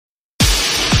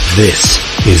This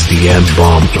is the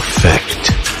M-Bomb effect.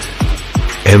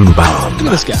 M-Bomb. Look at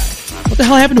this guy. What the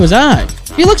hell happened to his eye?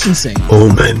 He looks insane.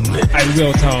 Omen. I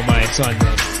will tell my son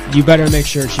this. You better make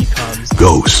sure she comes.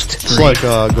 Ghost. It's like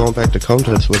going back to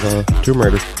Contents with Tomb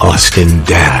Raider. Austin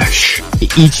Dash.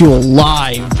 Eat you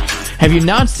alive. Have you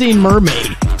not seen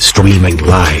Mermaid? Streaming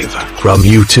live from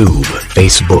YouTube,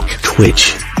 Facebook,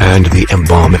 Twitch, and the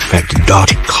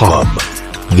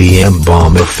mbombeffect.com. The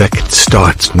M-Bomb effect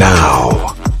starts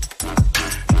now.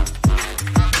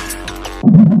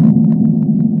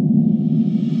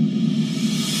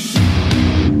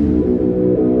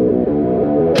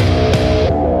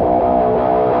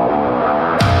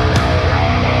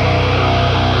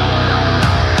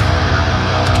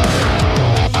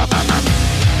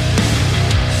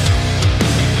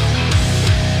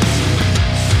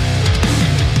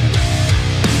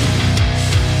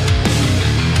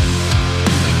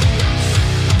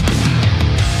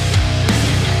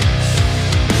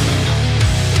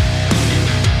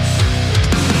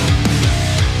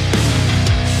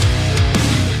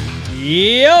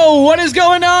 Yo, what is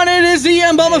going on? It is the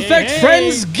M-Bomb Effect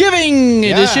Friendsgiving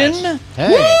edition.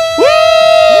 Hey.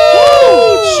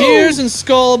 Woo! Cheers and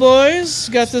skull, boys.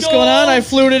 Got this going on. I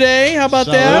flew today. How about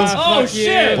that? Oh,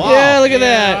 shit. Wow. Yeah, look at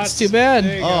that. It's too bad.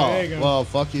 There you go. Well,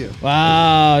 fuck you.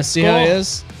 Wow, see how it Cool.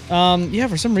 is? Yeah,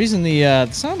 for some reason the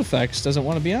sound effects doesn't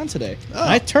want to be on today.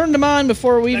 I turned them on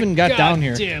before we even got down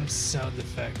here. Damn sound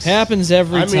effects. Happens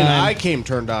every I mean, time. I came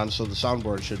turned on, so the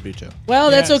soundboard should be too. Well,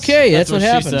 that's Yes, okay. That's what she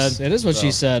happens. said. It is what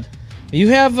she said. You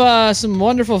have some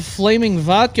wonderful flaming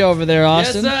vodka over there,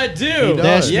 Austin. Yes, I do.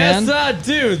 does. Yes, man. I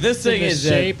do. This It's in thing the is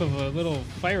shape of a little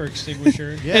fire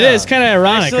extinguisher. Yeah. It is kind of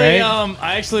ironic, actually, right?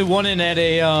 I actually won it at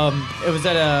a it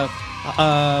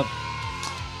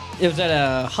was at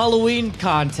a Halloween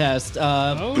contest.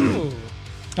 Oh.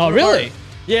 Oh, really?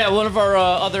 Yeah, one of our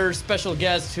other special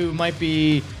guests who might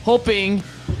be hoping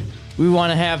we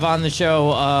want to have on the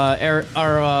show,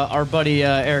 our buddy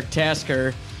Eric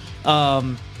Tasker.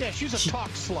 Yeah, she's a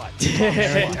talk slut.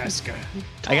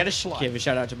 I gotta give a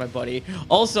shout out to my buddy.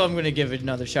 Also, I'm gonna give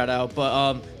another shout out,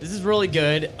 but this is really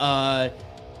good.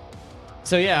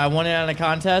 So yeah, I won it on a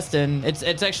contest, and it's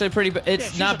actually pretty.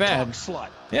 It's not bad. Slut.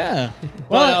 Yeah.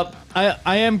 Well, But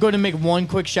I am going to make one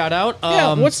quick shout out.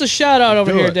 yeah. What's the shout out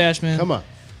over Do here, it. Dashman? Come on.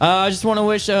 I just want to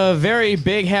wish a very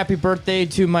big happy birthday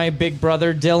to my big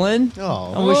brother Dylan.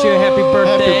 Oh. I wish you a happy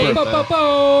birthday. Happy birthday.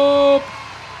 Bo-bo-bo.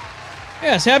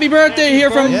 Yes, happy birthday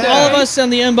here from birthday. all of us on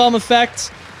the M-Bomb Effect.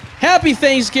 Happy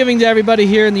Thanksgiving to everybody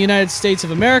here in the United States of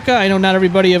America. I know not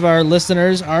everybody of our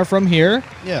listeners are from here.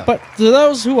 Yeah. But to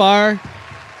those who are,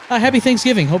 happy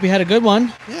Thanksgiving. Hope you had a good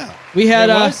one. Yeah. We had,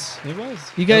 It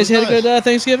was. you guys That had was a good nice.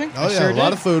 Thanksgiving? Oh, yeah. sure a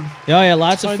lot did. of food. Oh, yeah,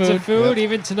 lots Tons of food. Yep.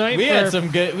 even tonight. We for had some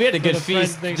good. We had a for good the Friends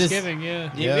feast. Thanksgiving,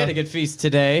 yeah. We had a good feast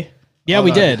today. Yeah, Oh, we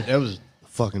no, did. It was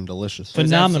fucking delicious.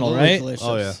 Phenomenal, Absolutely right? delicious.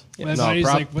 Oh, yeah. My No, body's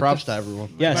like, what props the to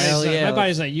everyone. Yes. My body's Hell not- yeah. My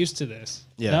body's not used to this.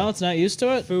 Yeah. No, it's not used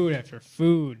to it? Food after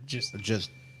food. Just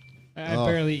I Oh.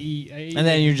 barely eat. I eat And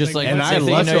then you're just like, and next I thing you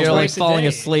know, leftovers you're like twice a falling day.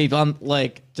 asleep on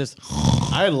like just.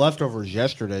 I had leftovers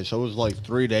yesterday, so it was like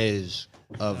 3 days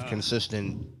of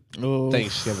consistent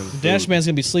Thanksgiving food. Dashman's going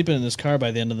to be sleeping in his car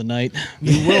by the end of the night.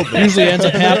 He will be. Usually ends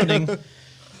up happening.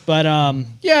 But,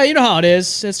 yeah, you know how it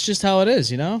is. It's just how it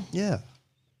is, you know? Yeah.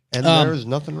 And there's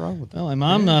nothing wrong with that. Well,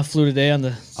 my mom flew today on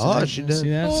the... Oh, she did. See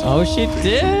that? Oh, she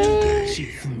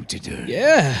did.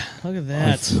 Yeah, look at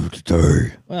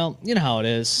that. Well, you know how it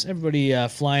is. Everybody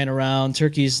flying around.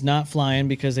 Turkey's not flying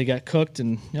because they got cooked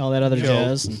and all that other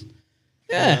jazz. And,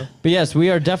 yeah. But yes, we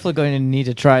are definitely going to need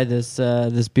to try this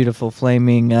this beautiful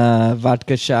flaming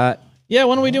vodka shot. Yeah,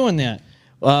 when are we doing that?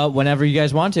 Whenever you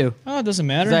guys want to. Oh, it doesn't 'Cause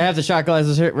matter. I have the shot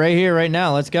glasses right here, right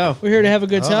now. Let's go. We're here to have a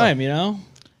good time, you know?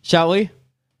 Shall we?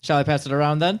 Shall I pass it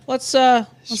around then? Let's Sure.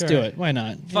 do it. Why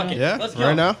not? You Fuck know? it. Yeah, Let's go.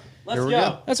 right now? Let's Here we go.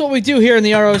 go. That's what we do here in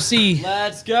the ROC,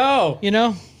 Let's go. you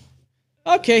know?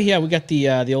 Okay, yeah, we got the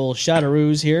old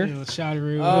shotaroos here. You know,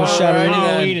 Shottaroo. Shottaroo.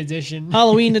 Halloween edition.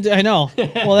 Halloween, I know.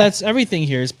 Well, that's everything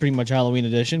here is pretty much Halloween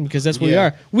edition because that's what we Yeah.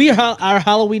 are. We are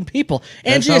Halloween people.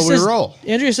 That's Andrea how we says, roll.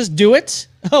 Andrea says, do it.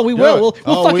 Oh, we will. it. We'll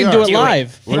Oh, fucking we do are. it Do it.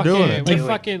 live. We're doing it. We're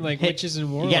fucking like witches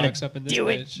and warlocks up in this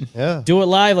bitch. Yeah. Do it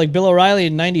live like Bill O'Reilly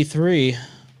in '93.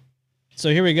 So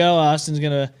here we go. Austin's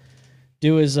gonna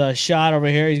do his shot over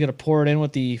here. He's gonna pour it in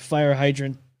with the fire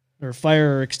hydrant or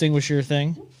fire extinguisher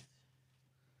thing.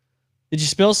 Did you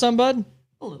spill some, bud?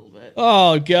 A little bit.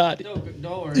 Oh God,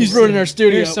 Don't worry. he's ruining our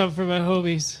studio. Here's some for my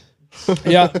homies.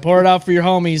 Yeah, pour it out for your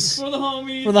homies. For the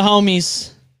homies. For the homies.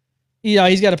 Yeah,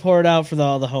 he's got to pour it out for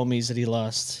all the homies that he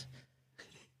lost.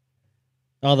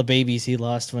 All the babies he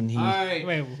lost when he. All right.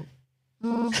 Wait,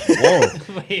 Whoa.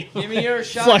 Give me your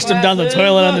shot Flushed him down the glasses.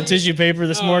 toilet on the tissue paper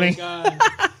this morning.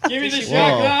 Give me the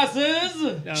shot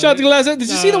glasses. Shot the glass. Did you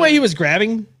see the way he was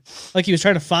grabbing? Like he was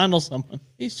trying to fondle someone.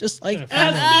 He's just like, he's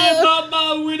trying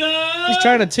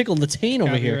to tickle the taint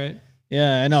over here. Right?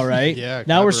 Yeah, I know, right? Yeah.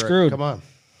 Now we're copyright. screwed. Come on.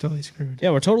 Totally screwed.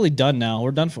 Yeah, we're totally done now.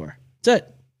 We're done for. That's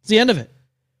it. It's the end of it.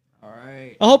 All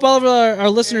right. I hope all of our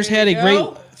listeners There had a you great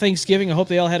go. Thanksgiving. I hope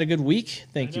they all had a good week.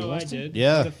 Thank you. I Austin. did.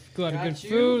 Yeah. A lot of good Got you.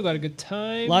 food, a lot of good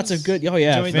time. Lots of good. Oh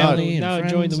yeah, family and now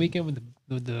friends. enjoying the weekend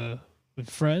with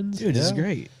friends. Dude, this is Yeah.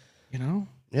 great. You know.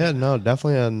 Yeah, no,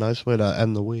 definitely a nice way to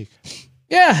end the week.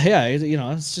 Yeah. You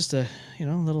know, it's just a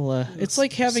little. It's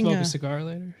like having smoke a cigar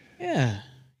later. Yeah,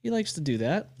 he likes to do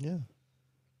that. Yeah,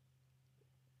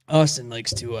 Austin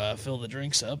likes to fill the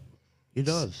drinks up. he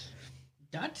does.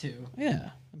 Got to.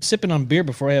 Yeah, I'm sipping on beer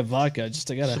before I have vodka. I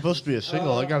gotta. Supposed to be a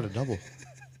single. I got a double.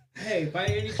 Hey, by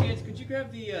any chance, could you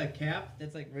grab the cap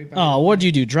that's like right by Oh, what'd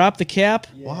you do? Drop the cap?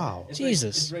 Wow. It's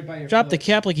Jesus! it's right by your Drop the foot.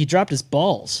 cap like he dropped his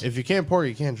balls. If you can't pour,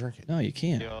 you can't drink it. No, you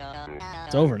can't.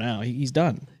 It's over now. He's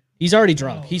done. He's already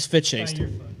drunk. He's fit chased.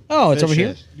 Oh, it's over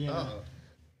here.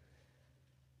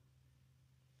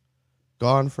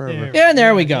 Gone forever. Yeah, and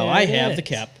there we go. I There it have the is.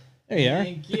 cap. There you are.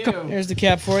 Thank you. There's the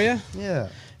cap for you. Yeah.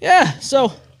 Yeah,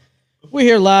 so we're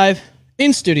here live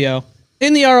in studio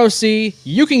in the ROC.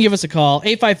 You can give us a call,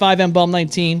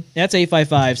 855-MBOM19. That's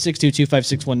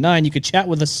 855-622-5619. You could chat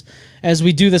with us as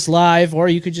we do this live, or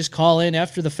you could just call in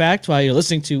after the fact while you're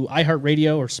listening to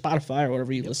iHeartRadio or Spotify or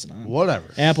whatever you listen on. Whatever.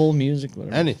 Apple Music,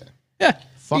 whatever. Anything. Yeah.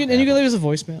 Fuck And you can Apple. leave us a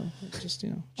voicemail. Just, all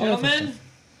that fun Gentlemen, stuff.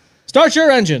 Start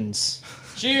your engines.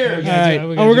 cheers. All right.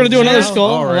 we're Oh, we're going to do another now? skull.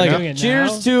 All I right, like now. it.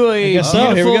 Cheers to a guess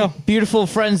so. Here we beautiful, go. beautiful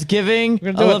Friendsgiving.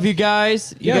 gonna I do love it. you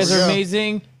guys. You Yes. guys are Yeah.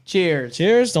 amazing. Cheers.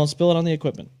 Cheers. Don't spill it on the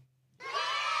equipment.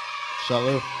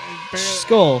 Salute.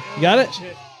 Skull. You got it?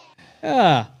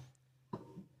 Yeah.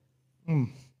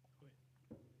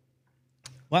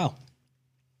 Wow.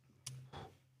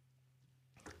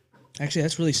 Actually,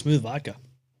 that's really smooth vodka.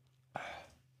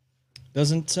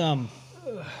 Doesn't you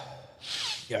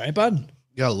all right, bud?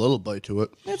 Got a little bite to it.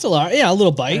 That's a lot. Yeah, a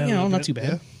little bite. Not too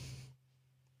bad.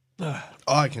 Oh,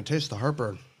 I can taste the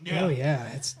heartburn. Oh yeah,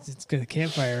 it's good.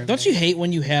 Campfire. Don't you hate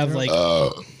when you have like?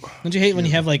 Don't you hate when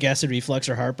you have like acid reflux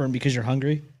or heartburn because you're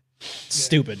hungry? It's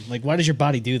stupid. Like, why does your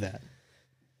body do that?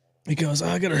 It goes,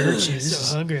 I gotta hurt you. I'm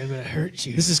so hungry. I'm gonna hurt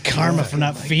you. This is karma for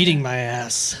not feeding my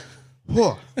ass.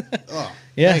 Whoa. Oh,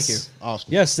 Yes. Thank you.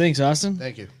 Awesome. Yes, thanks, Austin.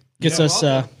 Thank you. Gets us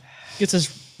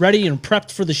ready and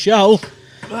prepped for the show.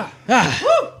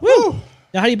 Woo!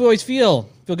 Now, how do you boys feel?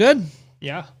 Feel good?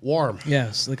 Yeah. Warm.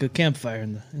 Yes, like a campfire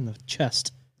in the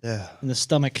chest, Yeah. in the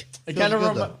stomach. It Feels kind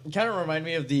good, of remind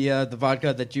me of the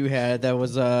vodka that you had. That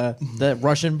was that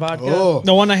Russian vodka. Oh.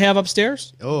 The one I have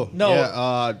upstairs? Oh. No.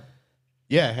 Yeah.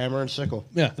 Yeah. Hammer and sickle.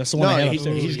 Yeah, that's the one I No, have he's,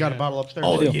 upstairs. he's got a bottle upstairs.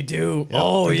 Oh, too. you do.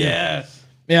 Oh yeah.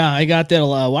 Yeah, I got that a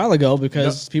while ago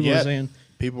because people were Yeah. saying,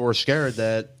 People were scared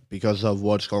that because of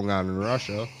what's going on in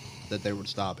Russia, that they would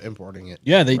stop importing it.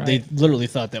 yeah, they literally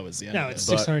thought that was the end. No, of it's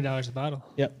it. $600 a bottle.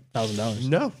 Yep, $1,000.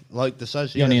 No, like the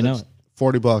size. You don't even know it's it.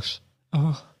 $40.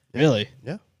 Oh, Really?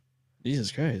 Yeah.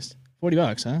 Jesus Christ,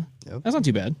 $40, huh? Yep. That's not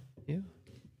too bad. yeah.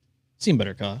 Seen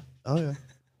better cost. Oh yeah.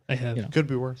 I have. You know. Could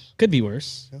be worse. Could be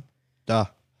worse. Duh.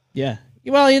 Yeah.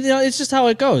 Well, it's just how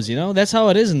it goes. That's how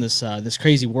it is in this this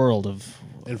crazy world of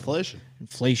Inflation.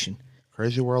 inflation.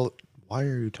 Crazy world. Why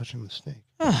are you touching the snake?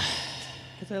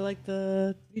 Because I like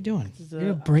the. What are you doing? You're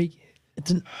gonna break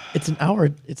it. It's an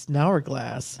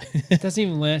hourglass. It doesn't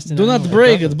even last. An Do not hour.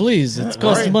 break it, please. It's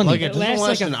cost Right, money. like It doesn't lasts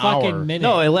last like a an fucking hour. minute.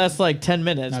 No, it lasts like 10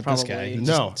 minutes. Not probably. this guy. He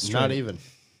No, just not straight. even.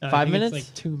 I 5 think it's minutes?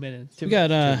 like 2 minutes. We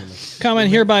got a comment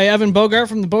here by Evan Bogart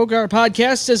from the Bogart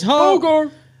Podcast. Says,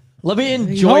 Bogart. Let me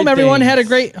enjoy. Hope everyone had a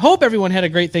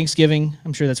things. great Thanksgiving.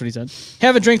 I'm sure that's what he said.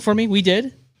 Have a drink for me. We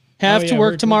did. Have Oh, to yeah, work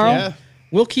we're- tomorrow. Yeah.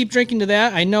 We'll keep drinking to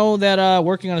that. I know that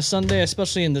working on a Sunday,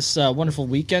 especially in this wonderful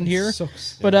weekend here.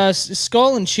 Sucks. But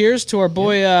skull and cheers to our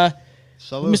boy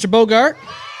Salute. Mr. Bogart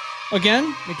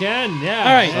again. Again, yeah.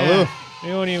 All right. Yeah. Salute. We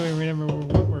don't even remember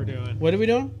what we're doing. What are we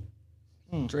doing?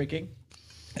 Drinking.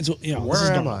 It's, this is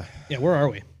Where am dumb. I? Yeah, where are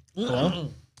we?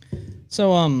 Hello.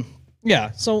 So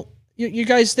yeah. So you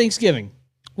guys Thanksgiving,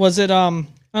 was it on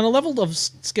a level of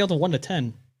scale to 1 to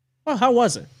 10? Well, how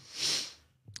was it?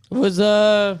 It was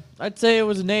I'd say it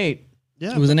was an 8.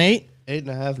 Yeah. It was an 8.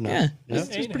 8.5 now. Yeah, Yeah. it's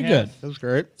Eight and pretty a good. half. It was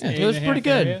great. It was pretty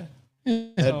good.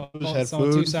 Had booze, had It's all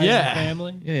two food. sides Yeah. of the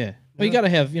family. Yeah. Well, you gotta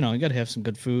have some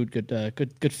good food,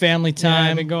 good family Yeah, I've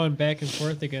time. been going back and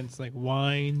forth against like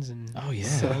wines and Oh, yeah.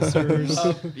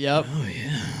 seltzers. Yep.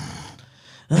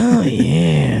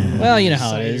 Well, you know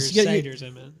how it is. ciders, I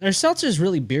meant. Are seltzers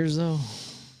really beers though?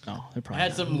 No, they're I probably had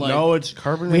not. some like No, it's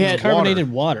carbonated. We had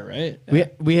Carbonated water, right?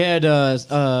 we had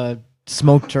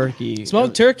smoked turkey.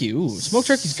 Smoked turkey. Ooh, smoked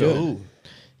turkey's good. Ooh.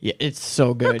 Yeah, it's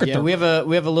so good. Yeah, we have a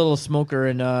little smoker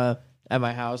in at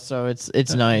my house, so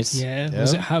it's nice. Yeah.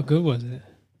 Was it? How good was it?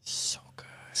 So good.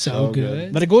 So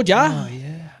good. But a good job. Oh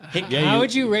yeah. Yeah, How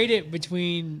would you rate it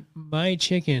between my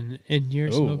chicken and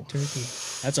your smoked turkey?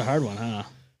 That's a hard one, huh?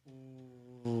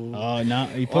 Oh, no,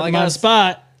 you put Well, I him on gotta the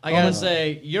spot. I gotta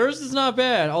say yours is not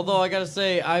bad. Although I gotta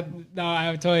say I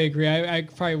totally agree. I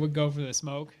probably would go for the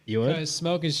smoke. You would? Because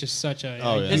smoke is just such a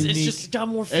Oh, yeah. it's unique. just got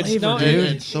more It's, flavor, dude,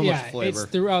 dude. it's so much flavor.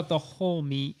 It's throughout the whole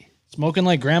meat. Smoking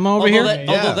like grandma over here.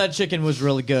 Although that chicken was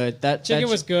really good. That Chicken that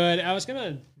was good. I was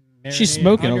gonna marinate She's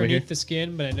smoking over underneath here. the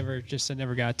skin, but I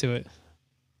never got to it.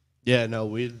 Yeah, no,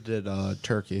 we did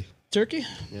turkey. Turkey?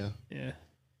 Yeah. Yeah,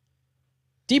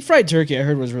 Deep fried turkey, I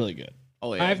heard, was really good.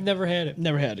 Oh yeah. I've never had it.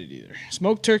 Never had it either.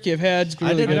 Smoked turkey, I've had. It's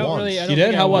really did good. once. I don't You did?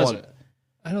 think I How was want- it?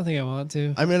 I don't think I want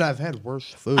to. I mean, I've had worse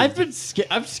food. I'm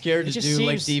scared It to just do seems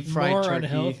like deep fried more turkey.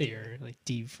 unhealthier, like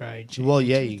deep fried chicken. Well,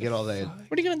 yeah, you get all that.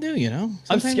 What are you gonna do? You know,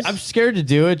 I'm scared to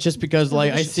do it just because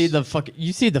like I see the fucking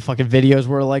videos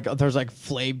where like there's like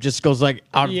flame just goes like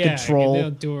out of yeah, control. They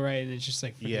don't do it right, and it's just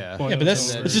like freaking Yeah. boils Yeah, but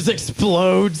that's- over. It just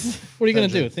explodes. What are you gonna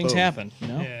That's do? it. Things Boom. happen. You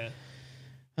know. yeah.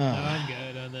 Oh. No, I'm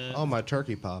good on that. Oh, my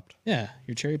turkey popped. Yeah,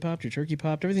 your cherry popped, your turkey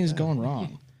popped. Everything's going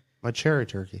wrong. My cherry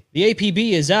turkey. The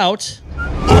APB is out.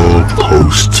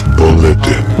 Post Bulletin.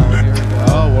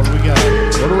 Oh, what do we got?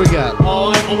 What do we got?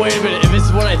 Oh, wait a minute. If this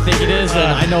is what I think it is,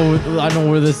 then I know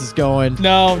where this is going.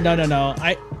 No.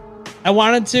 I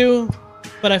wanted to,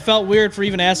 but I felt weird for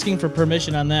even asking for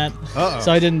permission on that, Uh-oh.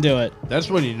 so I didn't do it. That's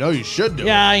when you know you should do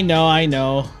Yeah, I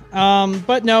know.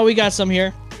 But no, we got some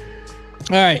here.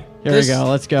 All right. Here we go.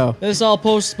 Let's go. This all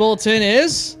post bulletin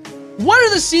is: what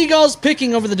are the seagulls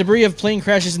picking over the debris of plane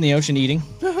crashes in the ocean eating?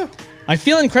 I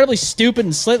feel incredibly stupid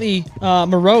and slightly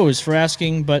morose for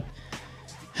asking, but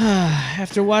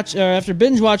after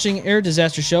binge watching air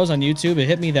disaster shows on YouTube, it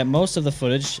hit me that most of the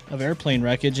footage of airplane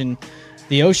wreckage in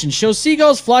the ocean shows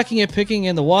seagulls flocking at picking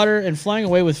in the water and flying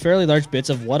away with fairly large bits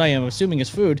of what I am assuming is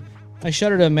food. I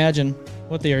shudder to imagine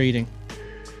what they are eating.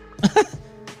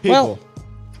 Well,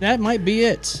 that might be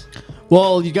it.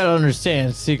 Well, you gotta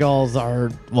understand, seagulls are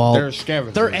They're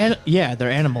scavengers.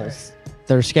 they're animals.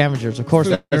 They're scavengers, of course.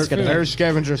 They're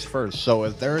scavengers first. So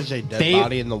if there is a dead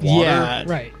body in the water, yeah,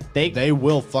 Right. they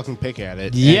will fucking pick at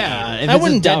it. Yeah, if I it's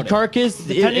wouldn't a doubt dead it. carcass,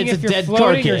 Depending it's if a you're dead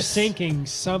floating or carcass. sinking,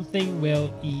 something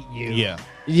will eat you. Yeah.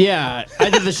 Yeah,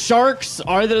 either the sharks,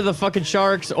 either the fucking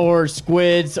sharks, or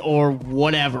squids, or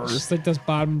whatever. Just like those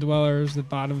bottom dwellers, the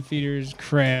bottom feeders,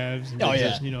 crabs. And Oh, yeah.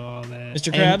 just, all that.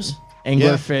 Mr. Krabs?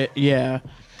 Anglerfish, yeah.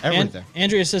 Everything.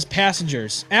 Andrea says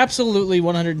passengers. Absolutely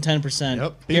 110%.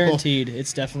 Yep, people. Guaranteed.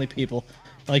 It's definitely people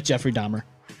like Jeffrey Dahmer.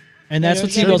 And that's Yeah,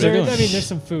 what seagulls are doing. I mean, there's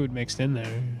some food mixed in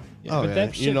there. Oh, but yeah.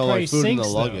 that shit like probably food in the sinks,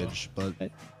 though. luggage. But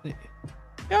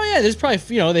Oh, yeah. There's probably,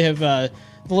 they have the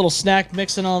little snack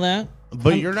mix and all that.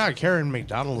 you're not carrying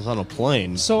McDonald's on a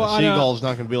plane. So a on a- seagull's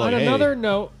not going to be like, On hey. another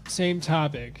note, same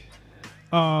topic.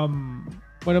 When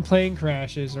a plane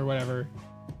crashes or whatever,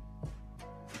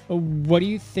 what do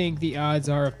you think the odds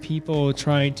are of people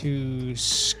trying to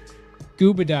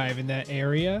scuba dive in that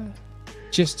area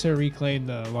just to reclaim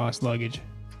the lost luggage?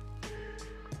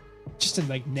 Just to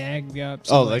like nag up.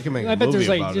 Oh, they can make I a bet movie there's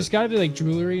like about there's it. got to be like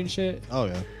jewelry and shit. Oh,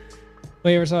 yeah.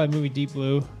 Wait, you ever saw that movie Deep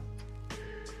Blue?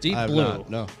 Deep I have Blue. not.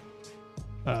 No.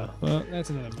 Oh, well, that's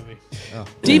another movie.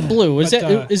 Deep Blue. Is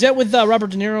But, that with Robert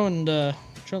De Niro and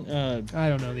I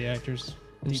don't know the actors.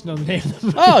 I just know the name of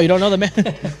them. oh, you don't know the man?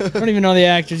 Don't even know the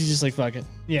actors. You just like, fuck it.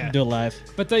 Yeah. Do it live.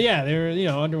 But yeah, they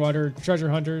were underwater treasure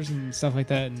hunters and stuff like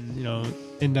that,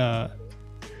 and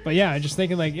but yeah, just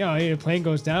thinking like a plane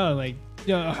goes down, like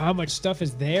how much stuff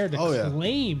is there to Oh, yeah.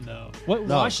 claim though? What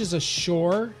No. washes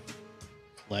ashore?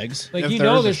 Legs. Like If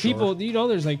there is there's ashore. people,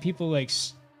 there's like people like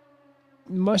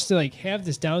must like have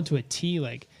this down to a T.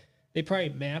 Like they probably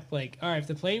map like, all right, if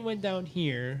the plane went down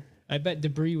here, I bet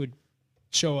debris would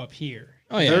show up here.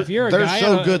 Oh, yeah. If you're a They're guy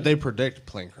so on a- good, they predict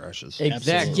plane crashes.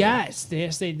 Exactly. Yes,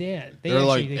 they did. They're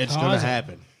like, they it's cause going to it.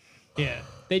 happen. Yeah,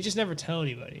 they just never tell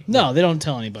anybody. No, they don't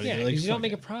tell anybody. Yeah, They're like, because you don't fuck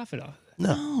make it. a profit off it.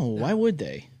 No, why would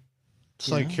they? It's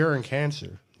like curing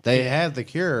cancer. They have the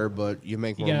cure, but you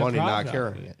make You more get a money not profit off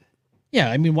curing it. it.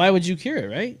 Yeah, I mean, why would you cure it,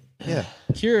 right? Yeah.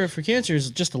 Cure for cancer is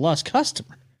just a lost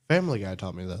customer. Family Guy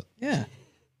taught me that. Yeah.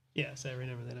 Yes, I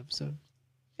remember that episode.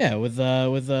 Yeah, with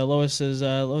Lois's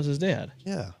dad.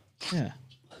 Yeah. Yeah.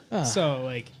 So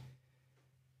like,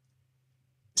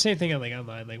 same thing on like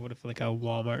online. Like, what if like a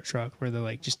Walmart truck where they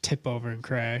like just tip over and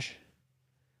crash?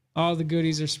 All the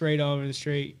goodies are sprayed all over the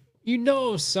street. You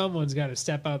know someone's got to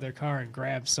step out of their car and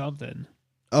grab something.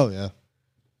 Oh yeah,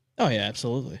 Oh yeah,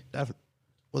 absolutely,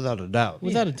 without a doubt.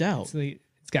 without a doubt. It's, like,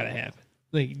 it's got to happen.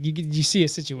 Like you see a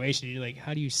situation, you're like,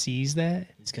 how do you seize that?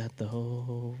 He's got the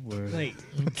whole world. Like,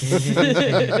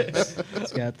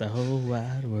 He's got the whole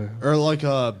wide world. Or like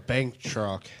a bank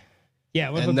truck. yeah,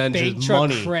 what And if a then bank just truck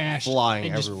money crashed flying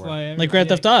and just everywhere. fly Like Grand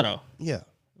Theft Auto. Yeah.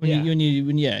 Yeah.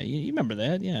 You remember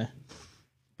that, yeah.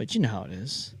 But you know how it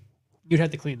is. You'd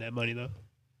have to clean that money though.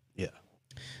 Yeah.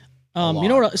 You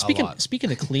know what? a Speaking lot.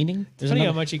 of cleaning, there's Depending how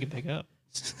another, much you can pick up.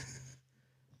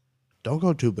 Don't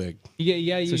go too big.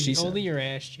 Yeah, So she you said. only your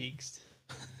ass cheeks.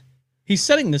 he's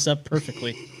setting this up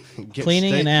perfectly. Get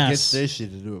Cleaning an ass. Get Stacy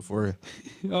to do it for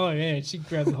you. Oh yeah, she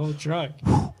grabbed the whole truck.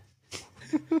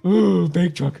 Ooh,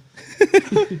 big truck.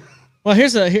 Well,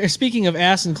 speaking of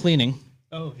ass and cleaning,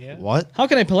 Oh yeah. What? how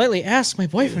can I politely ask my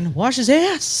boyfriend to wash his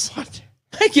ass? What?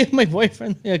 I give my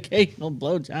boyfriend the occasional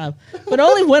blowjob, but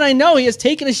only when I know he has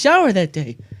taken a shower that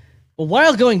day. But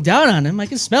while going down on him, I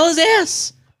can smell his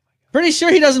ass. Pretty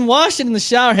sure he doesn't wash it in the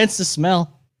shower, hence the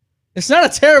smell. It's not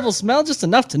a terrible smell, just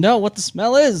enough to know what the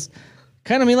smell is.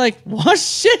 Kind of me like, wash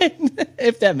shit,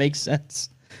 if that makes sense.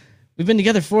 We've been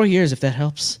together 4 years, if that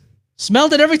helps.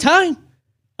 Smelled it every time.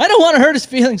 I don't want to hurt his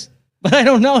feelings, but I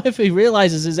don't know if he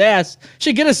realizes his ass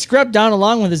should get a scrub down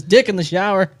along with his dick in the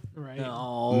shower. Right.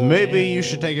 Maybe you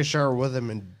should take a shower with him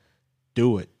and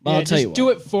do it. Well, I'll Yeah, tell just you what. do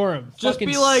it for him. Just Fucking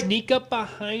be like- sneak up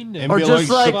behind him. And Or be just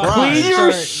like, surprise. clean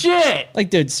your Start- shit. Like,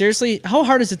 dude, seriously, how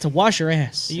hard is it to wash your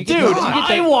ass? You Dude, get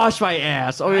that- I wash my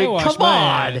ass. Okay, I wash come my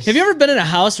on. ass. Have you ever been in a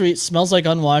house where it smells like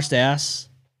unwashed ass?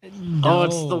 Oh,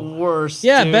 it's the worst.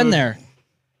 Yeah, dude. been there.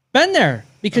 Been there.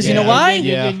 Because you know Yeah. why?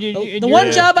 Yeah. The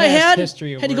one job I had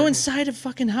history of had to go work. inside of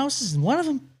fucking houses, and one of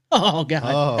them, oh god,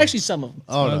 Oh. actually some of them.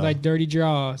 Oh Smells no, like dirty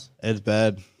draws. it's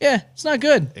bad. Yeah, it's not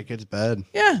good. It gets bad,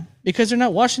 Yeah, because they're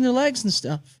not washing their legs and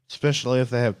stuff. especially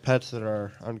if they have pets that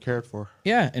are uncared for.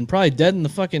 Yeah, and probably dead in the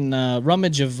fucking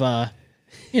rummage of,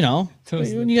 you know,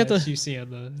 Those when you got pets the you see on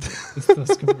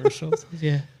those commercials.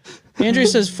 yeah. Andrew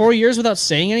says 4 years without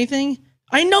saying anything.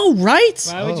 I know, right?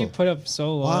 Why would you Oh. put up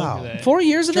so long Wow. for that? 4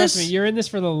 years of Trust this. me, you're in this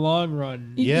for the long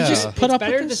run. You Yeah. just put It's up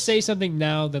better with to this. say something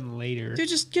now than later. Dude,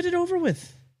 just get it over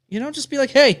with. You know, just be like,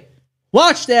 hey,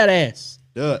 wash that ass.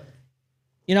 Do it.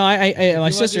 You know, my You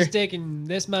want sister, this dick in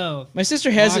this mouth. my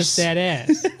sister has Wash this. that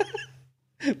ass.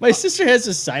 My sister has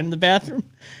this sign in the bathroom.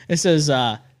 It says,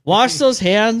 wash those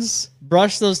hands,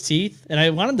 brush those teeth. And I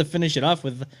wanted to finish it off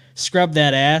with scrub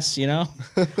that ass, you know?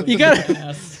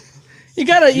 You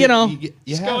gotta, you know, You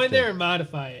Just have go in to. there and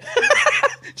modify it.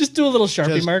 just do a little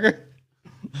Sharpie Just- marker.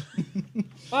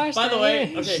 Wash By the that way,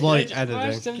 ass. okay. Slight can I ju- Wash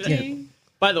editing. some Yeah. teeth.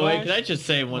 by the way, Wash- can I just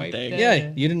say one wipe thing? that-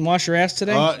 Yeah, you didn't wash your ass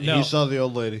today? No. You saw the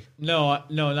old lady. No,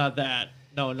 not that.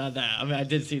 No, not that. I mean, I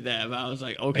did see that, but I was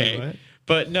like, okay. Wait, what?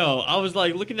 But no, I was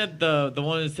like looking at the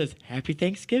one that says Happy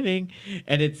Thanksgiving,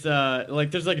 and it's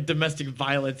like there's like domestic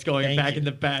violence going Thank back you. in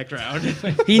the background.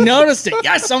 He noticed it.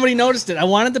 Yes, somebody noticed it. I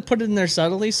wanted to put it in there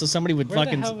subtly so somebody would Where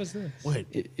fucking. the hell was this? Wait,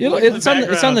 Look at It's the on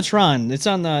the, it's on the background. Tron. It's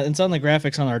on the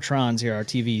graphics on our Trons here, our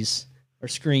TVs, our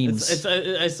screens.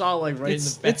 I saw like right in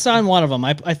the back. It's on one of them.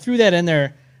 I threw that in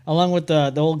there along with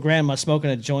the old grandma smoking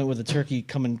a joint with a turkey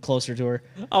coming closer to her.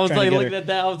 I was trying to like get looking her. at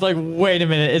that. I was like, wait a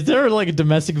minute, is there like a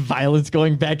domestic violence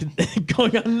going back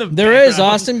going on in the There is,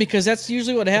 background? Austin, because that's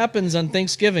usually what happens on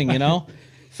Thanksgiving, you know?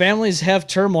 Families have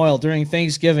turmoil during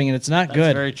Thanksgiving, and it's not That's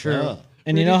good. very true. Yeah.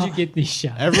 And Where you know, did you get these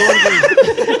shots? everyone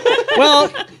gets,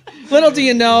 well, little do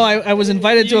you know, I was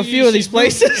invited to a few of these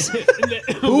places.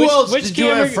 who else which did you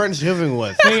have camera- Friendsgiving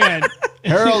with? Hang on.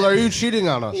 Harold, are you cheating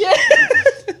on us?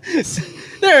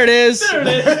 There it is.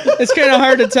 It's kind of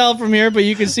hard to tell from here, but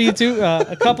you can see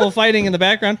a couple fighting in the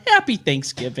background. Happy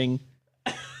Thanksgiving.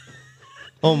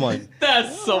 Oh my,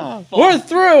 That's so fun. We're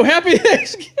through. Happy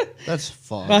Thanksgiving. that's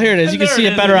fun. Well, here it is. You can There see it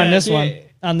it is better on again. this one. Yeah.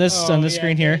 On this Oh,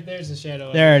 screen there- here. There's a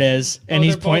shadow. There it is. And Oh,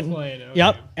 he's they're both pointing. playing, okay.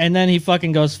 Yep. And then he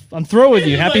fucking goes, I'm through with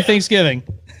you. Happy like- Thanksgiving.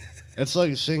 It's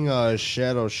like seeing a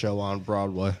shadow show on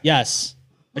Broadway. Yes.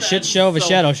 A shit show of a So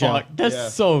shadow show. fucked. That's Yeah.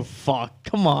 so fucked.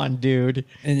 Come on, dude.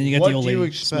 And then you got What the old do you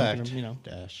lady smoking expect? them, you know.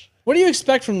 Dash. What do you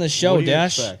expect from this show, What do you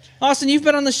Dash? expect? Austin, you've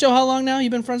been on the show how long now?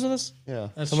 You've been friends with us? Yeah,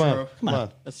 That's come true. on, come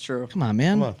on. That's true. Come on,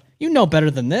 man. Come on. You know better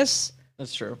than this.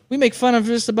 That's true. We make fun of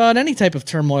just about any type of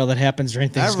turmoil that happens during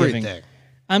Thanksgiving. Everything.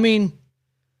 I mean,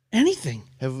 anything.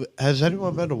 Has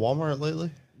anyone been to Walmart lately?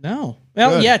 No.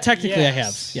 Well, Good. yeah, technically I have.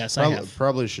 Yes. Yes, I Probably, have.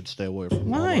 probably should stay away from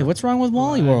Why? Walmart. What's wrong with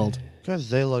Wally World? Because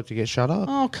they like to get shot up.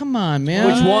 Oh, come on, man.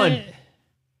 Which one?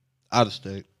 Out of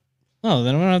state. Oh,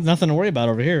 then we don't have nothing to worry about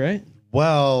over here, right?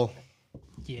 Well,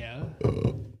 Yeah.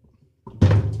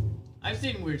 I've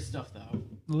seen weird stuff though.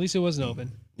 At least it wasn't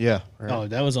open. Yeah. Right. Oh,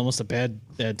 that was almost a bad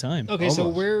time. Okay, so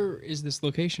Almost. where is this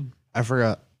location? I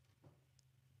forgot.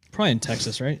 Probably in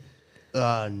Texas, right?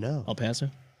 No. El Paso.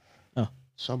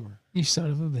 Somewhere. You son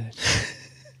of a bitch.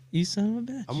 You son of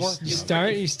a bitch. I'm working.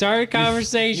 You start a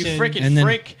conversation. You freaking And then-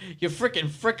 frick. You freaking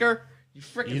fricker. You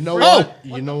freaking You know frick. what?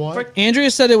 You know what? frick?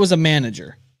 Andrea said it was a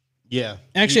manager. Yeah.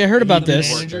 Actually, I heard about The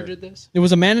this. manager did this? It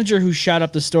was a manager who shot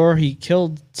up the store. He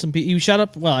killed some people. He shot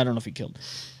up. Well, I don't know if he killed.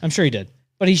 I'm sure he did.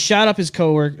 But he shot up his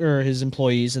coworker or his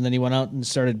employees, and then he went out and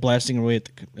started blasting away at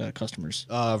the customers.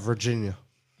 Virginia.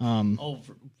 Oh,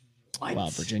 what? Wow,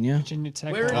 Virginia. Virginia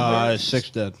Tech. Where- Walmart. 6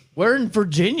 dead. We're in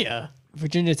Virginia.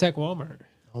 Virginia Tech Walmart.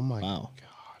 Oh my Wow.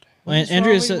 god. What is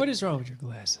Andrea wrong with- said. what is wrong with your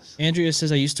glasses? Andrea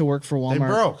says I used to work for Walmart.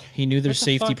 broke. He knew their What the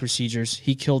safety fuck? procedures.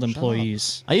 He killed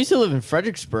employees. I used to live in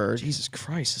Fredericksburg. Jesus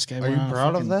Christ, this guy. Are went you on a proud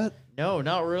of fucking- that? No,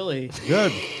 not really.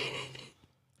 Good.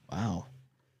 Wow,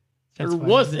 That's or fine.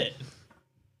 was it?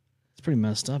 it's pretty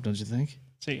messed up, don't you think?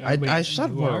 So, I said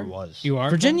you where are? it was. You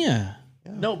are Virginia.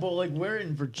 No, but like we're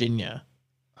in Virginia.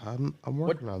 I'm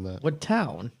working on that. What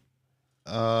town?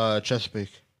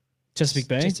 Chesapeake. Chesapeake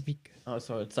Bay. Chesapeake. Oh,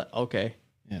 so it's okay.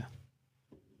 Yeah.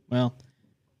 Well,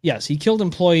 yes, he killed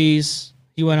employees.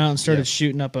 He went out and started Yeah.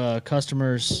 shooting up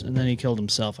customers, and then he killed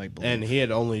himself, I believe. And he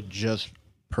had only just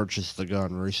purchased the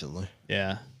gun recently.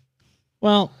 Yeah.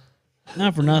 Well,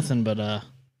 not for nothing, but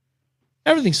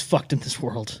everything's fucked in this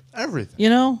world, Everything. you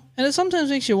know. And it sometimes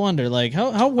makes you wonder, like,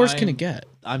 how worse can I'm- it get?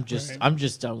 I'm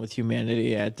just done with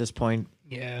humanity at this point.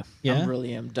 Yeah. Yeah. I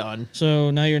really am done.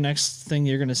 So now your next thing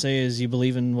you're gonna say is you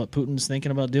believe in what Putin's thinking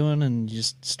about doing, and you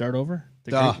just start over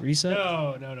the Duh. Great Reset.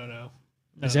 No.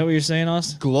 Is that what you're saying,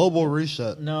 Austin? Global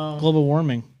reset. No. Global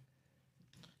warming.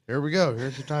 Here we go.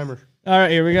 Here's your timer. All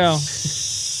right, here we go.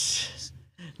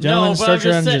 Gentlemen, no, but start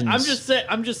your engines.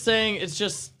 I'm just saying it's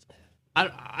just I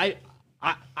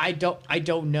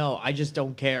don't know. I just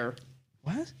don't care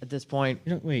What? at this point.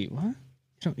 You don't wait. What?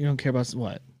 You don't care about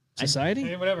what?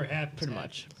 Society? Whatever happens. Pretty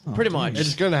much. Oh, Pretty damn. much.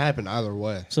 It's gonna happen either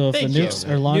way. So if Thank the you. nukes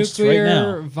are launched Nuclear,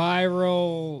 right now,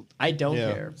 viral, I don't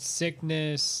Yeah. care.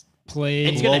 sickness,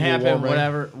 plague, It's gonna Global happen. warming,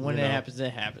 Whatever. When you it know. happens,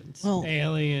 it happens. well,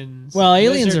 aliens. Well,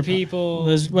 aliens lizard are- people.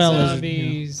 liz- well, lizard,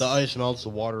 zombies. The ice melts, the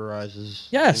water rises.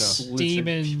 Yes. You know,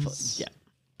 demons. Yeah.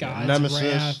 God's Nemesis.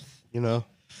 wrath. You know.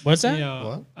 what's that? You know,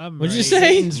 What? I'm What'd you ready. say?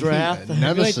 Satan's wrath. I feel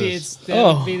like Nemesis. that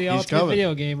would Oh, be the he's ultimate coming.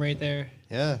 video game right there.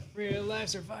 Yeah. Real life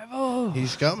survival.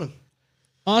 He's coming.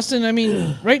 Austin, I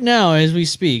mean, right now as we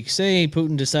speak, say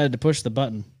Putin decided to push the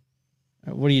button.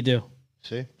 What do you do?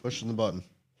 See, pushing the button.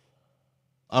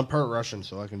 I'm part Russian,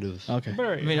 so I can do this. Okay.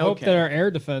 I mean, hope okay. that our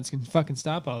air defense can fucking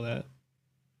stop all that.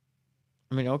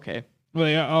 I mean, okay. Well,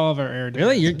 yeah, all of our air defense.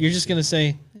 Really? You're just gonna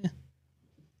say?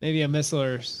 Maybe a missile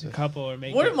or a couple or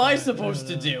make. What it am I fly. supposed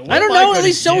to do? I don't What am know. At gonna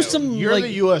least show do? some. You're like,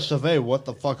 the U.S. of A. What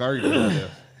the fuck are you gonna do?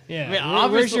 Yeah. I mean, Where's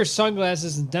obviously- your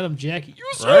sunglasses and denim jacket?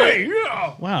 USA. Right.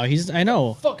 Yeah. wow, he's. I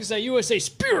know. Fuck is that USA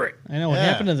spirit? I know what Yeah.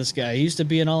 happened to this guy. He used to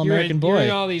be an You're all-American in, You're in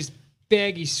boy. all these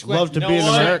baggy sweat. Love to You be know an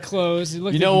what? American. clothes. You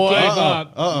look You like know you what? gave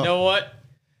up. You know what?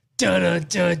 Dun, dun,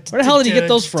 dun, Where the hell did he get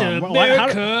those from? dun, Why- how-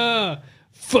 America.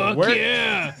 Fuck Where-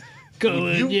 yeah.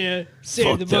 Going, yeah.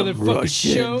 Save the them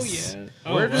motherfucking show, Russians.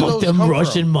 yeah. Where did wow. those come from?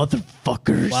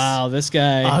 motherfuckers. Wow, this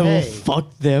guy. I will Hey.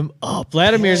 fuck them up.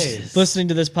 Vladimir's Hey. listening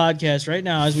to this podcast right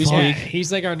now as we Yeah, speak.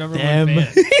 he's like our number Them. one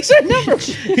fan. He's our number.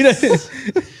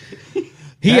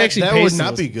 He actually that pays would to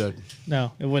not listen. be good.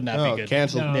 No, it would not Oh, be good.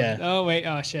 canceled. No. Yeah. Oh, wait.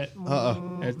 Oh, shit.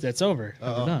 That's over. We're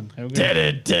done. We're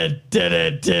Did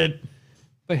good. it.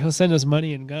 But he'll send us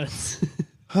money and guns.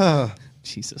 Huh.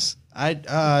 Jesus.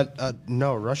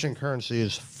 No, Russian currency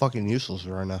is fucking useless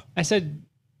right now. I said,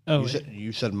 oh,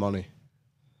 You said money.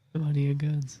 money and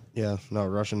guns. Yeah, no,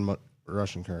 Russian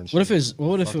currency. What if it?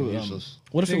 What if Fucking it? useless.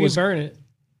 What if They it could was? burn it.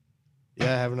 Yeah,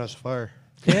 having us fire.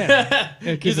 Yeah. It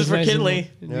Use keeps it us for nice and kindling. warm.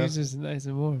 It Yeah. keeps us nice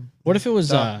and warm. What if it was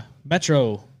Stop.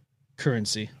 Metro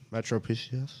currency? Metro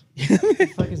PCS.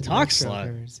 Fuck is Talk Metro slut.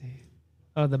 currency?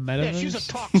 Oh, the metaverse? Yeah, she's a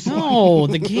talk slut. No,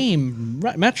 the game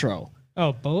Metro.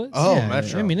 Oh, bullets? Oh, Yeah,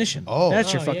 Metro. ammunition. Oh.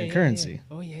 That's your Oh, fucking yeah, currency. yeah.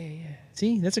 Oh, yeah, yeah.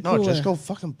 See, that's a No, cool. just go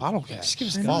fucking bottle caps. Just give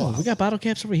us I know. Fallout. We got bottle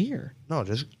caps over here. No,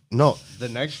 just no. The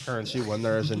next currency when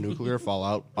there is a nuclear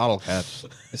fallout, bottle caps.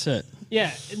 That's it.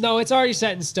 Yeah, no, it's already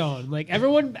set in stone. Like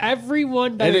everyone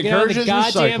better It get on the encourages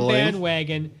goddamn recycling.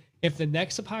 bandwagon. If the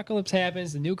next apocalypse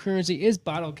happens, the new currency is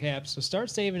bottle caps. So start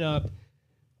saving up.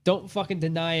 Don't fucking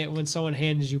deny it when someone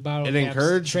hands you bottle It caps.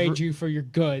 encourage- trade you for your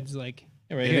goods. Like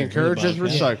Right It here. encourages Bottle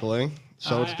cap. recycling,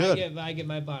 so it's good. I get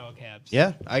my bottle caps.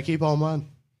 Yeah, I keep all mine.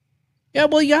 Yeah,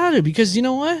 well, you got to because you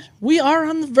know what? We are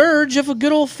on the verge of a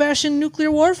good old fashioned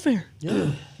nuclear warfare.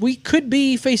 Yeah. We could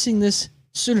be facing this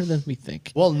sooner than we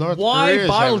think. Well, North Why Korea is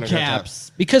bottle having a good time.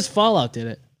 Because Fallout did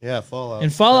it, Yeah, Fallout.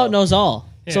 and Fallout knows all.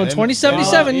 So in and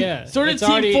 2077, Fallout, yeah. So did It's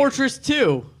Team already- Fortress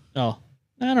 2. oh,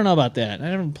 I don't know about that. I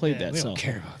haven't played that. We So don't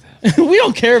care about that. we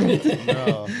don't care about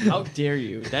that. How dare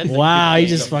you? That's a Wow, good you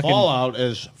game. just fucking. Fallout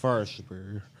is far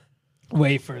superior.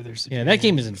 Way further. Yeah, that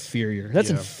game is inferior. That's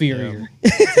Yeah, inferior.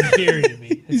 superior to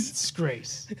me. It's a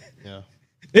disgrace. Yeah.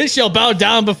 It shall bow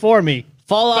down before me.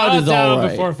 Fallout is down all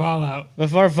right. before Fallout.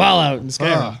 Before Fallout and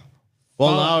Skyrim. Well,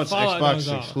 Fallout- now it's Fallout knows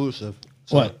Xbox all. exclusive.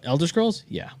 So- What? Elder Scrolls?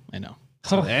 Yeah, I know.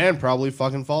 And probably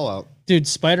fucking Fallout. Dude,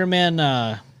 Spider-Man,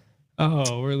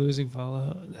 Oh, we're losing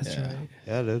Fallout. That's right.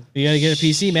 Yeah, dude. you gotta get a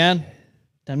PC, man.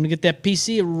 Time to get that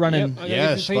PC running. Yep, I gotta Yeah,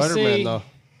 get the Spider-Man PC. though.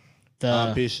 The,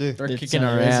 On PC. They're It's, kicking uh,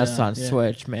 our there's, ass on yeah.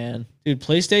 Switch, man. Dude,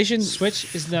 PlayStation.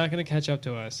 Switch is not going to catch up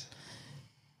to us.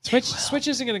 Switch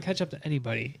isn't going to catch up to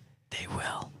anybody. They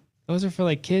will. Those are for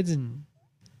like kids and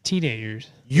teenagers.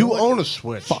 You own a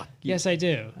Switch. Fuck. Yes, I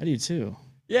do. I do too.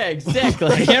 Yeah, exactly.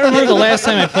 I can't remember the last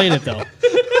time I played it though.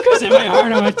 Because in my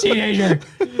heart, I'm a teenager.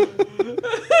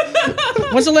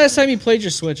 When's the last time you played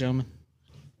your Switch, Omen?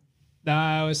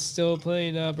 Nah, I was still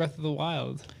playing Breath of the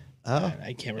Wild. Oh.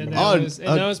 I can't And, remember.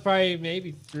 that was probably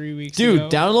maybe 3 weeks Dude, ago.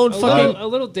 download a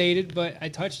little dated, but I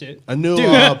touched it. A new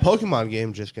Pokemon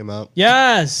game just came out.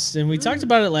 Yes, and we talked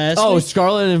about it last Oh, week.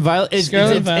 Scarlet and Violet.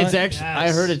 Scarlet and Violet. It's actually. I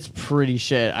Yes. heard it's pretty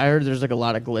shit. I heard there's like a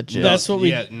lot of glitches. That's what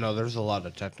we. Yeah, no, there's a lot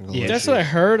of technical issues. That's what I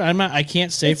heard. I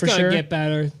can't say It's for gonna sure. get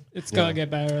better. It's gonna get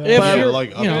better. If But, you're, like,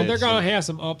 you know, updates they're gonna and- have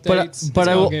some updates. But It's I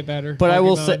gonna will get better. But I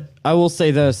will Pokemon.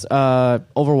 say this.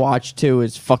 Overwatch 2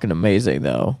 is fucking amazing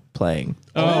though. Playing.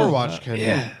 Overwatch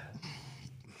can.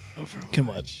 Can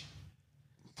what?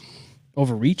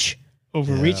 Overreach?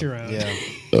 overreach around. Yeah.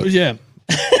 Yeah.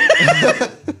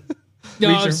 No,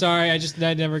 Reach I'm ar- sorry.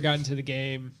 I never got into the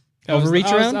game. Overreach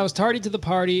around? I was tardy to the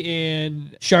party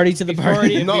and Shardy to the before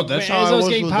party. it, No, that's as how I I was was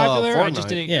getting with, popular. I just Fortnite.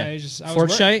 didn't. Yeah. I was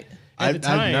Fortnite? At the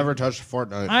time, I've never touched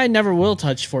Fortnite. I never will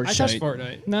touch Fortnite. I touched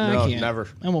Fortnite. Nah, No, I can't. never.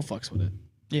 I won't fucks with it.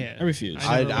 Yeah, I refuse.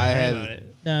 I, never I ran had- on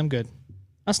it. Nah, I'm good.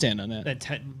 I'll stand on that. Then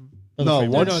Titan. No, Other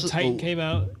No, once Titan came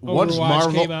out. once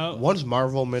Overwatch came out. Once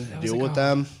Marvel made a was deal like, with oh.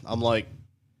 them, I'm like,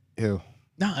 ew.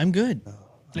 No, I'm good.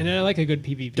 And I like a good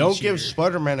PvP. Don't shooter. give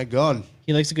Spider-Man a gun.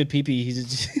 He likes a good pee-pee.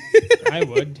 He's I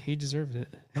would. He deserved it.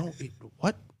 No,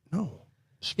 what? No.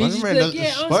 He'd just Spider-Man be does. like,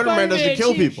 yeah, I'm Spider-Man doesn't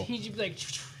kill He'd- people. He'd be like,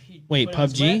 he'd Wait, put on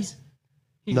his PUBG? webs.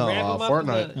 He'd No, wrap him up in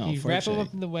Fortnite. the- Oh, he'd wrap him Fortnite.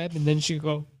 up in the web, and then she'd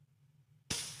go,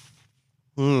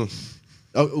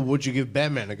 Oh, would you give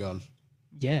Batman a gun?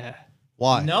 yeah,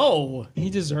 Why? No, he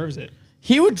deserves it.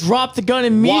 he would drop the gun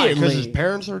Why? Because his immediately.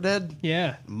 parents are dead.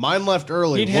 Yeah, Mine left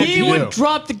early. He'd What have- do He you would do?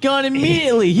 drop the gun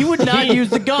immediately. He would not use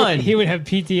the gun. he would have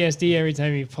PTSD every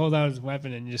time he pulled out his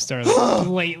weapon and just started like,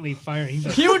 blatantly firing. He'd be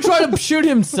like, He would try to shoot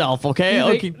himself. Okay, he'd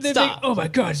okay, be like, they'd be like, stop. oh my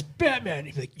god, it's Batman.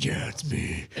 He'd be like, yeah, it's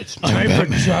me. It's Time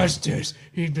for justice.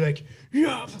 He'd be like,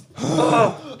 yeah.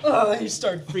 He'd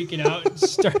start freaking out and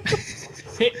start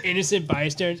hit innocent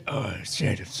bystanders. Oh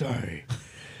shit, I'm sorry.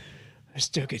 I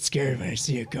still get scared when I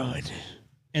see a gun.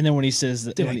 and then when he says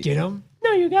that, Did when I he- get him?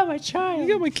 No, you got my child. You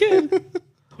got my kid.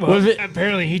 Well, Was it-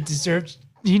 apparently he deserved.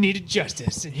 He needed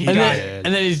justice, and he And got then,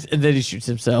 and then he shoots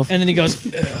himself. And then he goes,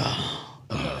 it.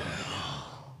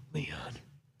 Leon.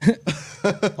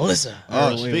 Alyssa. Oh,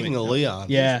 Or, wait, speaking wait, of no. Leon.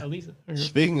 Yeah, Elisa. Or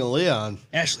Speaking of Leon.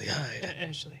 Ashley Hyde.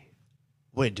 Ashley.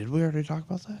 Wait, did we already talk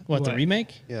about that? What, the What?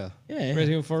 remake? Yeah. Yeah. Resident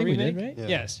Evil 4 I think we remake, did, right?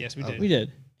 Yeah. Yes, we did. We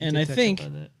did. And I Did touch think up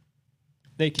on that.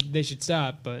 They should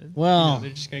stop, but Well-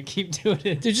 they're just gonna keep doing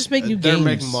it. they just make new They're games.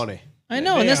 making money. I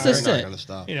know, They and that's are. They're just not it. going to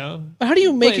stop. You know, But how do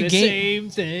you make play a the game? same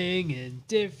thing in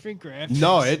different graphics.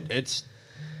 No, it's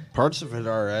parts of it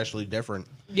are actually different.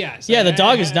 Yes. Yeah, the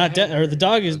dog is not dead, or the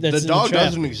dog is that's The in dog trap.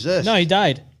 doesn't exist. No, he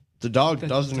died. The dog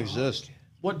doesn't exist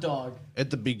What dog? at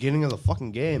the beginning of the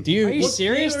fucking game. Do you? Are you What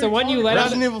serious? game The are one you you let out,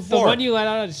 Resident Evil the 4. one you let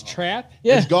out of his trap,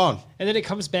 Yeah. It's gone. and then it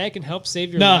comes back and helps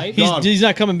save your No, life. Gone. he's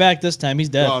not coming back this time. He's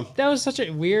dead. Gone. That was such a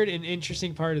weird and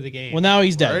interesting part of the game. Well, now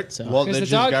he's dead. Right? So. Well, because they the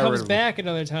just dog got rid comes of him. back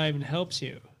another time and helps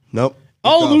you. Nope.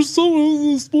 oh, Gone. there's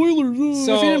some spoilers.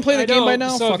 So if you didn't play the I game by know,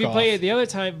 now, so fuck if you off. play it the other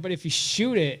time, but if you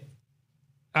shoot it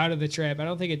out of the trap, I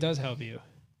don't think it does help you.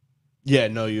 Yeah,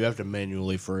 no, you have to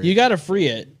manually free. You got to free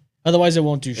it, otherwise it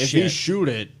won't do if you shit. shoot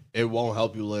it, it won't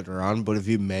help you later on. But if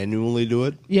you manually do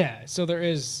it, Yeah, so there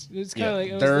is. It's kind Yeah,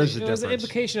 of like there it was, is a it was an difference.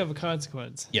 implication of a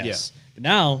consequence. Yes. But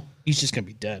now he's just gonna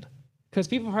be dead. Because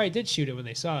people probably did shoot it when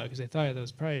they saw it because they thought it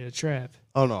was probably a trap.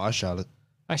 oh no, I shot it.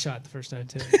 I shot it the first time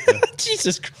too.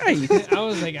 Jesus Christ. I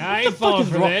was like, I ain't falling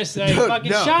for this. And I Dude,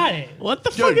 fucking no. shot it. What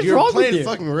the fuck Dude, is you're wrong with playing you?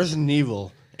 fucking Resident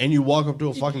Evil, and you walk up to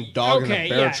a fucking dog in a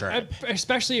bear trap.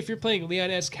 Especially if you're playing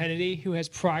Leon S. Kennedy, who has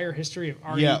prior history of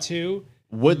RE2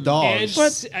 With dogs.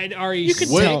 And RE6. You could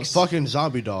with tell. fucking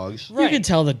zombie dogs. You can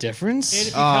tell the difference. And if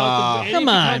you count come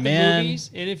on, man. Movies,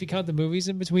 and if you count the movies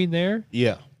in between there,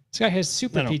 Yeah. this guy has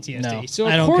super I don't- PTSD. no, So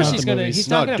I of don't course count he's the gonna movies. he's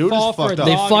No, not gonna dude is fall for a fucked dog.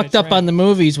 up. They fucked up on the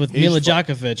movies with He's Mila fu-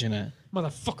 Djokovic in it.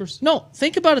 motherfuckers. No,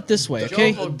 think about it this way,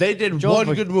 okay? They did Joe-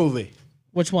 one good movie.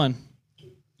 Which one?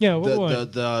 Yeah, what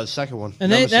one? The second one.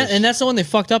 And that's the one they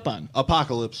fucked up on.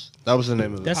 Apocalypse. That was the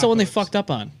name of it. That's the one they fucked up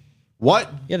on.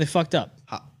 What? Yeah, they fucked up.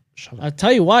 Shut up. I'll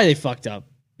tell you why they fucked up.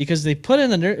 Because they put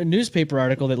in a newspaper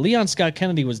article that Leon Scott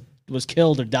Kennedy was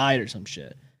killed or died or some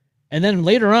shit. And then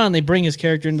later on, they bring his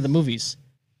character into the movies.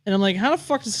 And I'm like, how the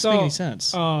fuck does this make any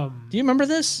sense? Do you remember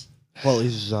this? Well,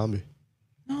 he's a zombie.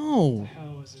 No.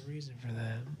 How was the reason for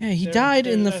that? Yeah, he died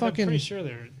in the fucking... I'm pretty sure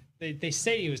they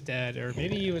say he was dead, or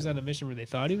maybe he was on a mission where they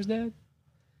thought he was dead.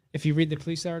 If you read the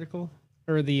police article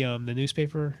or the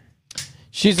newspaper,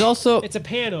 She's also. it's a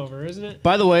pan over, isn't it?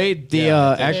 By the way, It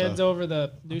pans over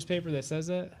the newspaper that says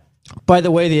that. By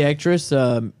the way, the actress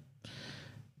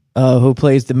who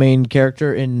plays the main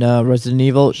character in Resident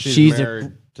Evil, She's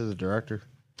married to the director.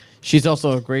 she's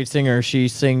also a great singer. She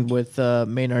sang with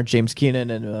Maynard James Keenan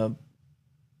and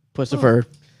Pussifer.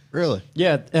 Really?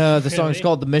 Yeah, the song is Really?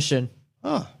 called "The Mission."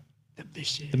 Oh.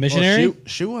 The missionary? Well,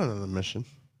 she went on a mission.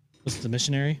 Was it the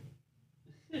missionary?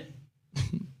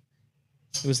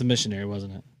 It was the missionary,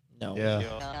 wasn't it? No. Yeah.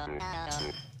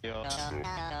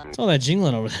 It's all that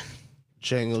jingling over there.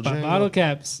 Jangle, jangle. Bottle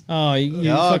caps. Oh, you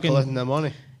Yeah, fucking... collecting that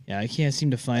money. Yeah, I can't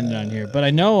seem to find it on here. But I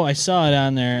know I saw it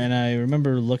on there, and I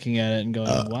remember looking at it and going,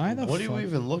 why the What fuck? are you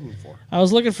even looking for? I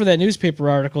was looking for that newspaper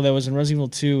article that was in Resident Evil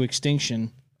 2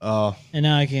 Extinction, Oh. and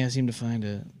now I can't seem to find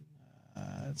it.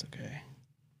 That's okay.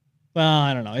 Well,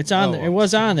 I don't know. It's on Oh, there. It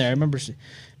was on there. I remember.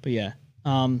 But yeah.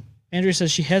 Andrea says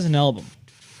she has an album.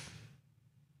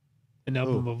 An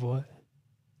album of what?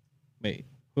 Wait,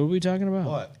 what are we talking about?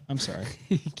 What? I'm sorry.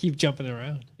 Keep jumping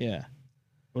around. Yeah.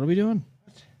 What are we doing?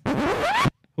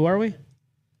 Who are we?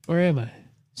 Where am I?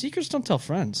 Secrets don't tell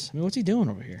friends. I mean, what's he doing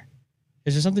over here?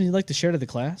 Is there something you'd like to share to the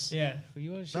class? Yeah.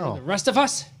 You want to share No. the rest of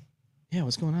us? Yeah,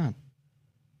 what's going on?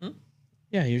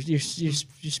 Yeah, you're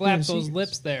Slap those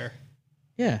lips there.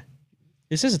 Yeah.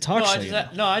 This is a talk No,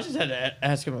 show. I just had to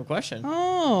ask him a question.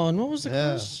 Oh, and what was the Yeah.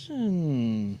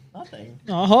 question? Nothing.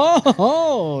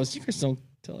 Oh, secrets don't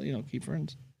tell, keep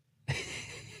friends.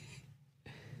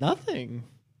 Nothing.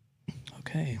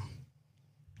 Okay.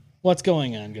 What's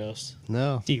going on, Ghost?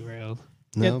 No. Derailed.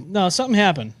 Yeah, No. no, something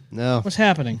happened. No. What's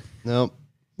happening? No.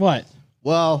 What?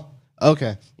 Well,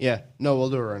 okay. Yeah. No, we'll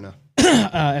do it right now.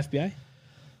 FBI?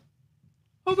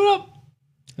 Open up.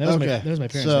 That was Okay, that was my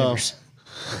parents' so- neighbors.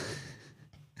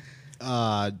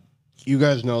 You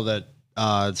guys know that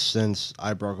since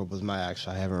I broke up with my ex,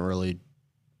 I haven't really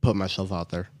put myself out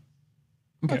there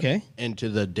Okay. into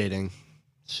the dating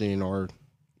scene or,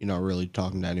 really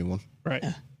talking to anyone. Right.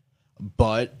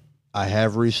 But I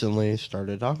have recently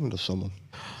started talking to someone.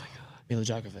 Mila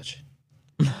Djokovic.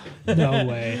 No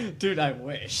way. Dude, I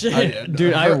wish.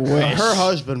 Dude, I wish. Her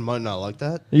husband might not like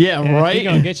that. Yeah, He right.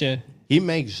 gonna get you. He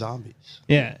makes zombies.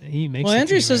 Yeah, he makes. Well, it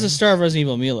Andrea to says you, the star of Resident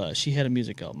Evil, Mila. She had a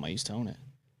music album. I used to own it.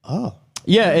 Oh.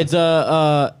 Yeah, it's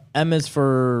M is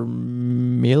for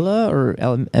Mila or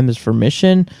M is for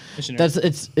Mission. Missionary.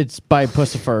 It's by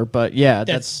Pussifer, but yeah,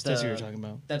 That's that's what you're talking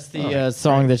about. That's the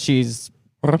song that she's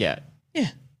yeah. Yeah.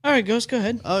 All right, Ghost, go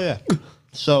ahead. Oh yeah.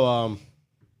 So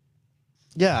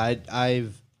yeah,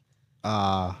 I've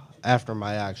after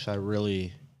my ex, I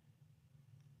really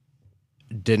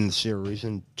didn't see a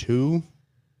reason to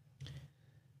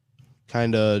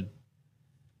kind of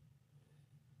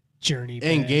journey. back.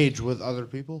 engage with other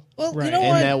people Well, Right. you know in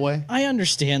what? that way. I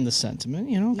understand the sentiment,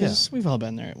 because we've all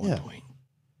been there at one Yeah. point.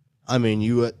 I mean,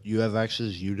 you have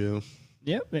exes, you do.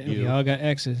 Yep. We You. all got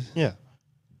exes. Yeah.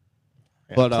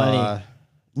 But plenty.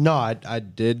 no, I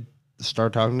did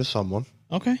start talking to someone,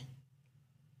 Okay.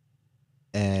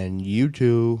 and you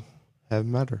two have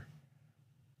met her.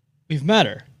 We've met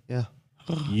her. Yeah.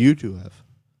 You two have.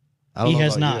 I don't He know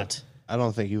has about you. not. I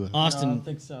don't think you have. Austin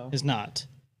think so. is not.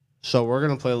 So we're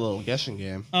gonna play a little guessing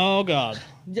game. Oh, God.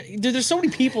 Dude, there's so many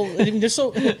people. I mean, there's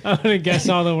so... I'm gonna guess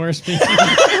all the worst people.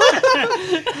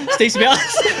 Stacey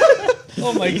Ballas.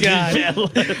 Oh, my God.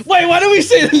 Wait, why do we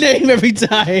say the name every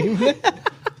time?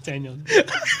 Daniel.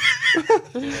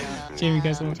 Jamie,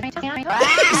 guys.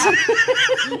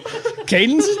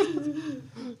 Cadence?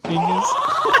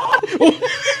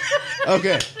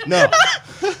 Okay. No.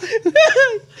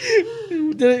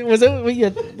 Was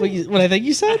that what I think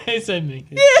you said? I said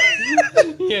Minkus.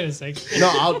 Yeah, a second.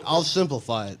 No. I'll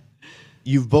simplify it.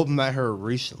 You've both met her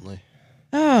recently.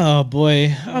 Oh,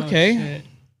 boy. Oh, Okay.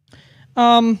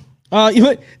 shit.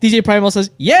 DJ Primal says,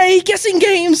 "Yay, guessing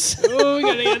games!" Oh, we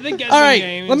gotta get the guessing All right,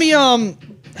 games. let me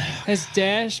Has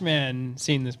Dashman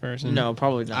seen this person? No,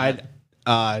 probably not.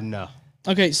 No.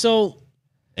 Okay, so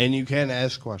And you can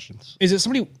ask questions. is it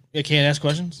somebody? I can't ask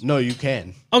questions. No, you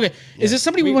can. Okay, is this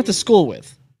somebody we went to school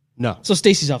with? No. So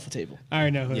Stacy's off the table. I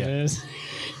already know who Yeah. it is.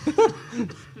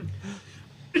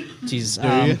 Jesus, Do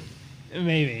you?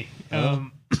 Maybe.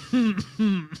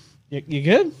 you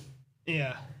good?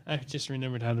 Yeah. I just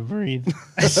remembered how to breathe Did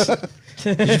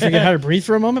you forget how to breathe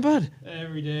for a moment, bud?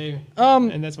 every day. Um,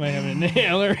 And that's why I have an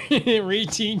inhaler. It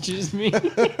reteaches me.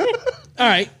 all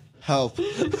right, Help.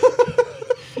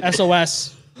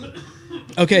 SOS.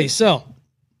 Okay, so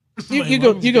you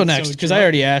go mom's been next so because I drunk.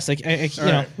 already asked. Like, you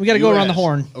know, right. we got to You go around the ask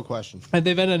horn. A question. Have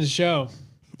they been on the show?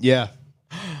 Yeah.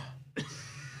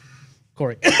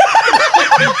 Corey.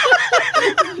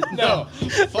 No.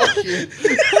 Fuck you.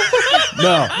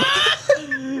 No.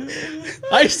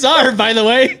 I saw her, by the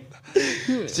way.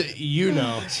 So, you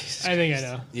know. I think I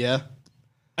know. Yeah.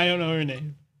 I don't know her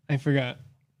name. I forgot.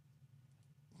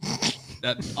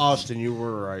 Austin, you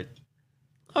were right.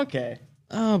 Okay.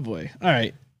 Oh boy. All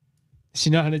right. Does she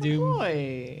know how to do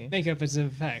Boy. makeup as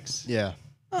effects? Yeah.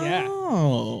 Yeah.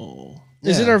 Oh.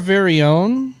 Is it Yeah. our very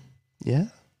own Yeah.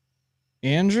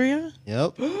 Andrea?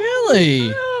 Yep.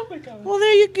 Really? Oh my god. Well,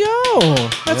 there you go.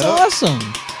 That's Yep. awesome.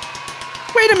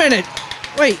 Wait a minute.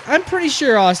 Wait, I'm pretty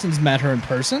sure Austin's met her in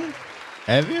person.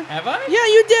 Have you? Have I? Yeah,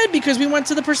 you did because we went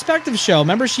to the Perspective show.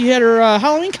 Remember, she had her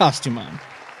Halloween costume on.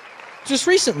 Just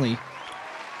recently.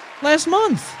 Last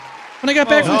month. When I got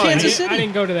back from no, Kansas I City.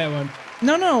 didn't go to that one.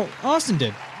 No, Austin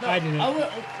did. I didn't.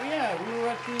 Yeah, we were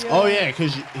at the. Oh, yeah,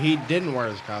 because he didn't wear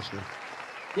his costume.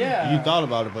 Yeah. You thought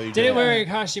about it, but you Didn't didn't. wear a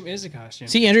costume is a costume.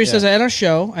 See, Andrea says at a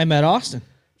show, I met Austin.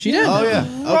 She did. Oh, yeah.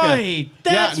 Okay. Right.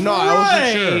 That's no, I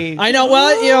wasn't sure. right. I know.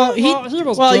 Well, you know, he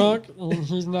was well, drunk.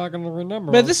 He's not going to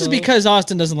remember. But this is because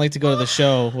Austin doesn't like to go to the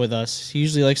show with us. He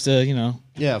usually likes to, you know,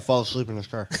 Yeah, fall asleep in his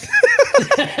car.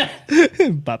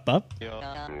 bop bop.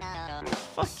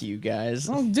 Fuck you guys.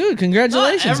 Oh, dude,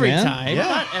 congratulations, Not every man. time. Yeah.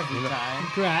 Not every time.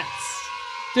 Congrats.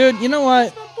 Dude, you know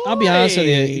what? I'll be honest with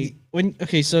you.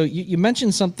 boy. So you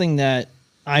mentioned something that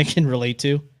I can relate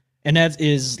to, and that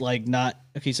is like not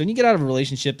okay. So when you get out of a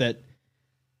relationship that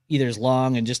either is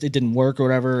long and just it didn't work or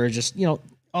whatever, or just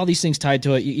all these things tied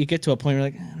to it, you get to a point where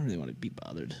you're like, I don't really want to be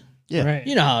bothered. Yeah. Right.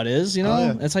 You know how it is. You know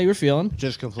yeah. that's how you were feeling.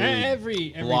 Just completely.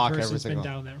 Every block person's everything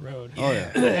been off. down that road. Oh,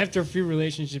 yeah. After a few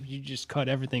relationships, you just cut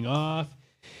everything off.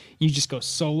 You just go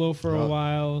solo for a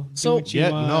while. So- do what you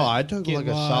Yeah, want, no, I took get like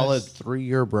a lost. solid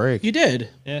 3-year break. You did.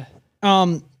 Yeah.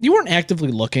 You weren't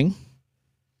actively looking,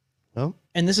 No?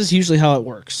 and this is usually how it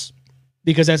works,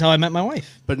 because that's how I met my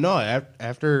wife. But no,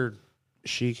 after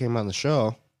she came on the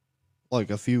show, like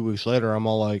a few weeks later, I'm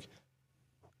all like,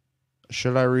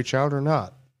 should I reach out or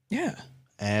not? Yeah,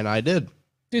 And I did.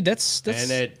 dude, that's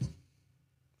And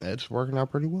it's working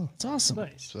out pretty well. it's awesome.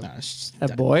 Nice. Nah, it's just-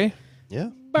 That boy. Yeah.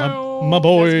 my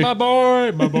boy. That's my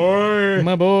boy. My boy.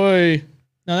 my boy.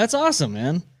 No, that's awesome,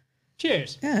 man.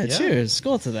 Cheers. Yeah, cheers.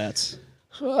 Skull to that.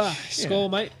 Skull,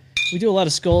 mate. We do a lot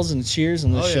of skulls and cheers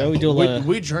on the show. We do a lot. Of,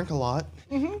 We drink a lot.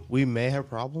 We may have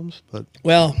problems, but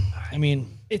well, I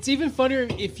mean, It's even funnier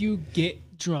if you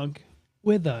get drunk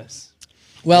with us.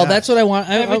 well, Yes. that's what I want.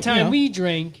 Every time we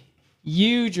drink,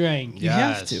 you drink. you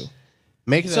have to.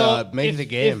 Make it So make if, it a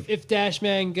game. If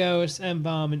Dashman goes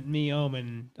M-bomb and me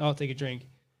and I'll take a drink.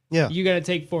 yeah. You got to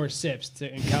take 4 sips to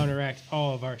counteract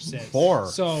all of our sips. 4.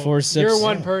 So 4 sips. you're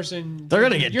one person. They're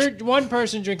gonna get- You're one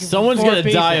person drinking. for Someone's 4 gonna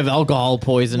people. die of alcohol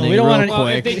poisoning we don't real want any- Well,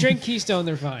 if quick. they drink Keystone,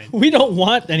 they're fine. We don't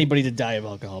want anybody to die of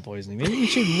alcohol poisoning. Maybe we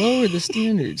should lower the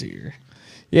standards here.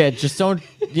 Yeah, just don't.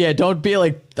 Yeah, don't be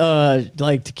like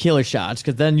tequila shots,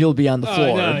 because then you'll be on the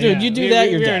floor. No, Dude, you do that,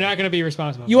 you're we are dead. not going to be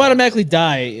responsible. You automatically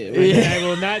die. I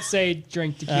will not say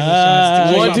drink tequila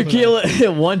shots. One Stop with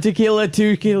tequila, 1 tequila,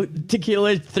 2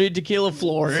 tequila, 3 tequila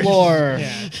floor. Floor.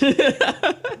 that.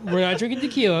 Yeah. We're not drinking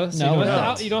tequila, so No, you, we're don't have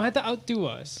not. to you don't have to outdo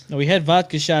us. No, we had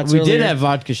vodka shots. We earlier. did have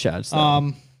vodka shots.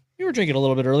 Though. We were drinking a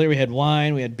little bit earlier. We had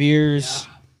wine. We had beers.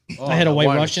 I had a the White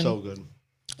wine is Russian. So good.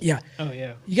 Yeah, Oh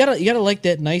yeah. you gotta like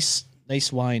that nice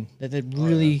wine. That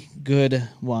really good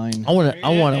wine. I want a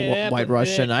Yeah, White but-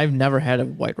 Russian. I've never had a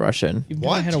White Russian. You've never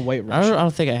What? had a White I Russian.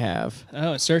 don't think I have.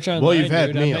 Oh, search online. Well, you've had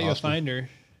dude. me, I bet you'll Austin. find her.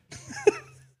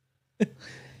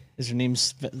 Is her name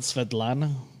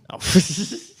Svetlana?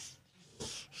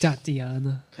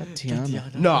 Tatiana.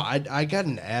 Tiana. No, I got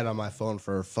an ad on my phone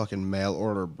for a fucking mail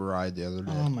order bride the other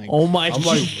day. Oh my. Oh my! I'm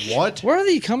like, what? Where are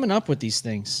they coming up with these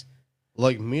things?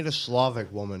 Like, meet a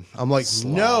Slavic woman. I'm like,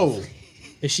 no,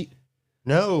 Is she?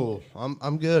 no,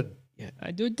 I'm good.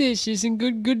 I do dishes and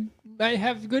good I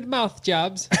have good mouth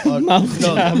jobs. Mouth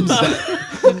jobs.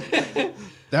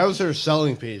 That was her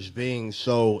selling piece, being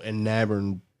so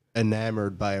enamored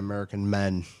by American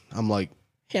men. I'm like,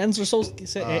 Hands are so.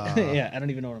 Yeah, I don't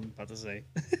even know what I'm about to say.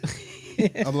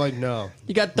 no.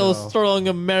 You got those strong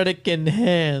American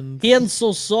hands. Hands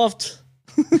so soft.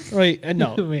 Right?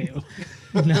 No, Wait,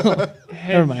 no.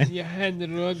 Never mind. your hand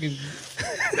rugged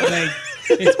like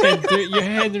it's been your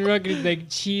hand rugged like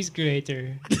cheese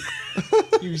grater.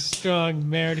 You strong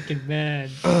American man.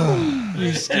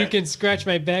 You can scratch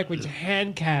my back with your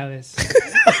hand callus.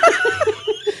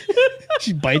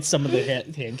 She bites some of the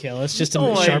hand callus just to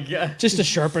Oh my sharp, God. just to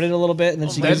sharpen it a little bit, and then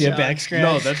she gives you a back scratch.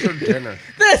 No, that's her dinner.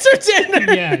 That's her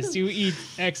dinner. Yes, you eat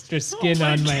extra skin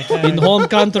on my head. In home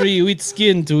country, you eat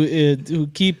skin to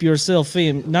keep yourself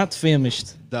not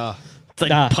famished. Duh. It's like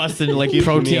Nah. pus and like Keep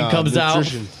protein me, comes out.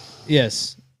 nutrition.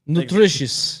 Yes,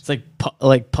 nutritious. It's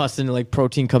like pus and like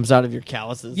protein comes out of your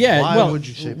calluses. Yeah. Why well, would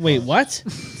you say wait, pus? what?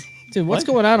 Dude, what's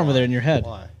going on over there in your head?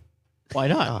 Why? Why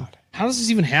not? God. How does this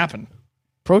even happen?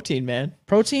 Protein, man.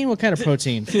 Protein? What kind of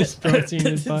protein? protein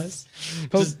and pus.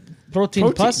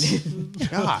 Protein pus?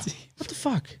 God. What the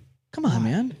fuck? Come on,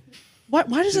 man. Why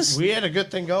does this? We had a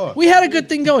good thing going. We had a good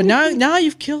thing going. Now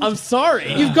you've killed. I'm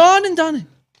sorry. You've gone and done it.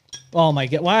 Oh my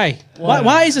god! Why?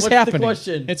 Why is this What's happening? the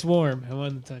question? It's warm. I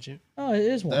wanted to touch it. Oh, it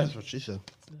is warm. That's what she said.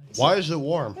 Why is it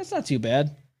warm? That's not too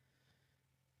bad.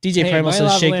 DJ Hey, Primal my says,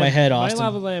 lava "Shake my lamp- head, My Austin."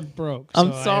 lava lamp broke.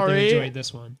 I'm so I sorry. enjoyed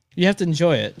this one. You have to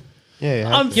enjoy it. Yeah,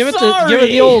 yeah. I'm Give it sorry.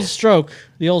 the old stroke,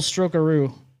 the old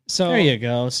strokeroo. So There you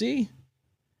go. See?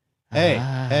 Hey,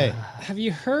 Ah. hey. have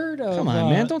you heard of? Come on,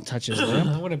 man! Don't touch his I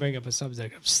lamp. want to bring up a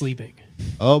subject of sleeping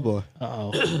Oh boy.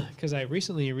 Uh oh. because I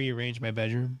recently rearranged my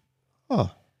bedroom. Oh.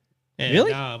 And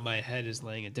Really? now my head is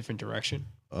laying a different direction.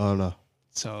 Oh no.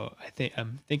 So I think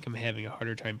I'm having a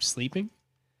harder time sleeping.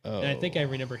 And I Oh. think I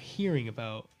remember hearing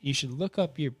about you should look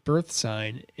up your birth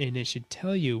sign and it should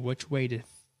tell you which way to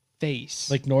face.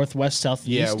 Like northwest,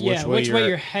 southeast. Yeah, which way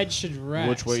your head should rest.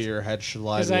 Which way your head should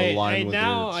lie Because to I align with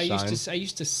now your I sign.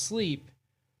 used to sleep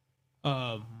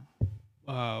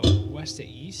west to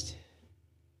east.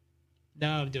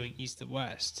 Now I'm doing east to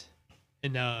west.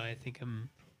 And now I think I'm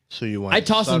So you want I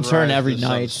toss and turn sunrise every to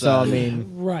night, so I sunset.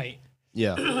 mean, right.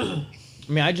 Yeah.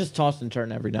 I just toss and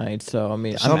turn every night, so I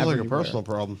mean, Sounds I'm like a everywhere. personal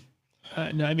problem.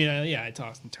 No, I mean, I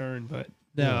toss and turn, but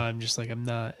now I'm just like I'm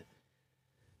not.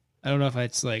 I don't know if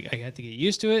it's like I have to get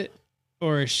used to it,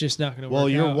 or it's just not going to work. Well,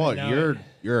 you're out. what? And now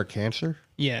You're a Cancer?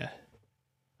 yeah.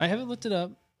 I haven't looked it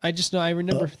up. I just know I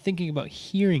remember thinking about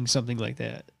hearing something like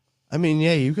that. I mean,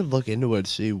 yeah, you could look into it,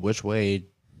 see which way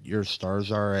your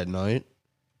stars are at night,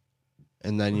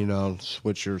 and then,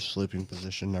 switch your sleeping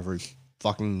position every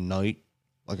fucking night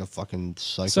like a fucking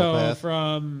So psychopath.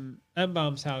 from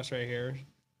M-Bomb's house right here,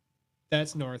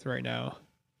 that's north right now.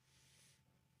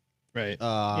 Right.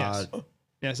 Yes.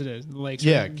 Yes, it is. The lake's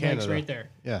Yeah, lake's Canada. right there.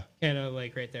 Yeah. Canada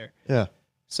Lake right there. Yeah.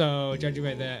 So judging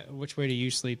by that, which way do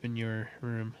you sleep in your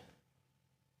room?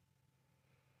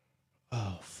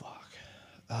 Oh, fuck.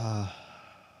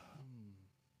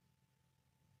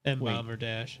 M-Bomb or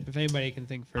Dash? If anybody can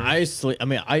think first.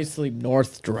 I sleep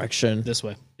north direction. This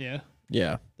way. Yeah.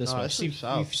 Yeah. This way. I sleep You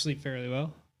south. sleep fairly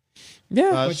well.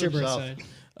 Yeah. I What's your sleep birth south.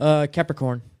 sign?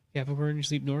 Capricorn. Capricorn, you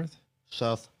sleep north?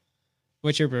 South.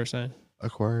 What's your birth sign?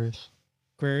 Aquarius.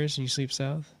 Aquarius, and you sleep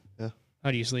south? Yeah.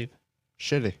 How do you sleep?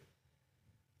 Shitty.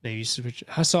 Maybe you switch.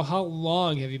 So how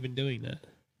long have you been doing that?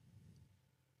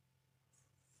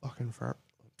 Fucking far.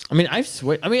 I've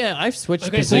switched. I've switched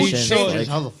Okay, so you positions. show- Changes like-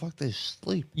 how the fuck they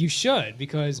sleep. You should,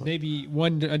 because maybe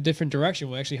a different direction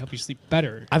will actually help you sleep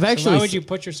better. I've So actually why would s- you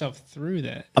put yourself through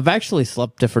that? I've actually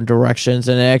slept different directions,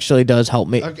 and it actually does help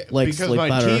me Okay, like because sleep my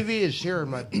better. TV is here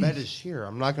and my bed is here.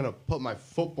 I'm not gonna put my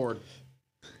footboard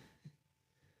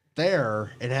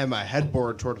there and have my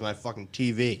headboard towards my fucking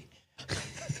TV.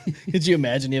 Could you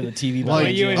imagine you have a TV Like,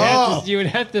 behind You you? would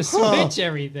have to switch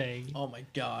everything. Oh my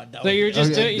god! So you're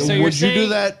just Okay, doing. So you're would you do saying-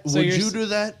 that? so Would you're you s- do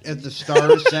that if the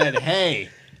stars said, "Hey,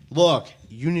 look,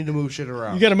 you need to move shit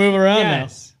around"? You got to move around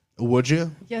Yes. Would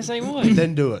you? Yes, I would.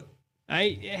 Then do it.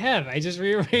 I have. I just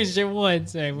rearranged it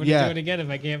once. I wouldn't Yeah. do it again if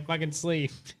I can't fucking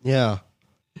sleep. Yeah.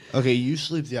 Okay, you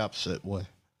sleep the opposite way. now.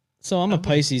 So I'm a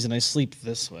Pisces and I sleep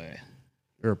this way.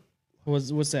 Or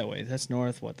What's that way? That's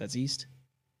north. What? That's east.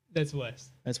 That's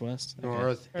west. That's west. Okay.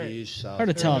 north, Alright. east, south. Hard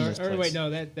to tell in Or, this or place. wait, no,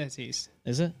 that's east.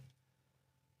 Is it?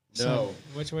 No,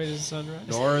 Which way does the sun rise?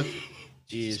 north,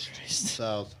 east,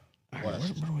 south, All right,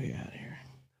 west. what are we at here?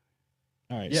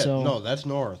 All right. Yeah, so no, that's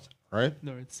north, right?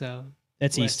 North, south.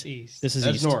 that's west, east. east. This is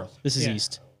That's east. north. This is Yeah.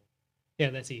 east. Yeah,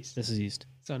 that's east. This is east.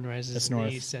 Sun rises That's in north.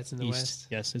 the east, sets in the East. west.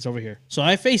 Yes, it's over here. So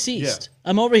I face east. Yeah.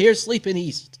 I'm over here sleeping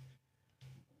east.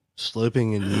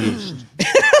 Sleeping in yeast.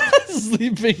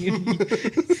 Sleeping in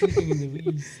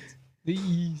the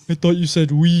east. I thought you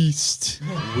said weast.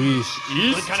 Yeast.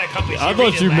 What kind of company I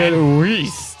thought you meant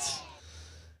Weast.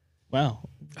 Wow.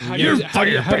 How do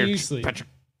you sleep?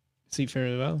 Sleep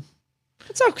fairly well.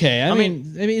 It's okay. I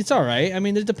mean, it's all right. I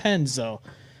mean, it depends, though.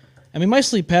 I mean, my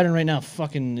sleep pattern right now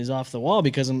fucking is off the wall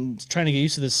because I'm trying to get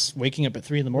used to this waking up at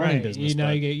 3 a.m. business. Now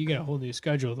but- you get a whole new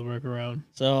schedule to work around.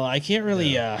 So I can't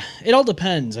really. It all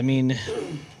depends. I mean,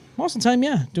 most of the time,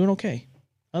 yeah, doing okay.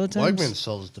 Other times, Wegman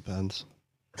sells depends.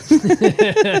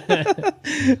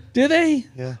 do they?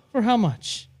 Yeah. For how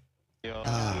much?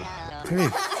 Pretty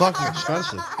fucking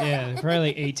expensive. Yeah, probably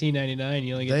like $18.99.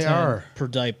 You only get They 10. are. Per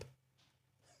diaper.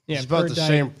 Yeah, It's about per the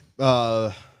diaper-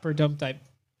 same per dump type.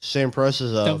 same price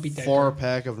as a Don't be diaper.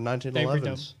 4-pack of Diaper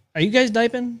 1911s. Are you guys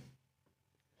diping?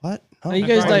 What? Are you I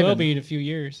guys probably will diving? be in a few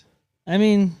years. I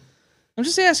mean, I'm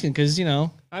just asking because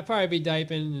I'd probably be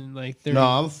diping in like 30. No,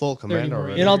 I'm full 30 commando more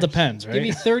right it years. now. all depends, Give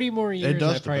me right? 30 more years.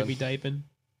 does I'd probably be diping.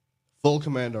 Full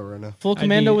commando right now. Full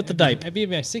commando with the I'd diaper, be in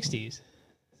my 60s. Is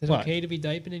it What? okay to be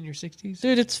diping in your 60s?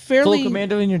 dude. It's Full fairly.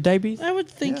 commando in your diapies? I would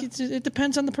think it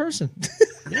depends on the person.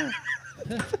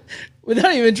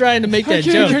 Without even trying to make that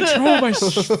joke. control my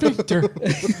sphincter.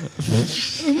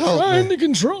 Trying to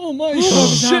control my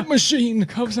shit machine.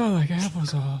 Comes out like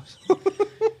applesauce.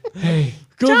 Hey.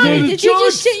 Johnny, did you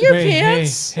just shit your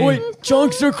pants? Hey, Wait,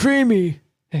 chunks are creamy.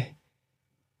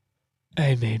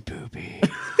 I made poopy.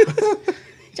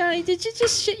 Johnny, did you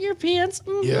just shit your pants?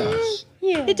 Mhm. Yes.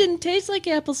 Yeah. It didn't taste like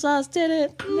applesauce, did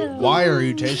it? No. Why are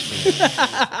you tasting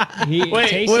it? He Wait,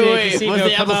 tasted it to wait. see if Was it'll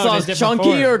the come out in a applesauce different chunky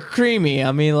form. or creamy?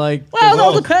 I mean, like. Well, it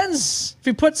all both. depends. If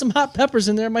you put some hot peppers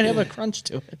in there, it might have a crunch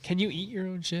to it. Can you eat your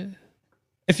own shit?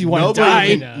 If you want to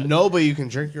Nobody die, can, no, but you can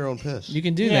drink your own piss. you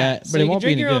can do Yeah, that, so but you it can won't be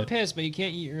drink any your own good. piss, but you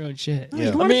can't eat your own shit.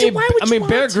 Yeah. Why would you- why would you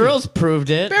Bear want to? Grylls proved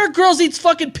it. Bear Grylls eats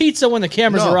fucking pizza when the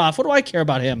cameras No. are off. What do I care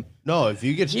about him? No, if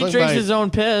you get He stung drinks by his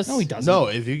own piss. No, he doesn't. no,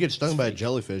 if you get stung by a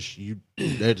jellyfish,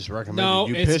 they just recommend No,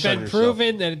 you it's piss on been yourself.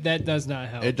 proven that that does not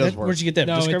help. It does work. Where'd you get that?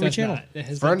 No, it Discovery does Channel. not. It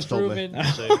has Friends been told me.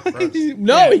 proven. So, friends.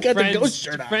 No, Yeah, he got friends, the ghost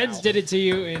shirt on. Friends did it to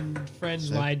you, and friends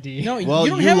lied to you. No, Well,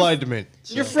 you don't you have lied to me.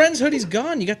 So your friend's hoodie's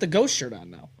gone. You got the ghost shirt on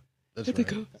now. that's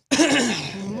right.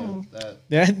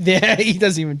 That. Yeah, he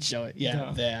doesn't even show it. Yeah,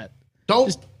 No. that.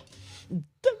 Don't.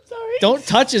 Don't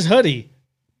touch his hoodie.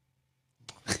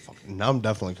 Now I'm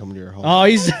definitely coming to your home. Oh,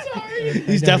 he's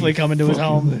definitely coming to his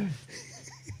home.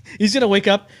 He's gonna wake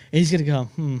up and he's gonna go,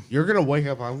 You're gonna wake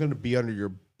up. I'm gonna be under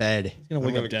your bed. gonna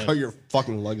wake I'm up dead. cut your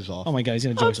fucking legs off. oh my god, he's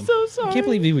gonna joke him. so sorry. I can't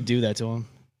believe he would do that to him.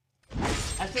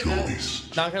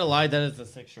 Not gonna lie, that is a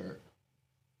sick shirt.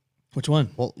 Which one?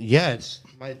 Well, yeah, it's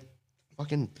my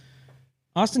fucking.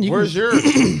 Austin, you Where's can,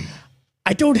 yours?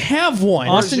 I don't have one.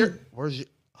 Austin? Where's your?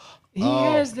 He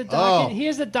Oh. has the dock. Oh. He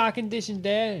has the dock and dish and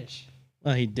dash.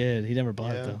 Oh, he did. He never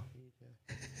bought it Yeah. though.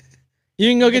 You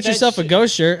can go get that yourself a shit-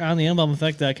 ghost shirt on the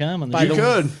emblemeffect.com. On the By You the-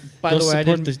 could. By go the way, I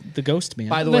support didn't. the ghost man.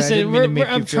 By the way, I didn't Listen, mean to make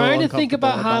I'm you feel trying to think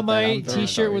uncomfortable about how that. my I'm very T-shirt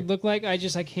sorry. would look like. I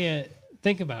can't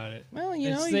think about it. well, you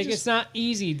know, It's you like just, it's not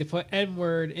easy to put N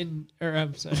word in. Or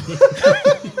I'm sorry,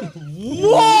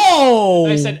 Whoa!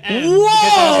 I said M because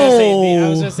I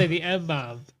was gonna say the M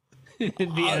bomb. The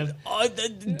M.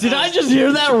 Did I just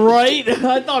hear that right?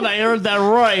 I thought I heard that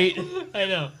right. I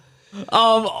know.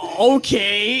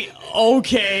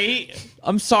 Okay.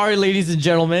 I'm sorry, ladies and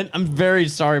gentlemen. I'm very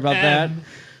sorry about that.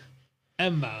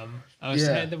 M bomb. I was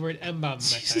Yeah. had the word M bomb in my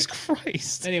Jesus text.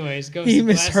 Christ. Anyways, go. He see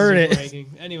glasses misheard are it.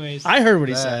 breaking. Anyways, I heard what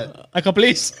he said. I can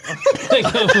please.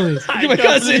 the My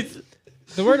cousin.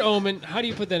 word omen. How do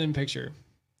you put that in picture?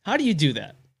 How do you do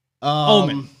that?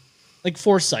 Omen. Like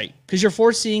foresight. Because you're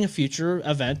foreseeing a future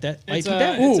event that might It's be a-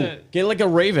 bad. it's Ooh, a- get like a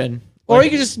raven. Or you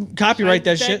can just copyright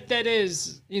that shit. That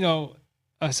is,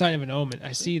 a sign of an omen.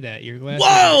 I see that. Your glasses.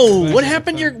 Whoa! glasses What are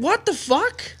happened to fine. your... What the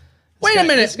fuck? Wait This a guy-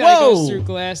 minute. This guy goes through Whoa!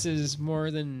 glasses more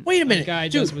than Wait a minute, guy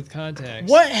does dude. with contacts.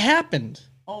 What happened?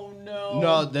 Oh no.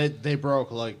 No, they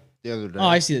broke like the other day. Oh,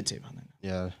 I see the tape on that.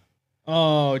 Yeah.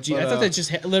 Oh, gee. I But, thought that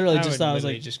just... literally I just would thought I was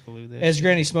literally like... just glue this. As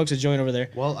Granny smokes a joint over there.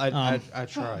 Well, I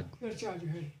tried.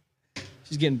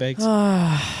 She's getting baked. Dude,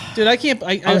 I can't...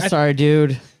 I'm sorry,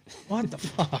 dude. What the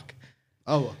fuck?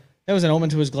 Oh, That was an omen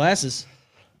to his glasses.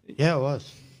 yeah, it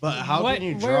was. But how What- can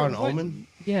you where- draw an what- omen?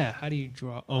 Yeah. How do you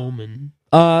draw omen?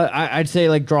 I'd say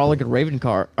like draw like a raven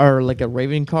card or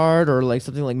like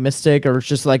something like mystic or it's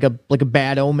just like a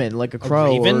bad omen like a crow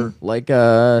raven? or like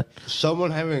a Someone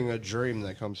having a dream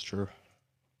that comes true.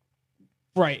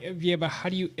 Right. Yeah, but how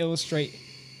do you illustrate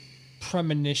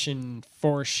premonition,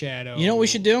 foreshadow? You know what we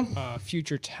should do?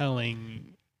 Future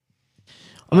telling.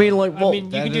 I mean, like, well, I mean,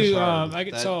 you that could is do. hard. I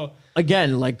could, That- so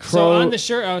again, like so crow. on the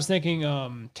shirt, I was thinking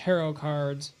tarot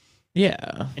cards,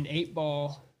 Yeah, an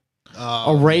 8-ball,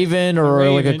 a raven or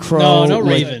like a raven. crow. No, no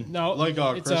like- raven. No, Like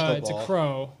a it's crystal it's a ball.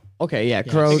 crow. Okay, yeah, I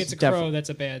crow. think it's a crow. That's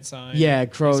a bad sign. Yeah,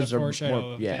 It's crows a are foreshadow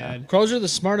more- of yeah. bad. Crows are the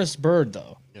smartest bird,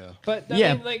 though. Yeah. But I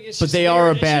Yeah, mean, like, it's but just they are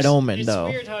weird. a bad omen, it's though.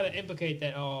 It's weird how to implicate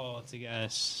that. Oh, it's a guy.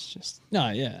 It's just No,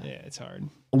 yeah. it's hard.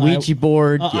 Ouija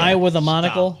board. yeah. Eye with a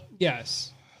monocle.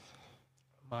 Yes.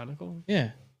 Monocle.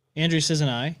 Yeah. Andrew says an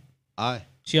eye. I.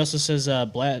 She also says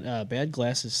bad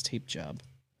glasses tape job.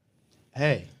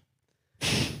 Hey.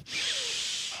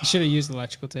 You should have used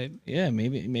electrical tape. Yeah,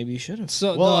 maybe you should have.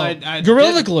 So Well, no. I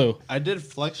Gorilla did, Glue. I did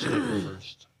flex tape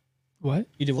first. What?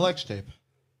 You did what? Flex tape.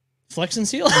 Flex and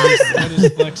seal. What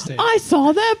is flex tape? I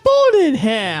saw that bone in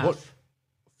half. What?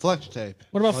 Flex tape.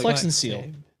 What about Like- flex and seal?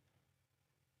 tape.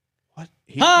 What?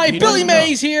 Hi, he Billy doesn't know.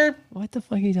 Mays here. What the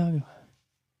fuck are you talking about?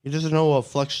 He doesn't know what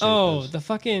flex tape Oh, is. the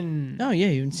fucking Oh yeah,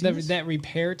 you haven't seen this? that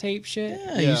repair tape shit.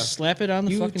 Yeah, Yeah. you slap it on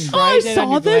the You fucking. tried I that on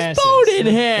saw your this glasses. bone in And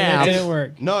it half. didn't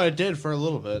work. No, it did for a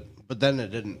little bit, but then it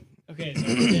didn't. Okay, so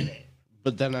you did it.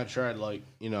 But then I tried, I would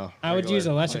regular use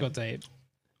electrical tape. tape.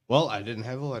 Well, I didn't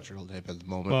have electrical tape at the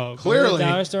moment. Well, go to the clearly,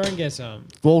 dollar store and get some.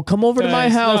 Well, come over to my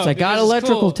Guys, house. no, I got because it's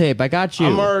electrical cool. tape. I got you.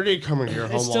 I'm already coming to your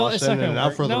home, It's still it's Austin, not and gonna not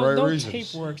work. for the No, right don't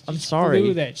reasons. tape works. I'm Just sorry.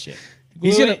 Glue that shit.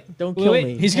 He's Glue gonna- it, Don't glue kill it,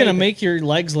 me. He's gonna tape it. make your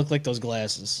legs look like those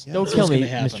glasses. Don't That's kill what's me, gonna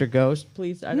happen. Mr. Ghost.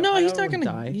 Please. I No, I he's don't not gonna.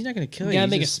 die. He's not gonna kill You you. gotta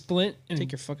He's make a just splint and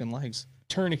take your fucking legs.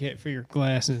 tourniquet for your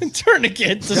glasses.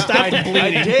 Tourniquet to stop the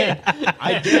bleeding.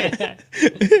 I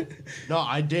did. No,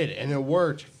 I did, and it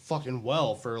worked fucking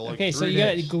well for like Okay, so 3 you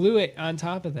gotta days. glue it on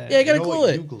top of that. Yeah, you gotta know glue what?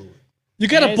 it. You glue it. You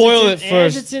gotta As boil it it's in- As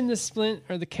first. it's in the splint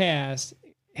or the cast,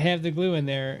 have the glue in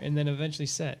there, and then eventually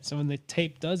set. So when the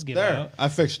tape does get There, out, I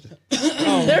fixed it.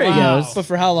 oh, There he wow. goes. But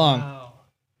for how long? Wow.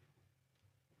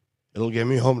 It'll get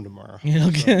me home tomorrow. You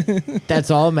know, get-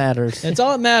 That's all that matters. that's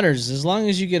all that matters. As long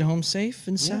as you get home safe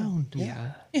and sound.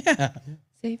 Yeah. Yeah,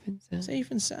 Safe and sound.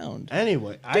 safe and sound.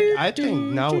 Anyway, I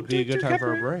think now would be a good time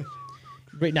for a break.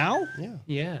 Right now? Yeah,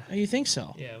 Yeah. Oh, you think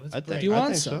so? Yeah. Let's I break. think. you I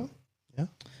want think some? so. Yeah.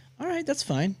 All right, that's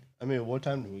fine. I mean, what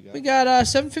time do we got? We got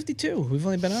 7:52. We've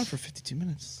only been on for 52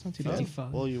 minutes. It's not too bad.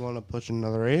 55. Well, you want to push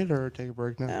another 8 or take a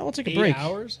break now? We'll take a 8 break.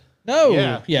 hours? No.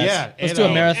 Yeah, Yes. yeah, Let's 8 do a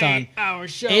hours. marathon. 8-hour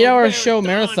show. 8-hour show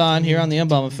marathon here on the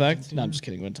Embalm Effect. No, I'm just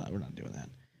kidding. We're not doing that.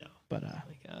 No. But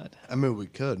God. I mean, we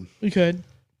could. we could.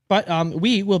 But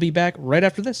we will be back right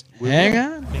after this. Hang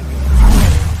on.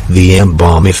 The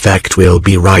Embalm Effect will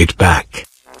be right back.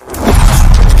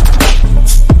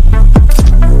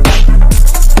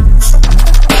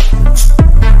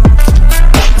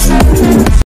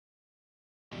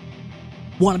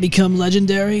 Want to become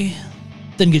legendary?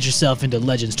 Then get yourself into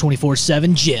Legends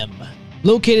 24/7 Gym,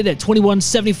 located at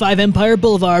 2175 Empire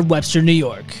Boulevard, Webster, New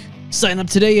York. Sign up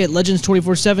today at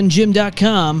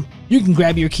legends247gym.com. You can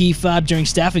grab your key fob during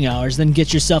staffing hours, then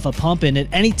get yourself a pump in at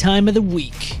any time of the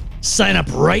week. Sign up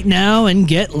right now and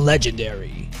get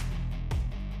legendary.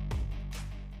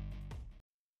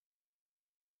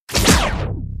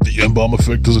 The Embalm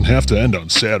Effect doesn't have to end on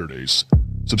Saturdays.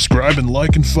 Subscribe and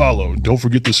like and follow. Don't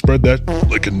forget to spread that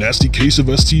like a nasty case of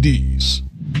STDs.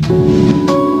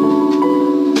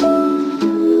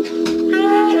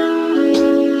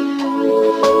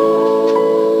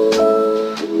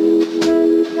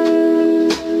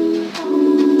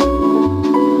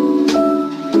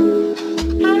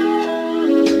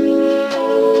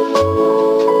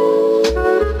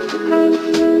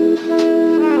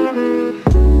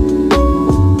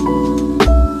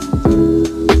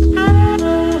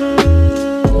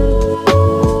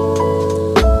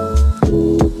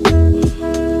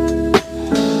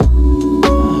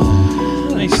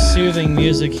 Nice soothing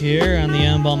music here on the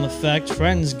Embalm Effect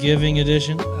Friendsgiving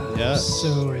edition. Yes.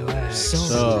 So relaxed.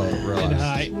 So, and relax.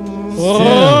 high. Whoop!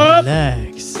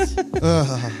 Relax.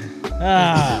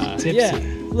 Ah, Tipsy. yeah,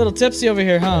 a little tipsy over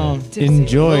here, huh?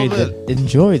 enjoy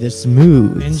the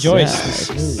smooth. Enjoy sex.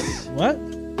 the smooth. What?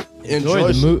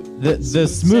 Enjoy the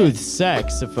smooth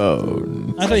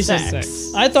saxophone. I thought he said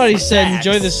Sex. I thought he said Sax.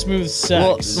 enjoy the smooth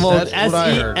Well, sex. That's what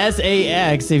I heard.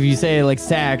 S-A-X if you say like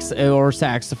sax or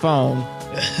saxophone.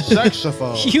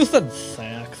 Saxophone. You said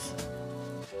sax.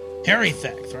 Harry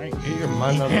Thax, right? Get your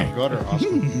mind out of the gutter,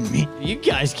 Austin. You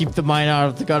guys keep the mind out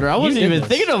of the gutter. I wasn't did even this.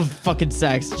 thinking of fucking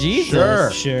sax. Jesus.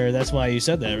 Sure. Sure, that's why you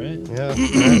said that, right? Yeah.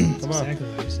 man, come on. Exactly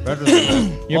what he said. Better than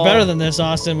that. You're better than this,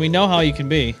 Austin. We know how you can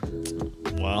be.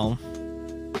 Well,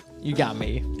 you got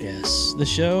me. Yes. The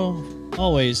show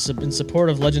always in support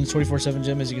of Legends 24/7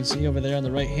 Gym, as you can see over there on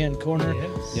the right-hand corner.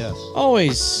 Yes. Yes.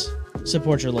 Always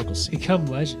support your local scene. Become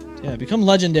legend. Yeah, become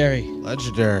legendary.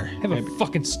 Legendary. Have a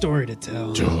fucking story to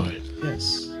tell.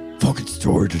 Yes. Fucking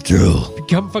story to tell.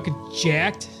 Become fucking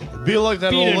jacked, Be like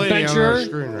that Be an old lady on adventurer. our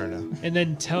screen right now. and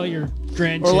then tell your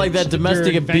grandchildren. Or like that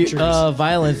domestic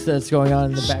violence that's going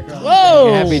on in the background.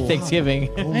 Whoa! Happy Thanksgiving.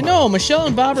 I know. Michelle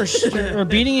and Bob are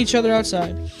beating each other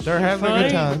outside. They're having a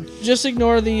good time. Just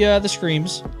ignore the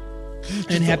screams.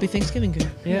 And happy Thanksgiving, guys.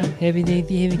 Yeah. Happy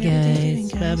Thanksgiving,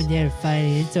 guys. Mom and Dad are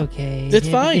fighting. It's okay. It's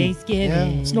Happy fine. Thanksgiving.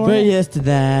 Yeah, it's normal. But yes to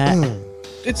that.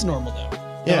 It's normal now.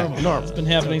 Yeah, It's normal. been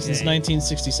happening since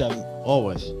 1967.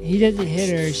 Always. He doesn't hit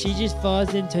her. She just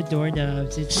falls into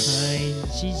doorknobs. It's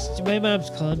fine. My mom's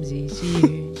clumsy.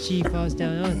 She falls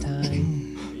down all the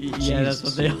time. Yeah, that's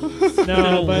what they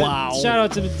No, but Wow. shout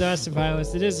out to the domestic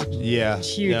violence. It is Yeah.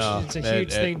 huge. No, It's a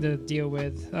huge thing to deal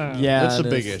with. Yeah, It's a it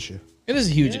big is. issue. It is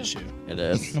a huge issue. It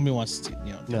is. Nobody wants to, do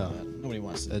No. that. Nobody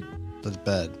wants to. That's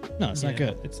bad. No, it's not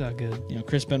good. It's not good. You know,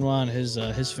 Chris Benoit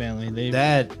and his family. They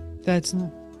That. That's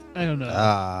I don't know.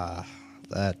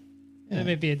 That. That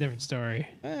might be a different story.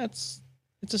 it's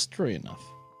a story enough.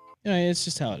 You know, it's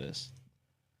just how it is.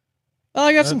 Well,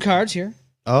 I got some cards here.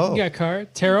 Oh. You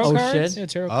got tarot Oh, cards. shit. Yeah,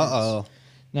 tarot cards. Uh-oh.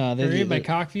 No, They read my they're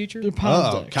cock future. palm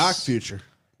Uh-oh. decks. Cock future.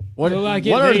 What, Will I what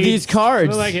get are laid? these cards?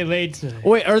 Will I get laid tonight?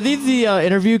 Wait, are these the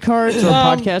interview cards or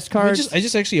podcast cards? I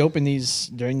just actually opened these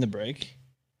during the break.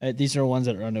 These are ones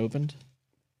that are unopened.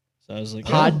 So I was like,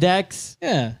 Pod oh, decks?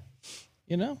 yeah,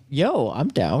 you know, Yo, I'm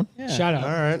down. yeah. Shut up. All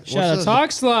right. Shout out What's Talk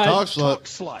slut. Talk slut.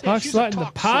 Slut. Talk She's a slut and the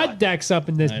talk pod slut. decks up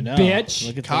in this I know. bitch.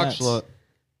 Look at Cock that. slut.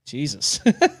 Jesus.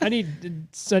 I need.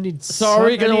 So are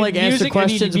we gonna like answer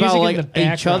questions about like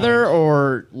each other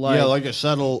or like? Yeah, like a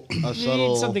subtle. You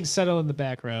need something subtle in the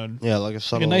background. Yeah, like a like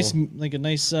subtle. a nice.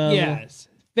 little- Yes.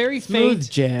 Very Smooth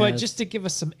faint, jazz. but just to give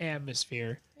us some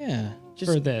atmosphere yeah.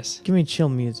 Just for this. give me chill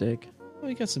music. Well,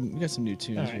 we got some new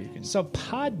tunes. All here you right. can- So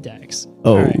pod decks.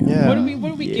 Oh. All right. Yeah. What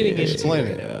are we getting into? Explain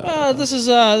it. This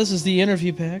is the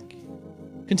interview pack.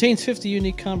 Contains 50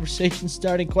 unique conversation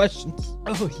starting questions.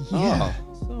 Oh yeah. Oh.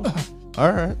 So,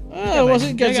 All right. it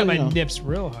wasn't I good. got my nips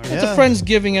real hard. It's a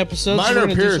Friendsgiving episode. so Mine we're are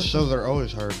gonna do pierced, some- so they're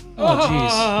always hard. Oh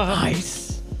jeez.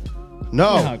 Nice.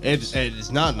 No, Yeah.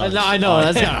 it's not nice. I know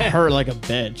that's gonna hurt like a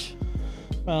bitch.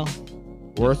 Well,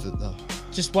 Worth it though.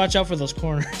 just watch out for those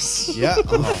corners. Yeah.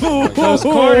 Oh, my God. Those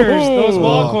corners, those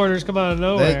wall Oh. corners come out of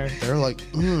nowhere. They're like.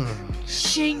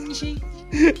 Shing, shing.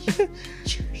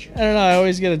 I don't know. I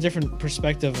always get a different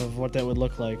perspective of what that would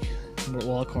look like.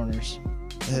 Wall corners.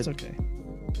 That's okay.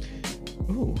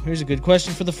 Ooh, here's a good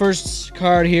question for the first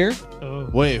card here. Oh.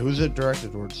 Wait, who's it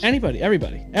directed towards? Everybody.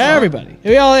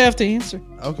 We all have to answer.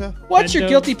 Okay. What's your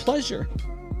Endo. guilty pleasure?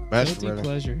 Guilty Masturbating.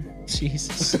 pleasure.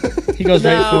 Jesus. He goes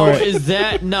right Now, for it. is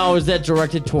that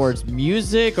directed towards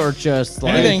music or just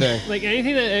like Anything. Like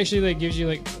anything that actually like gives you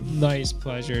like nice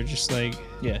pleasure, just like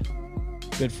Yeah.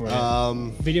 Good for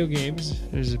it. video games.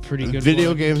 There's a pretty good Video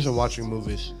one. games and watching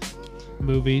movies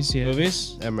Movies, yeah.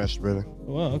 Movies? and masturbating.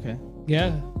 Whoa, okay.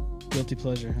 Yeah. Guilty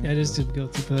pleasure. Huh? That is the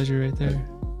guilty pleasure right there.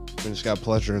 I mean, it's got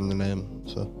pleasure in the name,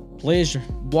 so. Pleasure.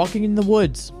 walking in the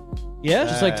woods? Yeah?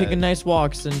 Just like taking nice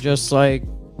walks and just like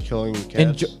Killing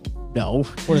cats. no.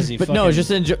 What is he? But no,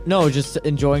 just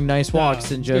enjoying nice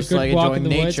walks and just Good like walk in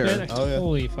enjoying the woods, nature. man. I Oh, yeah.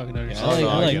 totally fucking understand. I like-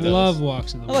 I like I those. love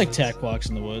walks in the I woods. like tack walks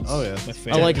in the woods. Oh, yeah. My I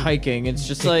favorite. like hiking. It's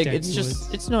just Tic like tac woods.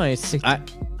 it's nice.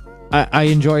 I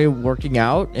enjoy working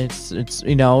out. It's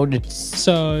you know it's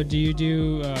So, do you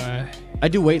do? I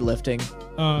do weightlifting.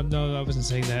 No, I wasn't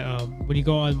saying that. When you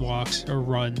go on walks or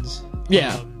runs,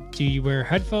 Yeah. Do you wear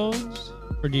headphones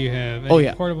or do you have Oh, any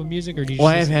yeah. portable music or do you?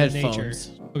 Well, just I have listen to nature?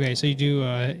 headphones Okay, so you do. All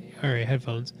right,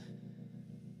 headphones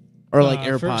or like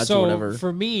For- AirPods so or whatever.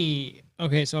 For me,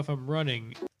 okay, so if I'm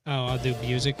running, I'll do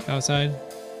music outside.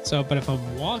 So, but if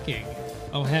I'm walking,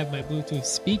 I'll have my Bluetooth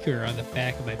speaker on the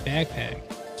back of my backpack.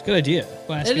 It's a good idea.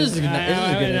 Blast It is a good- it is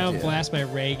a good and I'll idea. blast my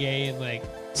reggae and like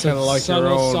Kinda like your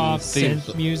subtle, own soft theme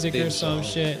synth music or theme some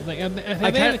song. shit. Like I'm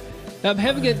kinda-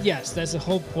 having a yes, that's the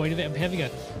whole point of it. I'm having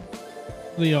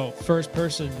a first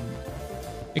person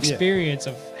experience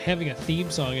of having a theme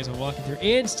song as I'm walking through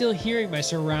and still hearing my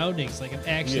surroundings like I'm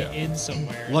actually Yeah. in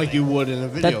somewhere. Like you would in a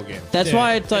video game. That's Yeah.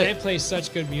 why it's And I like play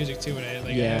such good music too, and I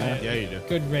like Yeah. Yeah, you do.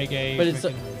 good reggae. But it's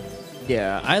freaking-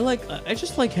 yeah. I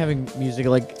just like having music.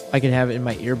 Like I can have it in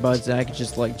my earbuds and I can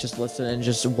just listen and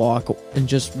just walk and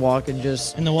just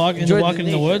In the walking Enjoy the in the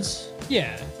nature. woods.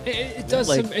 yeah, it does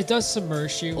like- it does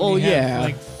submerge you. When Oh, you have, yeah.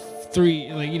 like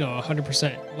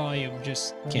 100% volume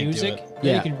just Can't do music. it. Then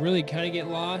Yeah. you can really kind of get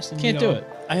lost. And, Can't do it.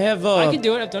 I have I can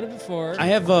do it. I've done it before. I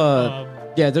have Um,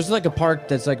 yeah. There's like a park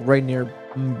that's like right near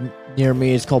near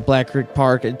me. It's called Black Creek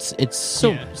Park. It's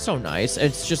so Yeah. so nice.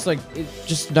 It's just like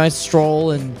just nice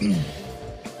stroll and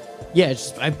yeah. It's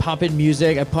just, I pop in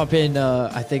music. I pop in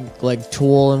I think like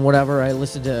Tool and whatever. I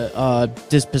listen to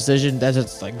Disposition. That's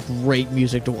just like great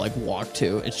music to like walk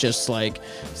to. It's just like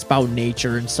it's about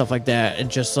nature and stuff like that. And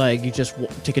just like you just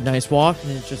take a nice walk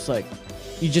and it's just like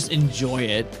you just enjoy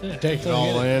it. Yeah, Take it totally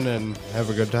all get in and have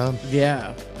a good time.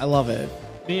 Yeah, I love it.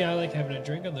 Me, I like having a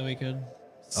drink on the weekend.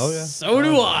 Oh yeah. So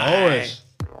do I. Always.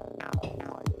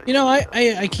 You know,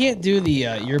 I can't do the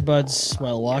earbuds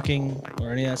while walking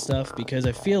or any of that stuff because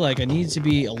I feel like I need to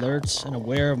be alert and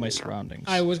aware of my surroundings.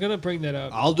 I was gonna bring that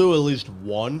up. I'll do at least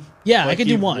one. Yeah, I Like, could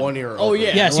do keep one. One ear. Oh open.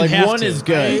 yeah, Yes, you like have one to. is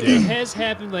good. It has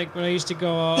happened like when I used to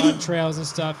go on trails and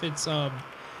stuff.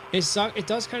 It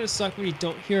does kind of suck when you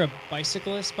don't hear a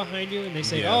bicyclist behind you and they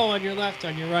say, Yeah. "Oh, on your left,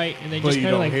 on your right," and they But just you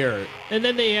kind of don't like, hear it. and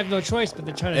then they have no choice, but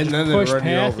they're trying to And just then they push run you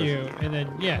past over. you, and then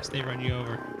yes, they run you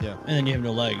over. Yeah. and then you have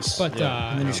no legs. But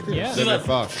Yeah. And then you're screwed. yeah. Then you're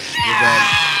fucked. You're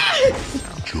done.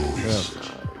 Yeah.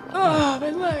 Oh, my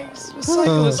legs! The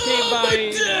cyclist came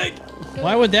by,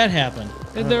 Why would that happen?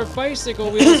 and their bicycle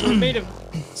wheels were made of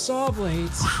saw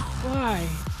blades. Why?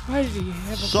 Why did he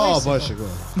have a Saw bicycle?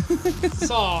 bicycle.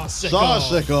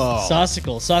 Sawsicle.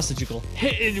 Sawsicle. Sausagical.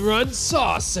 Hit and run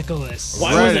sawcyclist.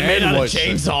 Why Red was it made and out of white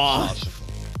chainsaw?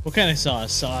 What kind of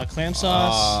sauce? Clam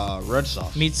sauce, Red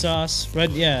sauce. meat sauce,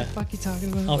 red, yeah, What the fuck you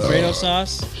talking about? Alfredo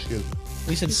sauce. Excuse me.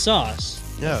 We said sauce.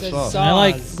 Yeah, Said sauce. And I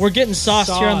like we're getting sauce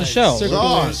here on the show.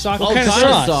 Circular, Sauce. What kind of kind of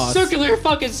sauce? sauce? circular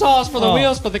fucking sauce for the Oh.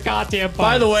 wheels for the goddamn bike.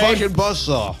 By the way, Fucking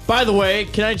buzzsaw.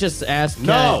 can I just ask?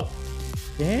 No.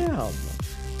 Damn.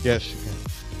 Yes, you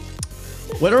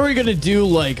can. When are we gonna do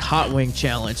like hot wing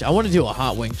challenge? I want to do a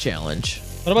hot wing challenge.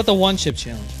 What about the one chip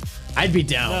challenge? I'd be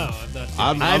down. No,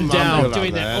 I'm not I'm down. good on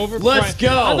doing that. Overpriced. Let's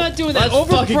go. I'm not doing that. Let's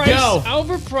fucking overpriced, go.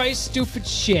 overpriced, stupid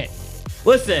shit.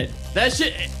 Listen, that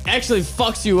shit actually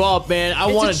fucks you up, man. I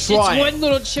want to try It's it. one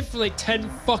little chip for like 10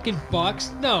 fucking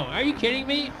bucks. No, are you kidding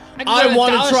me? I I can go to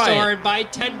wanna the dollar try store it. and buy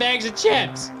 10 bags of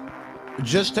chips.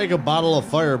 Just take a bottle of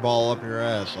Fireball up your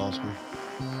ass, Austin.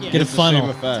 Yeah. Get a Same funnel.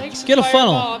 Take effect. some Get a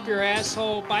funnel. Fireball up your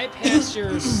asshole, bypass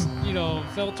your,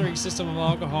 filtering system of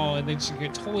alcohol, and then you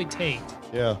get totally tanked.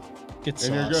 Yeah. Get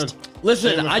And you're good. sauced.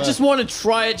 Listen, Same I effect. just want to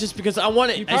try it just because I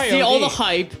want You it. I probably see all the OD.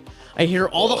 hype. I hear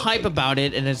all the hype about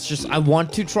it, and it's just I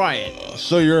want to try it.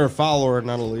 So you're a follower,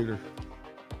 not a leader.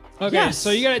 Okay, Yes. so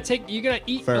you gotta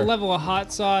eat Fair. a level of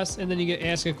hot sauce, and then you get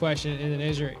ask a question, and then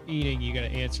as you're eating, you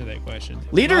gotta answer that question.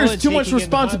 Leader All is in too much taking in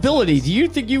the hot responsibility. sauce. Do you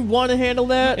think you want to handle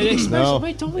that? And especially, No.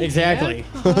 wait, don't we Exactly.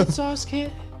 have a hot sauce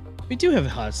kit? We do have a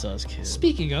hot sauce kit.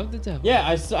 Speaking of the devil,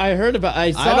 Yeah, I heard about.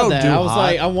 I saw don't that. do I was hot.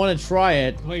 like, I want to try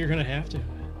it. well, you're gonna have to.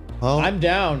 Well, I'm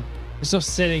down. You're still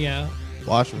sitting out.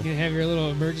 watch You me. can have your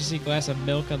little emergency glass of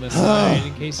milk on the side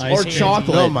in case. Or your hands-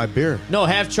 chocolate. No, my beer. No,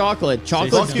 have chocolate.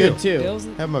 Chocolate's fuck you. good too. Bill's-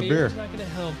 Have my Bill's beer. not gonna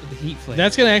help with the heat flare.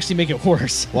 That's gonna actually make it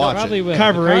worse. Watch probably it. will.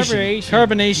 Carburation. The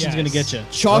Carbonation's gonna yes. get you.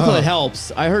 Chocolate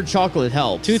helps. I heard chocolate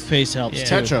helps. Toothpaste helps Yeah. too.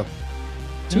 Ketchup.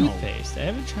 Toothpaste. I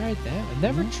haven't tried that. I've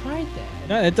never tried that.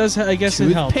 No, it does. I guess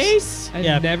it helps. Toothpaste? I've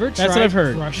Yeah, never that's tried what I've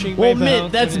heard. brushing Well, my mint.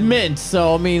 mouth That's when- mint.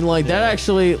 So I mean, like that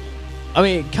actually. I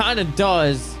mean, it kind of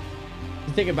does.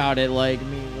 You think about it, like I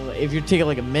mean, if you're taking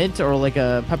like a mint or like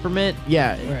a peppermint,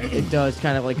 yeah, Right. it does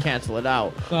kind of like cancel it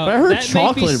out. Well, but I heard that may be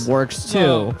chocolate s- works too.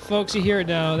 Well, folks, you hear it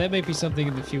now. That may be something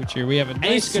in the future. We have a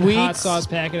nice, good hot sweets? sauce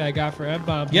packet I got for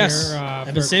M-Bomb Yes, here.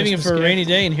 I've been saving it Christmas for a gift. rainy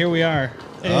day, and here we are.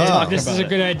 And talking this is about a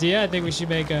good idea. I think we should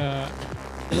make a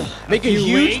Make a few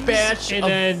huge wings, batch and of.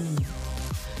 then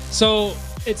so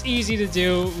it's easy to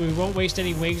do. We won't waste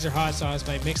any wings or hot sauce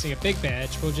by mixing a big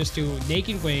batch. We'll just do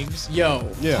naked wings. Yo,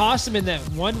 Yeah. Toss them in that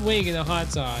one wing in the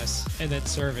hot sauce, and then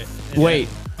serve it. And Wait,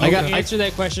 then I got- answer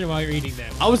that question while you're eating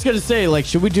that. I was gonna say, like,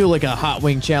 should we do like a hot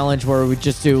wing challenge where we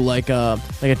just do like a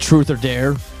truth or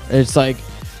dare? It's like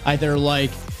either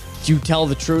like do you tell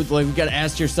the truth, like we gotta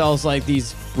ask yourselves like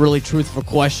these really truthful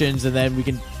questions, and then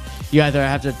you either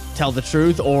have to tell the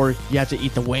truth or you have to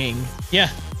eat the wing. Yeah,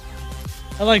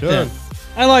 I like Good. that.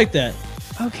 I like that.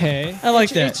 Okay, I like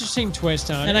that. Interesting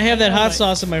twist on it. And I have that hot like-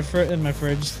 sauce in my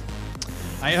fridge.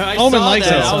 I Omen saw likes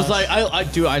that. that I was sauce. like,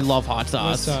 I love hot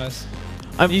Hot sauce.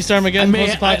 sauce. East Armageddon, I may-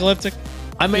 post-apocalyptic.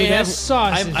 I may Dude, that have.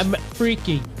 sauce is I'm-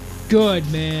 freaking good,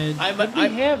 man. I'm- What do we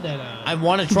I'm- have that on? I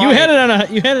want to try. You had it on a.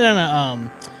 You had it on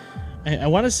a. I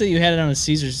want to say you had it on a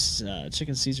Caesar's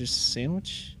chicken Caesar's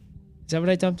sandwich. Is that what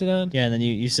I dumped it on? Yeah, and then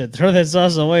you said throw that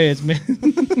sauce away. It's me.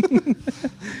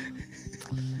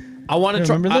 I want to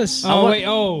try. Remember this? Oh wait,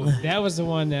 that was the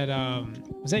one that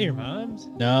was that your mom's?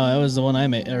 No, that was the one I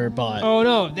made or bought. Oh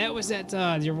no, that was at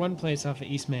your one place off of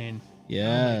East Main.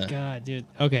 Yeah. God, dude.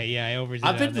 Okay, yeah, I overdid.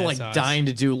 I've it on been that like sauce. dying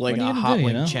to do like What are a you gonna hot do, you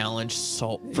wing know? challenge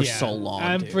for Yeah. so long.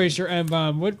 I'm dude. pretty sure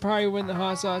M-Bomb would probably win the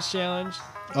hot sauce challenge.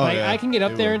 Oh, Like, yeah, I can get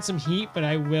up he there would. in some heat, but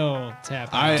I will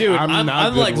tap out. I- Dude, I'm not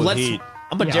I'm good like, with let's. heat.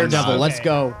 I'm a Yeah, daredevil. okay. Let's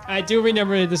go. I do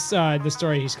remember this the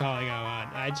story he's calling out on.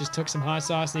 I just took some hot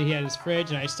sauce that he had in his fridge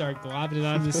and I started globbing it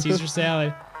on the Caesar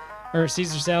salad or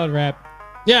Caesar salad wrap.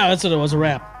 Yeah, that's what it was, a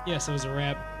wrap. Yes, it was a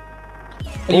wrap. And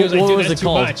What- he was like, what dude, was that's it too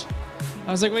called? much.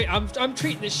 I was like, wait, I'm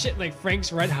treating this shit like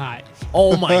Frank's Red Hot.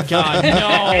 Oh my god, And no!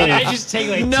 I just take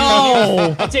like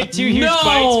No! I take 2 huge No!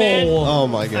 bites, man. Oh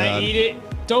my I god. eat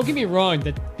it. Don't get me wrong,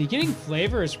 the beginning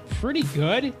flavor is pretty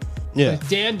good. Yeah. But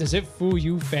damn, does it fool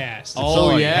you fast. Oh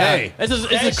like, yeah, hey. it's a,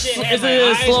 That it's shit a, had it's my a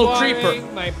eyes slow watering,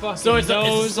 creeper. My fucking So it's a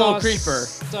nose slow all creeper.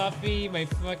 Stuffy, my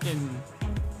fucking.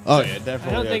 Oh yeah, I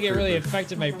definitely. don't think yeah, it really creeper.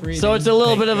 affected my breathing. So it's a little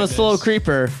thank bit of a slow goodness.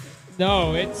 creeper.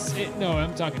 No, no,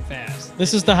 I'm talking fast.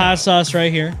 This is the hot sauce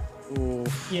right here.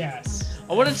 Yes.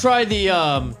 I want to try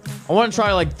I want to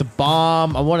try like the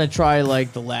bomb. I want to try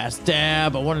like the last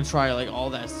dab. I want to try like all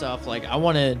that stuff. Like I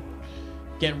want to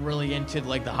get really into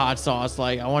like the hot sauce.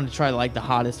 Like I want to try like the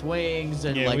hottest wings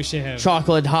and Yeah, we like should have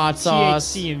chocolate hot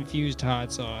sauce. THC infused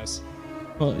hot sauce.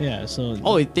 Well, yeah, so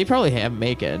Oh, they probably have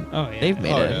make it. Oh yeah, They've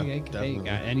made Oh, it. yeah. They definitely.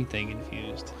 got anything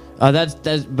infused. That's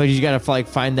but you gotta like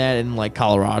find that in like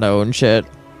Colorado and shit.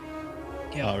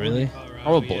 Oh, really? Colorado,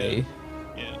 Probably.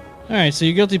 Yeah. all right. So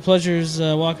your guilty pleasures,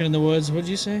 walking in the woods. What did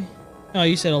you say? Oh,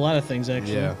 you said a lot of things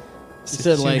actually. Yeah. You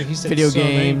said like He said video so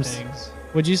many games. things.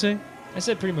 What'd you say? I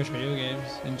said pretty much video games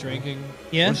and drinking.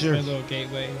 Yeah. What's your- My little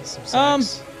gateway. Some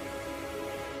sex.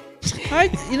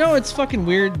 It's fucking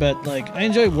weird, but like I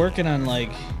enjoy working on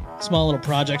like small little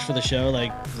projects for the show,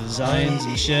 like designs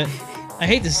and shit. I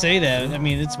hate to say that. I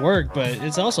mean, it's work, but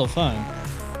it's also fun.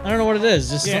 I don't know what it is.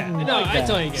 Just Yeah, something no, like I that.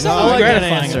 totally get it. Something I like that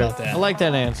gratifying answer. about that. I like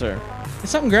that answer.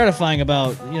 It's something gratifying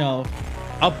about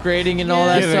Upgrading and all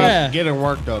that Yeah. stuff. Yeah. Getting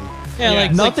work done. yeah, Yeah.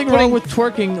 like Nothing like wrong with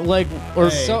twerking, like or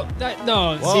So that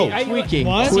no, Whoa. see, I Tweaking.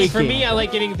 See, for Tweaking. me, I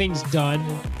like getting things done.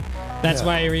 That's Yeah.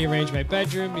 why I rearranged my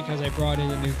bedroom because I brought in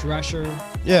a new dresser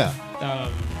Yeah.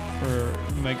 for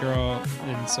my girl,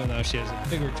 and so now she has a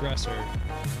bigger dresser,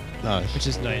 Nice. which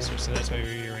is nicer. So that's why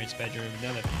we rearranged the bedroom.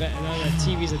 Now the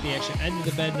TV's at the actual end of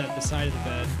the bed, not the side of the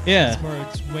bed. Yeah.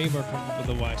 It's way more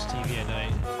comfortable to watch TV at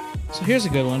night. So here's a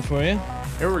good one for you.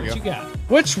 Here we What go. you got?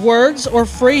 Which words or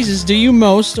phrases do you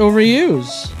most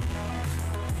overuse?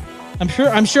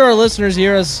 I'm sure our listeners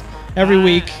hear us every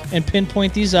week and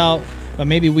pinpoint these out, but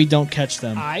maybe we don't catch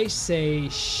them. I say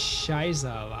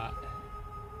shiza a lot.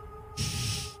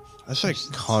 I say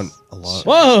cunt a lot.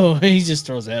 Whoa! He just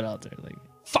throws that out there. Like,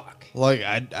 Fuck. Like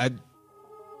I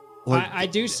like, I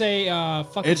do say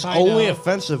fucking. it's Pino. only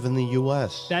offensive in the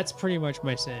U.S. That's pretty much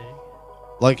my saying.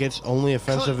 Like it's only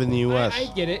offensive in the U.S. I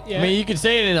get it. Yeah. I mean, you can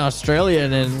say it in Australia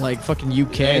and in like fucking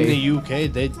UK. In the U.K.,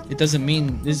 they it doesn't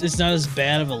mean it's not as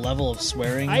bad of a level of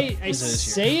swearing. I as it is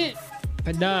here. say it,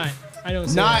 but not. I don't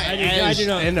say not that. as I do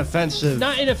not. inoffensive.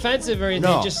 Not inoffensive or anything.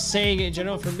 No. Just saying it in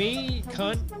general. For me,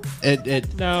 cunt.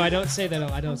 It No, I don't say that.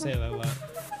 I don't say that a lot.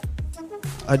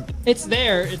 I, It's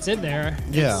there. It's in there.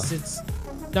 Yeah. It's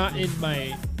not in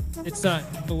my. It's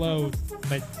not below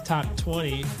my top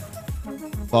 20.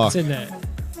 fuck. It's in that.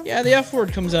 Yeah, the F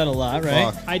word comes out a lot,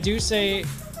 right? Fuck. I do say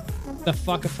the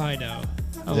fuck if I know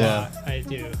a Yeah. lot. I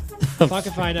do. Fuck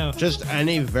if I know. Just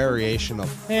any variation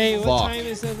of Hey, what fuck. time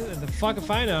is it? The fuck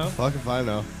if I know. Fuck if I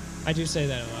know. I do say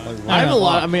that a lot. Like, I have a know.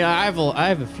 lot. I mean, I have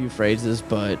a few phrases,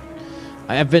 but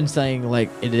I have been saying like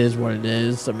it is what it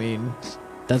is. I mean,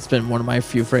 that's been one of my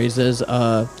few phrases.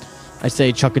 I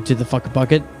say chuck it to the fucking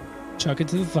bucket Chuck it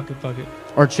to the fucking bucket.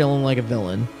 or chilling like a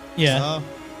villain. Yeah.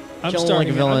 I'm Chilling starting.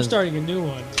 like a villain. I'm starting a new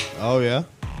one. oh yeah.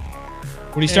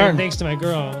 What are you And starting? thanks to my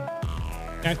girl,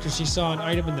 after she saw an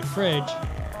item in the fridge,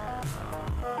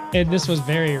 and this was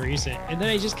very recent, and then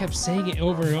I just kept saying it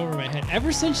over and over in my head.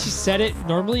 Ever since she said it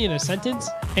normally in a sentence,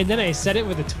 and then I said it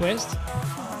with a twist,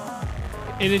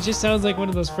 and it just sounds like one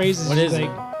of those phrases. What she's is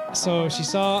like, so she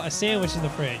saw a sandwich in the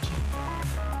fridge,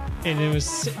 and it was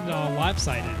sitting all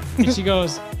lopsided, and she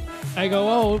goes. I go,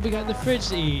 oh, what we got in the fridge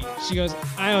to eat? She goes,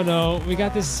 I don't know. We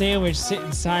got this sandwich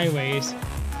sitting sideways.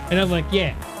 And I'm like,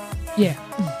 yeah.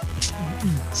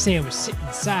 Sandwich sitting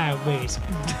sideways.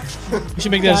 You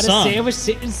should make that a Got a song. sandwich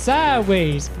sitting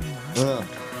sideways.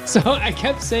 So I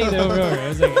kept saying it over and over. I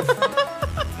was like,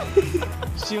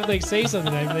 she would like say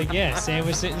something. I'd be like, yeah,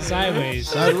 sandwich sitting sideways.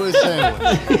 Sideways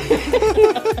sandwich.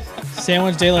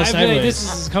 Sandwich de la I'd be like, sideways. this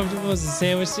is as comfortable as a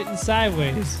sandwich sitting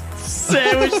sideways.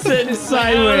 Sandwich sitting It's like,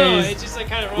 I don't know, sideways. it just like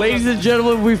kind of Ladies and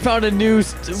gentlemen, we found a new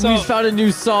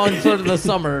song for the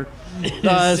summer. Sandwich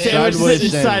Sideways sitting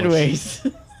sandwich. sideways.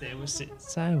 was sitting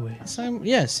sideways.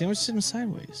 Yeah, sandwich sitting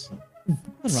sideways.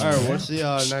 Nothing All wrong right, with what's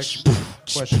the next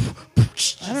question?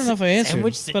 that. I don't know if I answered,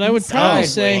 Sandwich but I would probably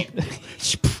sideways.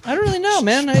 say I don't really know,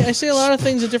 man. I say a lot of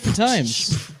things at different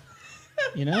times.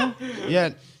 You know?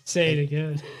 Yeah, Say it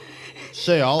again.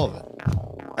 say all of it.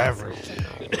 Everything.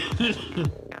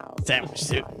 Sandwich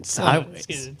sitting Let's sideways.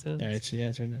 get into it. Yeah,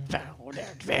 it's right now.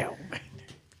 Found.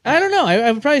 I don't know.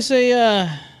 I would probably say,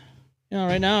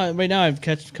 right now I've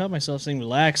caught myself saying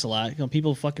relax a lot. You know,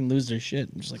 people fucking lose their shit.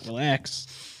 I'm just like, relax.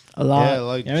 A lot. Yeah,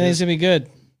 like Everything's just gonna be good.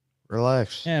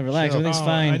 relax. Yeah, relax. Chill. Everything's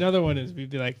fine. Another one is we'd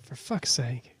be like, for fuck's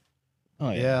sake.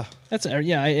 Oh yeah. Yeah. That's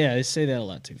I say that a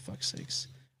lot too. Fuck's sakes.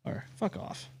 Or fuck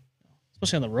off.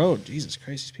 Especially on the road. Jesus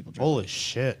Christ, these people drive Holy like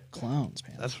shit. clowns,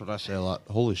 man. That's what I say a lot.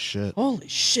 Holy shit. Holy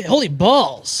shit. Holy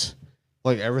balls.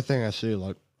 Like everything I see,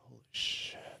 like, holy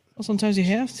shit. Well, sometimes you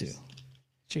have to.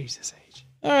 Jesus H.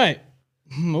 All right.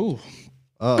 Ooh.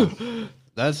 Oh,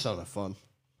 that sounded fun.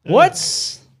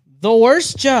 What's the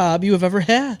worst job you have ever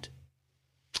had?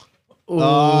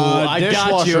 I got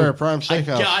dishwasher you. at Prime I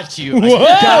Steakhouse. got you.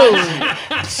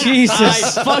 I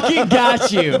Jesus. fucking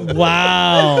got you.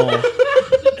 Wow.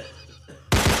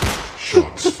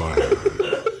 Shots fired.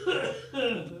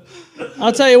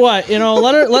 I'll tell you what,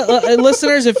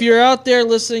 listeners, if you're out there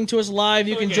listening to us live,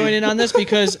 you can join in on this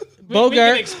because We can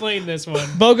Bogart explain this one.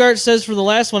 Bogart says for the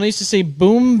last one, he used to say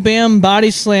boom, bam,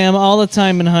 body slam all the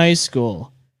time in high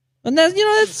school. And that's,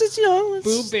 it's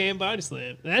Boom, bam, body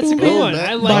slam. That's Boom, a good bam, one.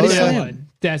 I like body that slam. one.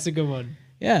 That's a good one.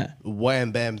 yeah.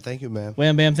 Wham bam. Thank you, ma'am.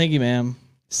 Wham, bam, thank you, ma'am.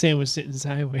 Sam was sitting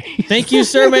sideways. Thank you,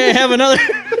 sir. May I have another?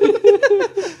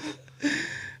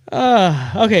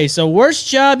 Okay, so worst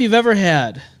job you've ever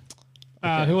had.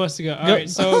 Who wants to go? All Go- right,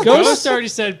 so Ghost- Ghost already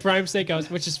said Prime Steakhouse,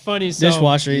 which is funny. So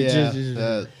Dishwasher. Yeah.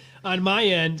 that- on my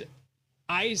end,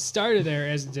 I started there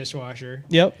as a dishwasher,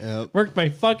 Yep. yep. worked my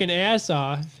fucking ass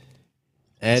off,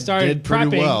 Ed Started did pretty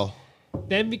prepping. well.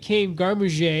 then became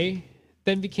garde-manger,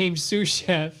 then became sous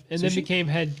chef, and then became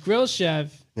head grill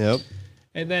chef. Yep.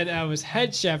 And then I was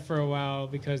head chef for a while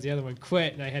because the other one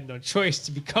quit, and I had no choice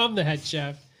to become the head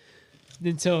chef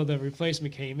until the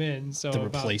replacement came in. So The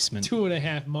about replacement.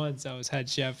 2.5 months, I was head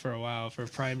chef for a while for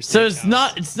Prime. So it's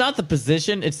Steakhouse. not the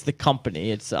position, it's the company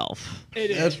itself.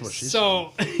 It That's is. what she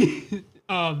So,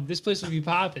 this place would be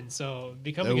popping. So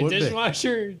becoming It a would be.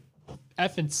 dishwasher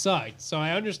effing sucked. So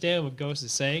I understand what Ghost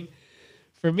is saying.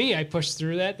 For me, I pushed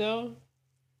through that though,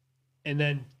 and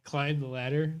then climbed the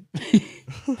ladder.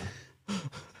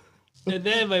 And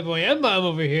then my boy M-Bomb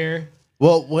over here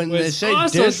Well, when they was say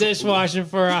also dishwashing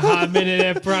for a hot minute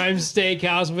at Prime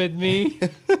Steakhouse with me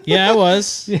Yeah, I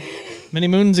was. Many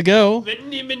moons ago.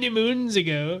 many moons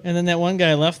ago. And then that one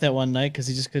guy left that one night because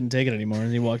he just couldn't take it anymore,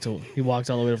 and he walked all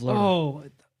the way to Florida. Oh,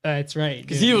 that's right.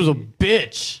 Because he was a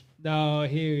bitch. No,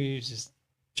 he was just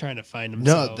trying to find no,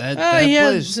 himself. that he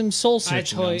had place. some soul I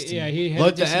searching. totally, Austin. yeah, he had But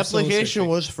to the do some soul application searching.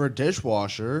 was for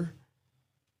dishwasher,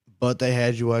 but they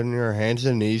had you on your hands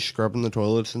and knees scrubbing the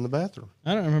toilets in the bathroom.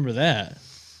 I don't remember that.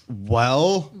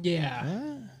 Well,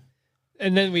 Yeah.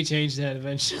 And then we changed that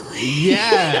eventually.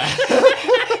 yeah.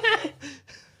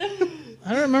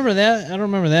 I don't remember that. And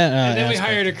then we aspect.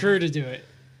 hired a crew to do it.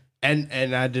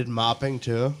 and I did mopping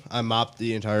too. I mopped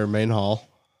the entire main hall.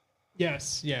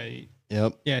 Yes. Yeah.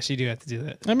 Yep. Yes, you do have to do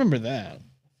that. I remember that.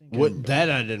 What that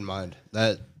I didn't mind.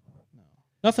 That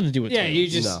Nothing to do with Yeah, toilets. you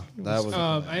just. no, that was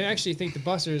I actually think the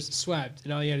busters swept,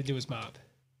 and all you had to do was mop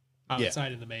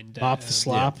outside of the main. Mop the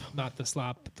slop. Mop the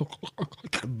slop.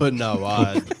 but no,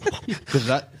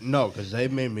 because they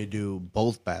made me do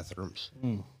both bathrooms.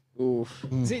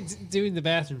 Doing the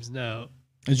bathrooms now.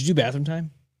 Did you do bathroom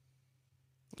time?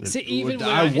 See, even when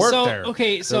I worked so, there.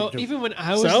 Okay, so So- even when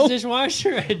I was So? a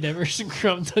dishwasher, I never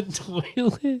scrubbed the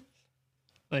toilet.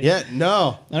 Like, Yeah,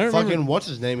 no. I don't Fucking remember- what's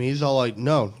his name? He's all like,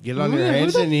 no, get on who your the-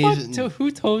 hands who and the knees. fuck And, to-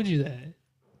 who told you that?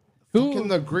 fucking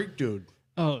the Greek dude.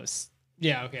 Oh,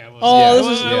 yeah. Okay, I won't. Oh, say this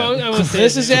it. is- I won't say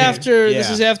This it. is after. Yeah. This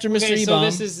is after Mr. Okay, so E-Bomb.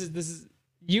 this is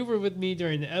you were with me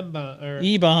during the M-bomb or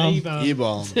E-bomb.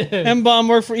 E-bomb. M-Bomb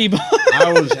worked for E-Bomb.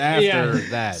 I was after Yeah.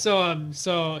 that.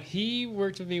 So he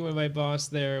worked with me when my boss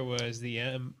there was the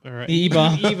E-bomb.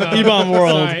 E-bomb. E-bomb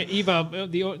World. Sorry, E-bomb,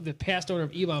 the past owner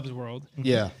of E-bomb's World.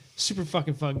 Yeah. Super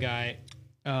fucking fun guy.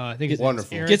 I think his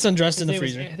Wonderful. name was Eric. Gets undressed in the His name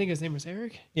was- freezer. I think his name was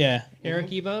Eric. Yeah,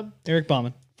 Eric E-bomb. Eric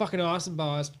Bauman. Fucking awesome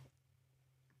boss.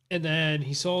 And then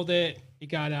he sold it. He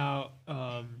got out.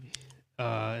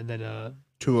 And then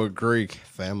To a Greek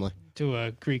family. to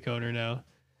a Greek owner now.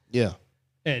 Yeah.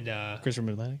 And Christopher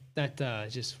Midland. that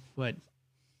just went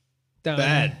down.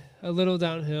 Bad. a little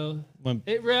downhill. When-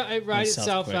 It rides south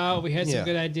itself quick. out. We had some Yeah.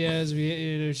 good ideas.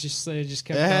 It was just it just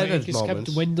kept It had going. It its just kept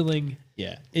moments. dwindling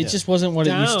yeah, it just wasn't what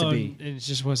down, it used to be. and it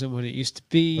just wasn't what it used to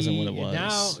be. Wasn't what it And was.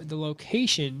 now the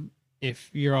location.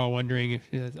 If you're all wondering, if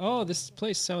you're like, oh, this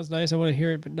place sounds nice, I want to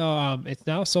hear it, but no, it's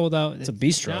now sold out. It's a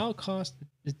bistro. Now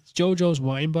it's JoJo's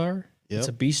Wine Bar It's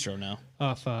a bistro now.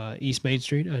 off East Main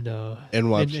Street and In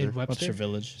Webster. in Webster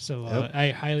Village. So Yep. I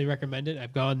highly recommend it.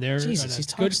 I've gone there Jesus, on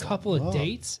he's a good talking couple of Oh.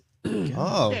 dates.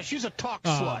 Oh. Yeah, she's a talk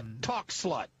slut. Talk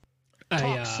slut.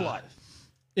 Talk slut.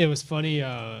 It was funny.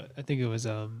 I think it was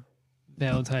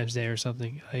Valentine's Day or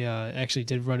something. I actually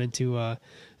did run into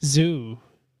Zoo.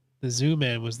 The Zoo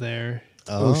man was there.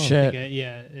 Oh, shit.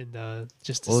 Yeah, and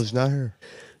just. Well, he's not here.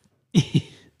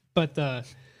 But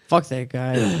Fuck that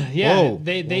guy. yeah, Whoa.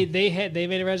 they made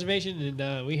a reservation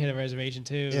and we had a reservation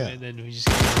too. Yeah. And then we just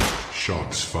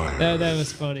Shots fired. that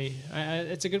was funny.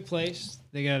 It's a good place.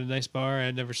 They got a nice bar.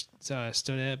 I never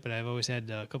stood at, but I've always had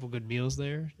a couple good meals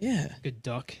there. Yeah. Good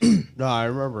duck. No, I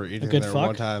remember eating good there fuck?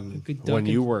 one time Good duck when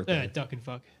you and- worked Yeah, there. duck and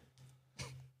fuck.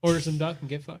 Order some duck and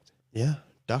get fucked. Yeah,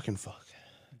 duck and fuck.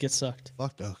 Get sucked.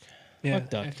 Fuck duck. Yeah, Fuck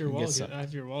duck after your and wall get sucked.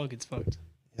 after your wall gets fucked.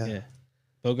 Yeah. Yeah.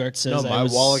 Bogart says No, my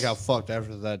wallet got fucked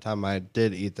after that time I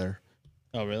did eat there.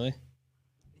 Oh, really?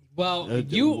 Well,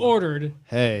 you ordered.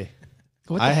 Hey,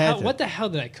 What the I had hell? to. What the hell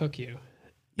did I cook you?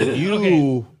 you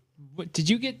Okay. What, did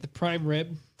you get the prime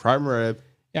rib? prime rib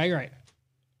Yeah, you're right.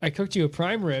 I cooked you a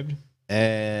prime rib,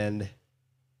 and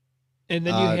and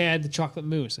then you had the chocolate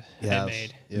mousse I yes,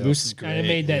 made. yep, Moose is I great.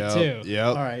 made that yep, too. Yep.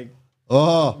 All right,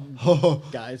 Oh,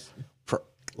 guys.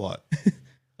 what?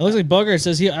 It looks like Bogart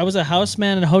says I was a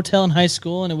houseman in a hotel in high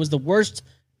school, and it was the worst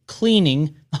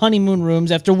cleaning honeymoon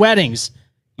rooms after weddings.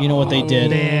 You know what they did.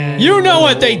 man. You know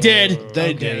what they did. They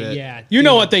Okay, did it. yeah. You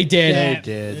know what they did. That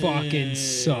did. fucking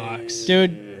sucks.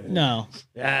 Dude, no.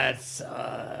 That's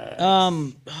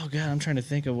Oh god, I'm trying to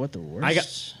think of what the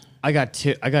worst. I got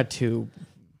two.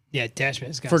 Yeah,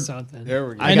 Dashman's got For- something. There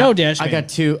we go. I know Dash I Man.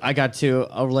 got two.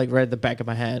 Like right at the back of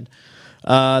my head. You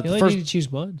The only first need to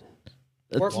choose one.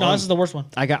 No, this is the worst one.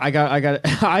 I got.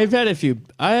 I've had a few.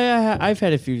 I've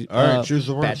had a few. All right, choose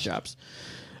the bad worst. jobs.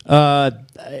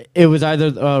 It was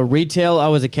either retail. I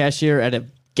was a cashier at a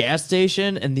gas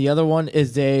station, and the other one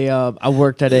is I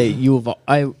worked at a U of R.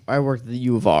 I worked at the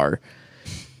U of R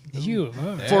You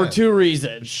for two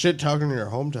reasons. Shit talking to your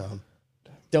hometown.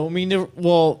 Don't mean to.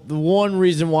 Well, the one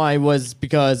reason why was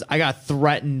because I got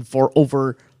threatened for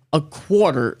over a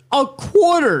quarter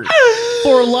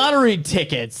for lottery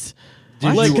tickets.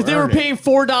 Did Like, you because they were earn it? paying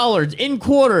 $4 in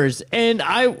quarters, and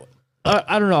I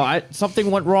don't know.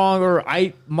 Something went wrong, or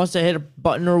I must have hit a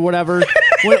button or whatever.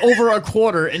 Went over a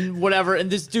quarter and whatever, and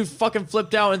this dude fucking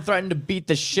flipped out and threatened to beat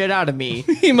the shit out of me.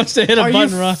 He must have hit a Are button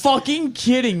you wrong. fucking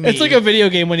kidding me? It's like a video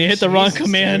game when you hit the wrong Jesus,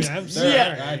 command. dude, I'm sorry.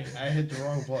 Yeah. I hit the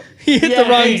wrong button. He hit Yeah, the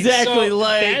wrong. exactly. So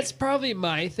like that's probably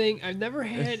my thing. I've never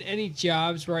had any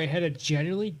jobs where I had to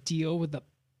generally deal with the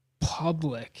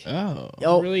public.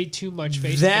 oh, Really too much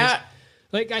face to that. face.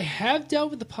 Like I have dealt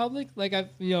with the public, like I've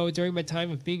during my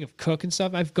time of being a cook and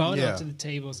stuff, I've gone Yeah. up to the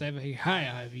tables and I've been like, hi,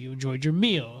 have you enjoyed your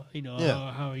meal?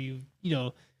 Yeah. How are you?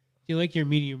 Do you like your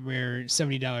medium rare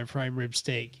 $70 prime rib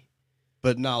steak?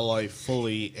 But not like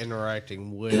fully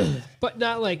interacting with. But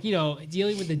not like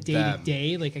dealing with the day to Them.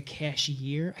 day, like a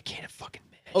cashier. I can't fucking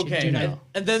imagine. Okay, dude,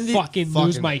 and then the fucking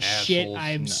lose fucking my shit. assholes. I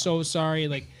am so sorry.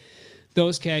 Like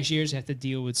those cashiers have to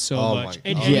deal with so Oh much.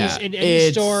 my In God. any, Yeah, in any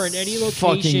it's store, in any location.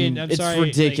 fucking- I'm it's sorry. like,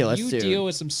 ridiculous, you dude. deal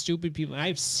with some stupid people.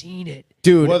 I've seen it.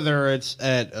 dude. Whether it's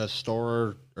at a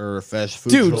store or a fast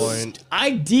food Dude, joint.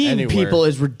 IDing anywhere. people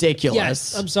is ridiculous.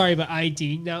 Yes, I'm sorry, but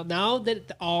ID now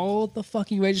that all the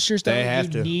fucking registers They done, have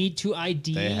you to. need to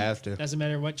ID. They have to. Doesn't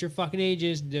matter what your fucking age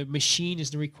is. The machine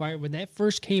is the required. When that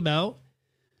first came out,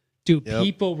 dude, Yep.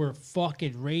 people were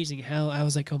fucking raising hell. I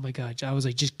was like, oh my god. I was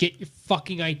like, just get your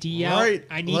fucking ID out. Right.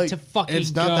 I need like, to fucking.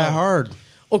 It's not go. that hard.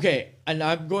 Okay, and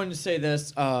I'm going to say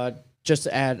this just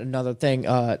to add another thing.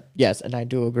 Yes, and I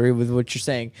do agree with what you're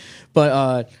saying,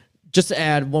 but just to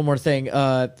add one more thing.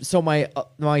 So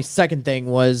my second thing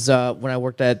was when I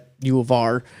worked at U of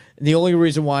R. And the only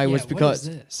reason why was Yeah, because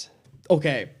what is this?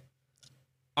 okay,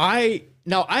 I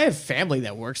have family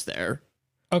that works there,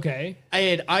 Okay,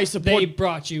 and I they support.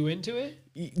 brought you into it.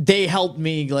 They helped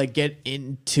me like get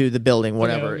into the building,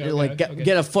 whatever, okay, like okay.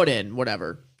 get a foot in,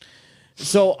 whatever.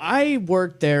 So I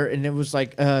worked there, and it was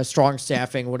like strong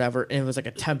staffing, whatever, and it was like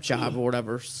a temp job or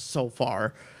whatever so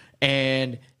far.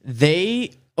 And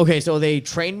so they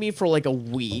trained me for like a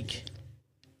week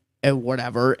and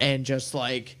whatever, and just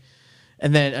like,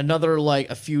 and then another like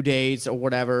a few days or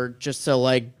whatever, just to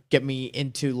like get me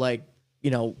into like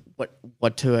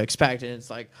what to expect, and it's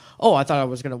like, oh, I thought I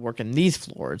was gonna work in these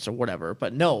floors or whatever,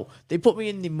 but no, they put me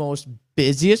in the most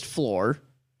busiest floor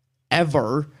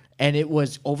ever, and it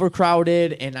was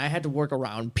overcrowded, and I had to work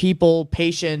around people,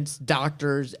 patients,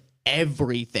 doctors,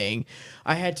 everything.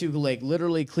 I had to like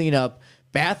literally clean up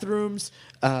bathrooms,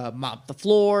 mop the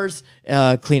floors,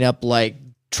 clean up like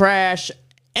trash,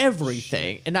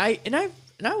 everything, and I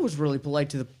was really polite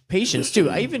to the patients too.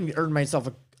 I even earned myself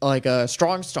a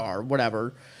strong star,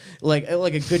 whatever, like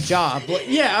a good job. Like,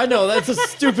 yeah, I know that's a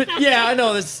stupid. Yeah, I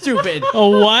know that's stupid. A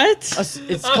what?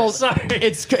 It's called.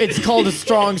 It's called a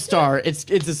strong star. It's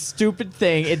a stupid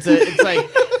thing. It's like,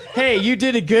 hey, you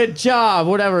did a good job,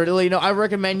 whatever. You know, I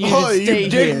recommend you to stay you here.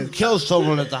 didn't kill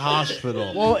someone at the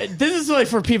hospital. Well, this is like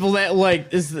for people that like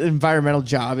this is an environmental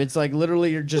job. It's like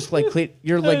literally you're just like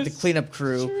you're like the cleanup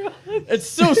crew. It's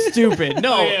so stupid.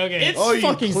 No, Okay. it's you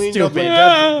fucking cleaned stupid.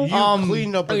 You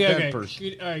cleaned up a dead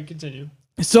person. All right, continue.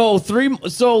 So 3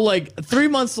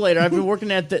 months later, I've been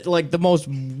working at the most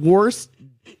worst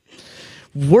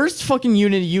fucking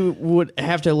unit you would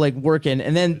have to like work in,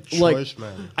 and then Choice,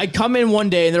 man. I come in one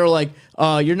day and they're like,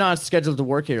 you're not scheduled to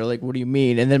work here. Like, what do you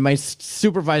mean? And then my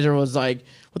supervisor was like,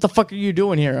 what the fuck are you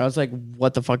doing here? I was like,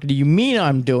 what the fuck do you mean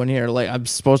I'm doing here? Like, I'm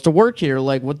supposed to work here.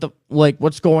 Like,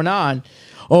 what's going on?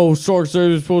 Oh, Sark said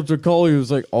he was supposed to call you. I was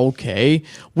like, okay.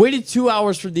 Waited 2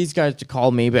 hours for these guys to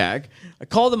call me back. I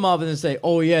called them up and they say,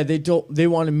 oh yeah, they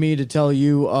wanted me to tell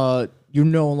you you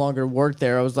no longer work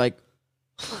there. I was like,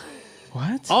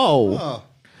 What? oh.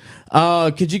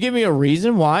 Could you give me a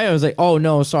reason why? I was like, oh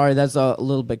no, sorry, that's a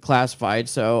little bit classified.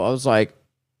 So I was like,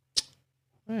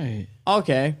 Right.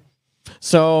 okay.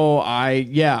 So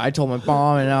I told my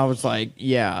mom and I was like,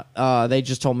 yeah, they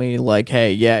just told me like,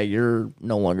 hey, yeah, you're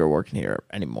no longer working here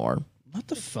anymore. What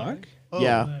the fuck?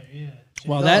 Yeah.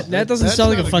 Well, that doesn't sound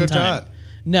like a fun time.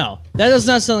 No, that does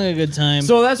not sound like a good time.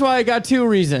 So that's why I got 2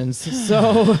 reasons.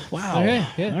 So wow. Okay,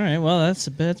 yeah. All right. Well, that's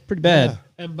pretty bad.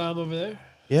 And bomb over there.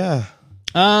 Yeah.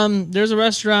 There's a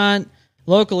restaurant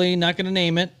locally, not going to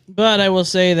name it, but I will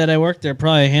say that I worked there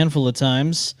probably a handful of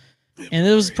times, and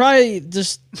it was probably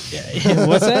just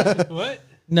what's that? What?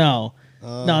 No,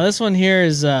 this one here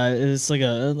is like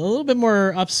a little bit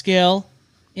more upscale,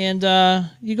 and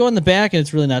you go in the back and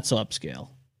it's really not so upscale,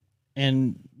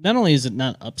 and not only is it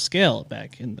not upscale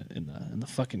back in the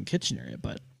fucking kitchen area,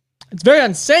 but it's very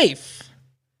unsafe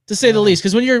to say the least,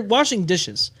 because when you're washing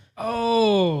dishes.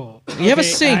 Oh, You have a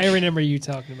sink. I remember you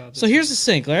talking about this. So here's the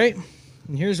sink, right?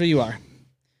 And here's where you are.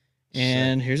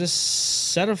 And here's a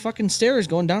set of fucking stairs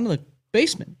going down to the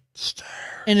basement.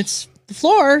 And the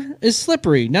floor is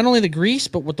slippery. Not only the grease,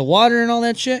 but with the water and all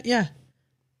that shit. Yeah.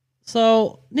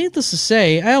 So, needless to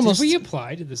say, I almost... Did we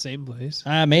apply to the same place?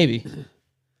 Maybe.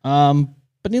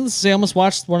 But needless to say, I almost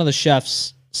watched one of the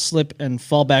chefs slip and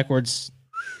fall backwards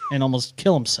and almost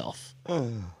kill himself.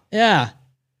 Yeah.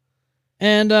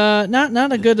 And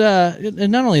not a good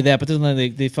and not only that, but then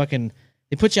they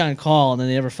put you on call and then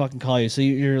they never fucking call you. So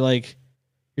you're like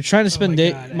you're trying to spend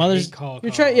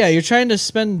you're trying to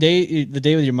spend the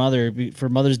day with your mother for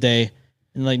Mother's Day,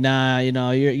 and like you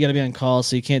got to be on call,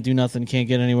 so you can't do nothing, can't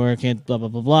get anywhere, can't blah blah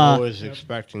blah blah. I was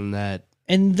expecting that.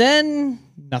 And then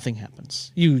nothing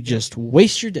happens. You just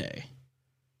waste your day.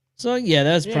 So yeah,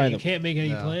 that's probably you can't make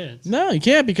any plans. No, you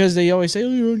can't, because they always say, "Oh,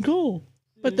 you're on call."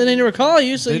 But then they never call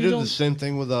you, so they you do don't... the same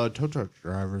thing with tow truck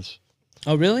drivers.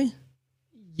 Oh, really?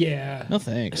 Yeah. No,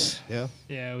 thanks. Yeah.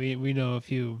 Yeah, we know a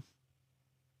few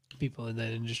people in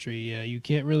that industry. Yeah, you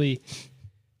can't really...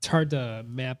 It's hard to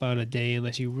map out a day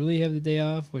unless you really have the day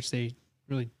off, which they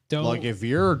really don't. Like, if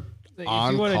you're on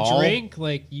if you want call, to drink,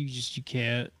 like, you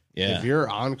can't. Yeah. If you're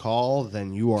on call,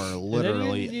 then you are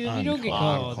literally you on don't get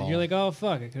call. called. You're like, oh,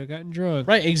 fuck, I could have gotten drunk.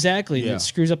 Right, exactly. Yeah. It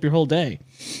screws up your whole day.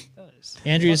 Does.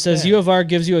 Andrea Fuck says, that. U of R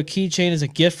gives you a keychain as a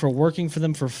gift for working for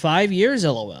them for 5 years,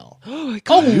 LOL. Oh, my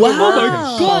God.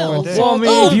 wow. God. Well, I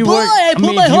mean, if you work, I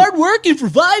put my hard work in for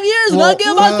 5 years and I'll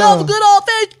give myself a good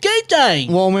old-fashioned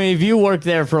keychain. Well, I mean, if you work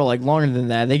there for like longer than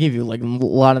that, they give you like a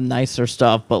lot of nicer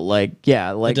stuff. But like,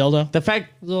 yeah, like dildo? the fact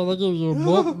They'll give you a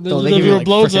blow. they'll give you a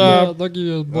blowjob. They'll give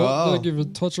you a Wow. They'll give you a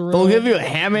touch around. They'll give you a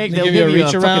hammock. They'll give you a give you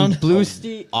reach a around.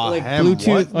 fucking like ham-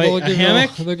 Bluetooth. Wait, a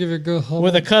hammock They'll give you a good home.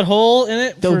 with a cut hole in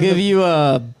it? They'll give you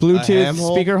a Bluetooth ham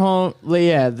hole? speaker home.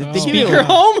 Yeah, they give you speaker a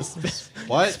home?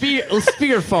 What?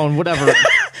 speaker phone, whatever.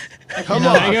 Come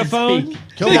on. megaphone.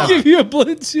 Come They on. give you a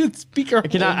Bluetooth speaker I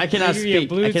cannot They give you a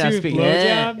speak. I cannot Bluetooth speak.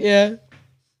 blowjob? Yeah.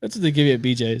 That's what they give you at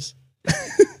BJ's.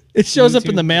 It shows up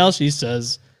in the mail, she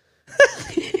says.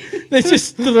 They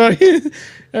just throw you.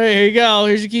 All right, here you go.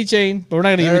 Here's your keychain. But we're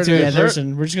not gonna give it to you in There-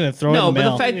 person. We're just gonna throw it No, in the but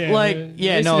mail. the fact, Yeah, like, but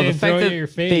yeah, at no, least the they fact throw it that in your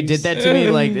they did face. that to me,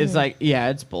 like, it's like, yeah,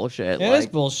 it's bullshit. Yeah, like,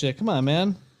 that's bullshit. Come on,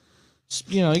 man.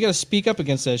 You know, you gotta speak up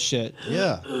against that shit.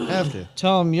 Yeah, have to.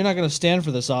 Tell them you're not gonna stand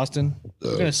for this, Austin.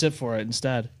 You're gonna sit for it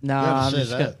instead. Nah, You have to I'm say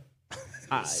just that. gonna.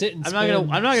 Sit and I'm not gonna.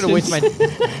 spin. I'm not gonna waste my.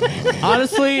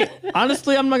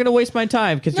 honestly, I'm not gonna waste my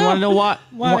time because you want to know what?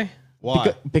 Why?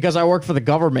 Why? Because I work for the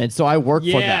government, so I work for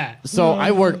Yeah. them. So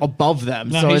I work above them.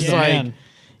 No, so he's it's the like, man.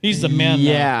 He's the man.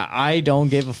 now. yeah, I don't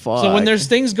give a fuck. So when there's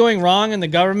things going wrong in the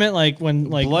government, like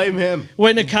Blame him.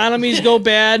 when economies go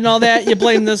bad and all that, you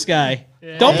blame this guy.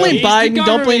 Don't blame He's the Biden.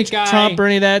 Don't blame government guy. Trump or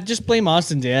any of that. Just blame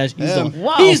Austin Dash.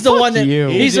 Wow, He's the fuck one that. you.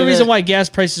 He's the He did reason it. why gas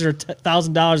prices are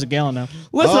 $1,000 a gallon now.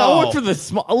 listen, I Oh. work for the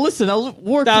small. Listen, I work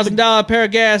for the. $1,000 pair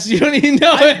of gas. You don't even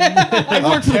know it. I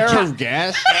work for the. Pair of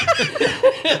gas.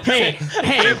 Hey,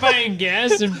 You're buying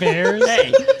gas and bears.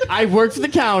 hey, I work for the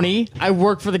county. I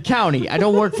work for the county. I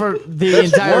don't work for the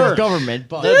entire worse. government.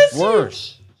 But That's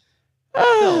worse.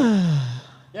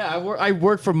 yeah, I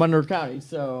work for Monroe County.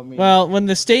 So I mean, Well, when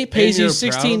the state pays you you're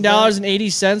proud of that?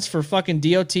 $16.80 for fucking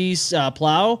DOT's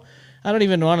plow, I don't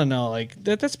even want to know. Like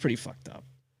that's pretty fucked up.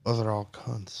 Those are all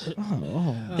cunts.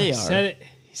 they He are. said it.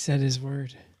 He said his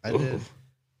word. I did.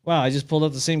 Wow, I just pulled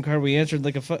up the same card we answered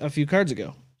like a few cards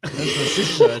ago. That's what she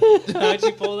said. How'd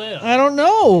you pull that? I don't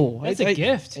know. That's a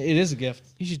gift. It is a gift.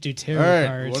 You should do All tarot right.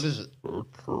 cards. What is it?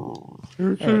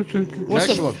 What's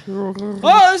Next the, one.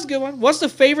 Oh, that's a good one. What's the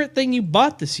favorite thing you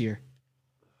bought this year?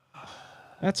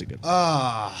 That's a good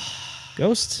one.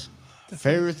 Ghost?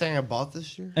 Favorite thing I bought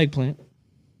this year? Eggplant.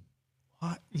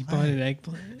 You bought an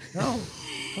eggplant? No.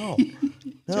 No. Right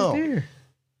No. there.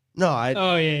 No. I.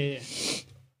 Oh yeah.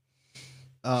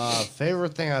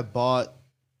 Favorite thing I bought.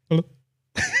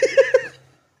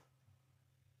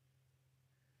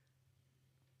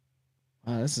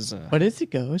 Wow, this is a What is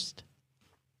it, Ghost?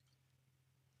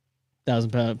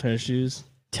 1,000-pound pair of shoes.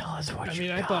 Tell us what I you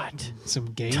mean, I got. bought some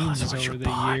games what over you the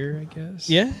bought. year. I guess.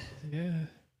 Yeah? Yeah.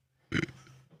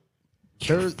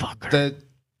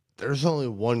 There's only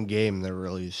one game that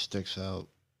really sticks out.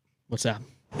 What's that?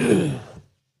 Is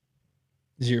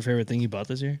it your favorite thing you bought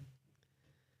this year?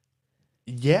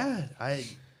 Yeah.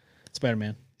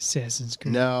 Spider-Man. Assassin's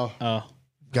Creed. No. Oh.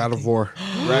 God of War.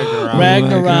 Ragnarok.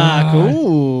 Ragnarok.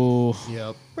 Ooh.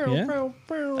 Yep. Yeah.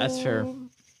 That's fair.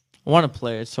 I want to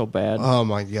play it so bad. Oh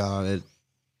my god.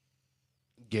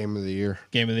 Game of the year.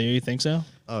 Game of the year, you think so?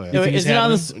 Oh yeah. You think is it's it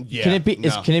on the? happening? s- Yeah, Can it be?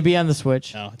 no. Can it be on the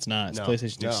Switch? No, it's not. It's No,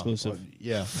 PlayStation no. exclusive.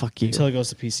 Yeah. Fuck you. Until it goes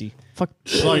to PC. Fuck.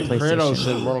 It's like PlayStation. Kratos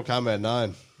in Mortal Kombat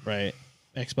 9. Right.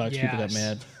 Xbox people got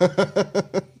Yes.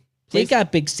 mad. They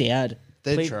got big sad.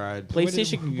 They Play- tried.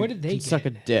 PlayStation. what did they could suck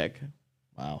a get? dick.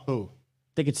 Wow. Who?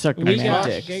 They could suck a We man's got,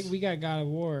 dick. we got God of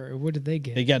War. What did they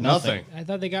get? They got nothing. Nothing. I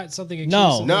thought they got something No.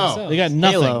 exclusive. No. themselves. They got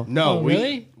nothing. Halo. No, Oh, we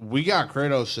really? we got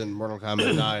Kratos in Mortal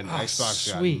Kombat 9.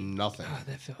 Xbox sweet. got nothing. Oh,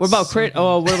 that feels What about so Crit? good.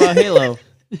 Oh, what about Halo?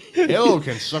 Halo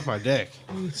can suck my dick.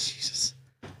 Oh, Jesus.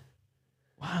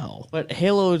 Wow. But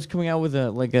Halo is coming out with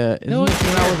a like a. Isn't No, it it's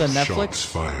coming out with a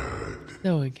Netflix?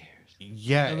 No one cares.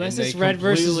 Yeah, Unless and it's they red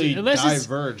versus- completely unless it's-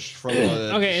 diverged from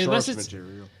the Okay, unless source it's-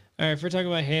 material. All right, if we're talking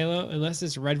about Halo, unless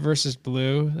it's red versus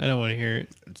blue, I don't want to hear it.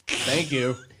 Thank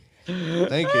you.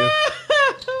 Thank you.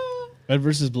 Red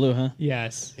versus blue, huh?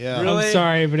 Yes. Yeah. Really? I'm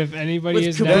sorry, but if anybody With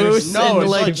is Caboose never, and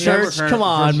it's like like church. Democrat Come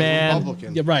on, versus man.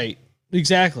 Republican. Yeah, right.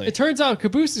 Exactly. it turns out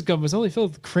Cabooses gum was only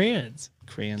filled with crayons.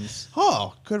 Crayons.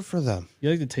 Oh, good for them.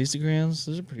 You like the taste of crayons?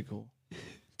 Those are pretty cool.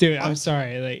 Dude, I'm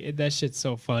sorry. Like that shit's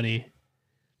so funny.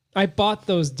 I bought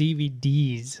those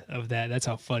DVDs of that. That's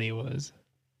how funny it was.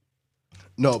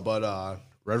 No, but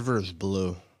red versus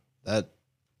blue.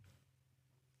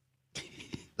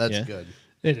 That's Yeah. good.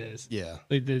 It is. Yeah.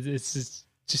 Like, it's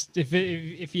just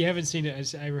if you haven't seen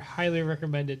it, I highly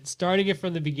recommend it. Starting it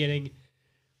from the beginning,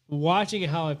 watching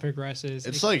how it progresses.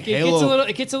 It's it, like it Halo-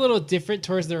 It gets a little different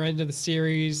towards the end of the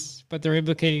series, but they're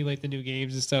implicating like the new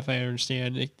games and stuff. I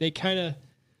understand. They kind of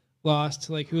lost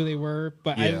like who they were,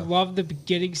 but I Yeah. love the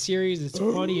beginning series. It's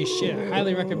funny as shit. I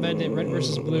highly recommend it. Red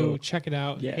versus Blue. Check it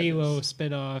out. Yeah, it Halo is.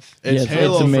 spinoff. It's it's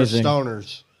Halo for amazing.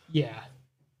 stoners. Yeah.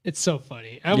 It's so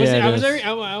funny. I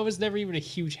Yeah, it was never even a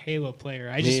huge Halo player.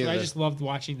 I either. just loved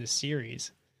watching the series.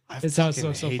 I It sounds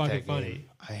fucking so hate fucking that funny. game.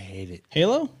 I hate it.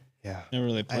 Halo? Yeah. Never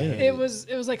really played hate it.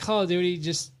 It was like Call of Duty,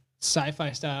 just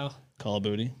sci-fi style. Call of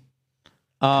Duty.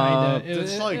 Kinda.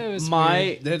 it's like was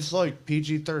my It's like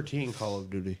PG-13 Call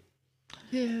of Duty.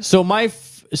 so my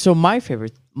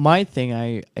thing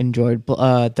I enjoyed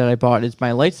that I bought is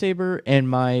my lightsaber and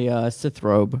my Sith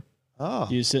robe. Oh.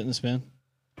 Do you sit and spin?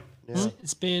 Yeah.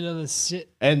 It's been on the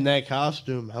sit. And that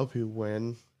costume help you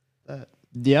win that.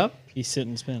 Yep. He's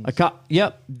sitting spins.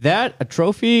 Yep. That, a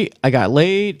trophy. I got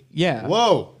laid. Yeah.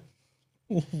 Whoa.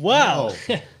 Wow.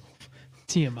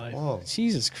 TMI. Whoa.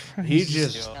 Jesus Christ. He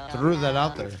just threw that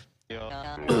out there.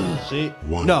 See?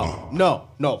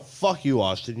 No. Fuck you,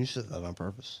 Austin. You said that on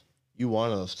purpose. You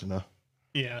wanted us to know.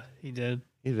 Yeah, he did.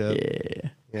 You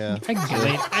did. Yeah. I can get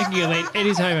late. I can get late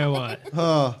anytime I want,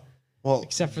 Well.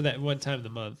 except for that one time of the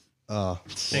month. I gotta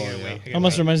wait. I gotta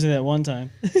Almost wait. reminds me of that one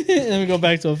time. And then we go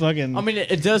back to a fucking. I mean,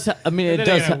 it does. I mean, And it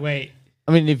then I does. gotta wait.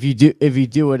 I mean, if you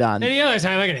do it on. Any other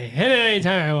time, I can hit it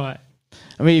anytime I want.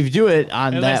 I mean, if you do it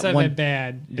on Unless that I've one, been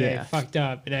bad and Yeah. I fucked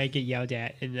up and I get yelled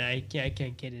at and I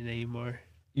can't get it anymore.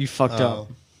 you fucked up.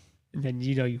 And then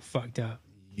you know you fucked up.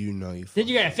 You know you. Then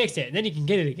you gotta fix it and then you can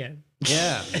get it again.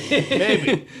 Yeah.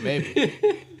 Maybe.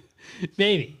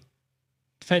 Maybe.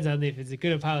 Depends on if it's a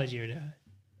good apology or not.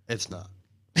 It's not.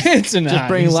 It's an Just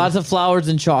bring lots of flowers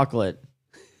and chocolate.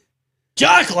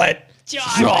 chocolate.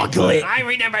 Chocolate. I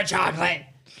remember chocolate.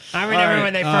 I remember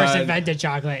when they first invented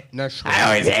chocolate. Next I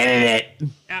always hated it.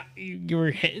 You were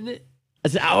hitting it?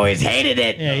 I always hated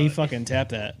it. Yeah, he fucking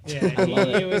tapped that. Yeah, he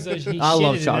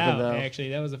love chocolate, though. Actually,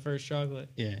 that was the first chocolate.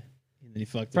 Yeah. And then he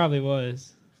fucked it. Probably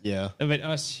was. Yeah. I mean,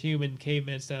 us human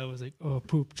caveman style was like, oh,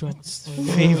 poop, chocolate.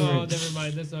 favorite. Oh, never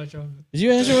mind, that's not chocolate. Did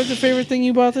you answer what the favorite thing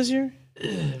you bought this year?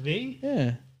 Me?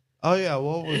 Yeah. Oh yeah.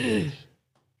 What was it?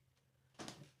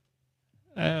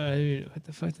 What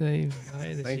the fuck did I even buy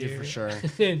this Thank you year? for sharing.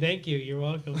 Thank you. You're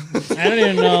welcome. I don't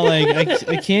even know. Like,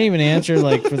 I can't even answer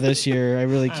like for this year. I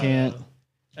really can't.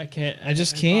 I can't. I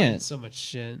just bought can't. So much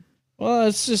shit. Well,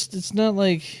 it's not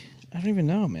like I don't even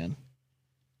know, man.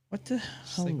 What the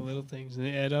Just hell? like little things and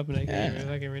they add up and I can't if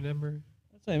I can remember.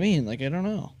 That's what I mean. Like I don't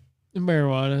know.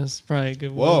 Marijuana is probably a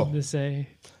good Whoa. one to say.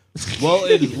 Well,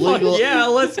 it's legal. Yeah,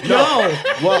 let's go.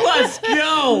 Well, Let's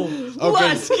go.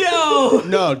 Let's go.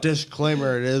 no,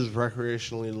 disclaimer: it is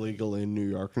recreationally legal in New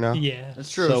York now. Yeah.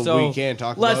 That's true. So, So, we can't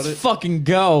talk let's about it, fucking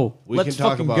go. We let's can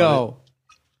talk fucking about go.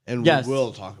 and yes. we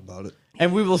will talk about it.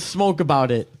 And we will smoke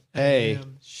about it. Hey,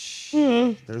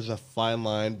 Damn. there's a fine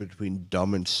line between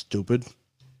dumb and stupid.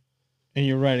 And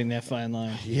you're writing that fine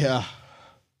line. Yeah.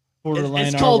 Borderline.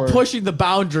 It's called R-word. pushing the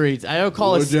boundaries. I don't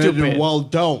call it stupid. Well,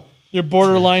 don't. You're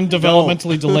borderline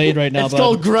developmentally delayed right now, It's bud.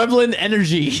 called gremlin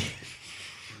energy.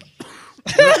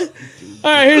 All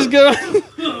right, here's good.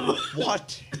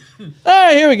 What? All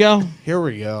right, here we go. Here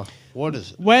we go. What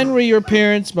is it? When were your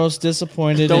parents most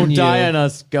disappointed Don't in die you? on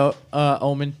us, go,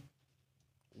 Omen.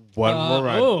 When were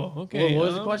my Okay. What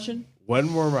was the question?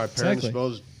 When were my parents Exactly.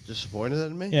 most disappointed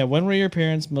in me? Yeah, when were your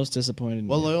parents most disappointed in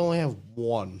Well, you? I only have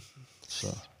one,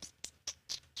 so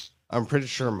I'm pretty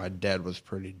sure my dad was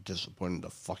pretty disappointed to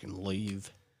fucking leave.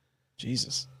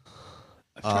 Jesus.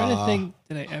 I'm trying to think,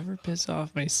 did I ever piss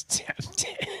off my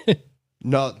stepdad?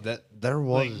 No, that there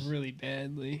was like really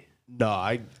badly. no.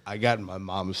 I got in my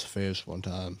mom's face one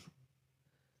time,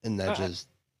 and that just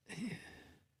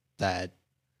that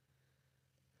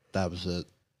was it.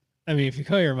 I mean, if you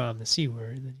call your mom the C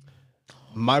word, then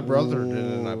My brother did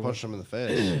it, and I punched him in the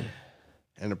face,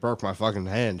 and it broke my fucking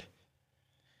hand.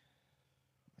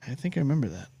 I think I remember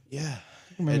that. Yeah,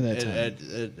 I remember that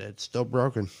time. It's still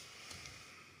broken.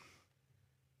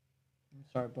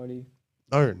 Sorry, buddy.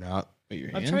 No, you're not. Wait, your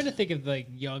I'm hand? trying to think of like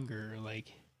younger,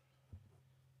 like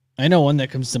I know one that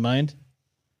comes to mind.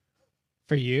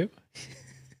 for you.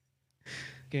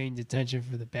 Getting detention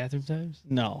for the bathroom times.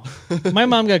 No. My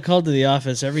mom got called to the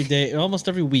office every day, almost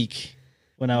every week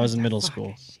when I was in middle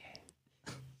school.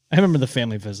 I remember the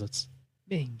family visits.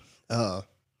 Bing. No,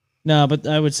 but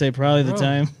I would say probably the Oh.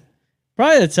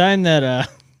 time that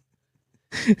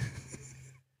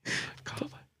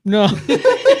no,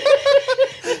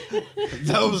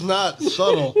 That was not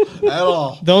subtle at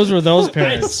all. those were those I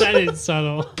parents. said it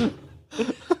subtle.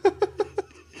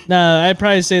 Nah, I'd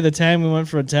probably say the time we went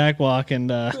for a tack walk and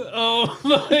Oh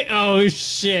my! Oh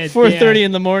shit! 4:30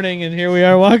 in the morning, and here we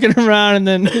are walking around, and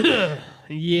then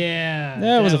Yeah,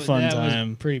 That was a fun that was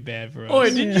time. pretty bad for us. Oh,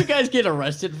 did you guys get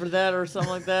arrested for that or something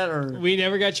like that? Or We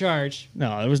never got charged,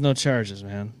 no, there was no charges,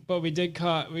 man. but we did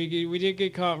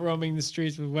get caught roaming the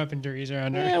streets with weaponries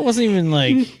around our. It wasn't even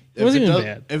like it wasn't even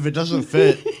bad. If it doesn't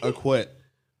fit, acquit.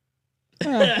 Did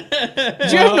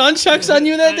you have nunchucks on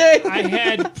you that day? I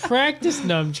had practice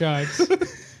nunchucks.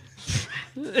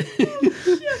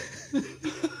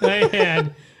 I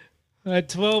had a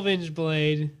 12-inch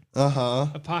blade,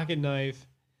 a pocket knife,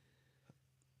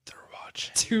 They're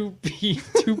watching.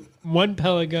 one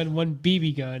pellet gun, one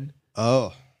BB gun,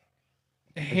 Oh.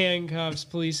 handcuffs,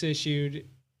 police issued,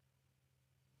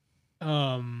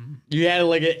 You had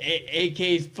like an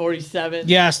AK-47.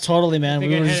 Yes, totally, man. I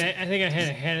We were just, think I had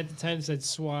a hat at the time that said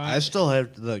SWAT. I still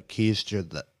have the keys to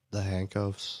the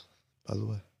handcuffs, by the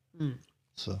way. Mm.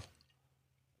 So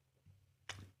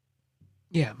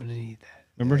Yeah, I'm gonna need that.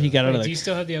 remember he got out Wait, of do the you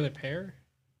still have the other pair?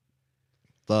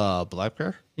 the black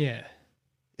pair. Yeah.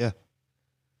 Yeah.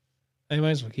 I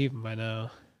might as well keep them by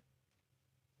now.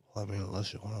 Well, I mean,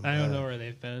 unless you want them. I don't know where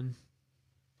they've been.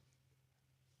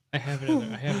 I have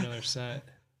another set.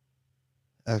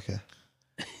 Okay.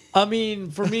 I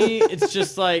mean, for me, it's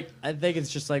just like I think it's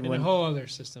just like And when a whole other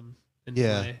system. In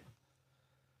Yeah. play.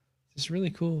 It's really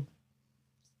cool.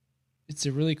 It's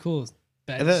a really cool.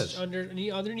 It is.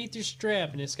 Underneath your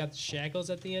strap, and it's got the shackles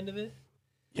at the end of it.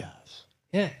 Yes.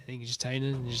 Yeah, and you can just tighten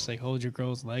it and just like hold your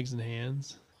girl's legs and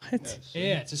hands. what?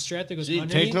 Yeah, it's a strap that goes See, take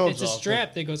underneath. notes, It's a Austin.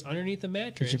 strap that goes underneath the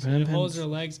mattress. Get your pen And and it holds pens. their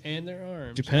legs and their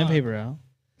arms. Get your pen and up. paper out.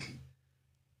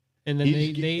 And then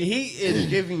He they is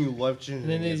giving you life changing.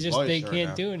 and then they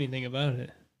can't do anything about it.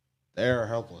 They're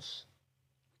helpless.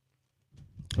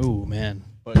 Oh man.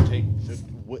 But take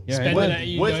with, Yeah, Spend what? it,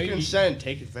 you with know, you consent,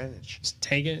 take advantage. just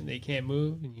take it. They can't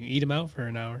move, and you eat them out for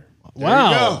an hour. There you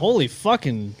Wow. go. Holy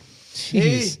fucking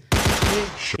jeez.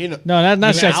 You know, No,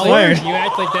 not You shots act fired. like- You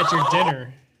act like that's your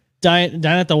dinner. Dine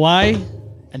at the Y.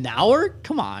 an hour.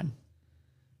 Come on.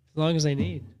 As long as they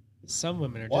need. Some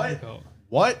women are What? difficult.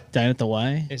 what Dine at the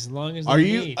Y. As long as they are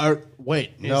you? need.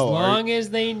 Wait, As no. long as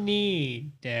they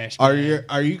need. Dash. Are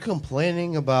man. you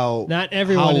complaining about Not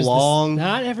everyone how is long?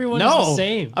 not everyone is No, the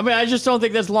same. I mean, I just don't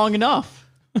think that's long enough.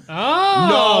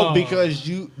 Oh No, because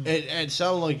it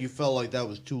sounded like you felt like that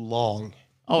was too long.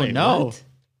 Oh Wait, no, what?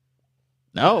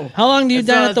 no. How long do you It's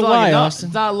dine not at the long Y, enough. Austin?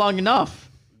 It's not long enough.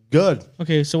 Good.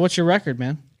 Okay, so what's your record,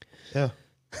 man? Yeah.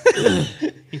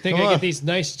 You think Come I on. get these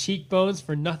nice cheekbones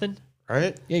for nothing?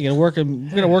 Right. Yeah, you gotta work them.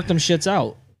 You gotta work them shits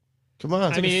out. Come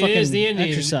on. I mean, it fucking is the Indian.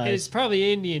 exercise. It's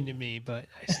probably Indian to me, but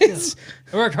I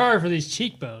work hard for these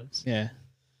cheekbones. Yeah.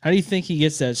 How do you think he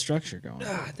gets that structure going?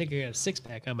 I think I got a six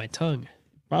pack on my tongue.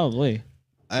 Probably.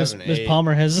 I have an Miss A.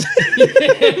 Palmer has No,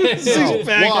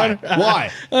 six-pack why? on her-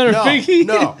 Why? on her no, pinky.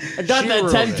 no. I got She that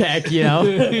wrote 10 it. pack, you know.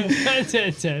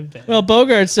 10 pack. Well,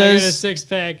 Bogart I got a says six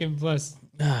pack and plus.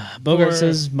 Bogart Or-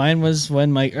 says mine was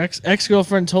when my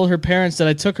ex-girlfriend told her parents that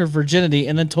I took her virginity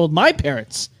and then told my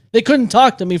parents. They couldn't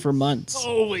talk to me for months.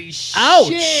 Holy Ouch.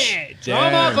 shit!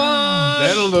 Damn. Drama bomb!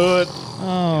 That'll do it.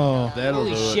 Oh. That'll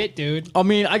Holy do it. shit, dude! I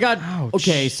mean, I got Ouch.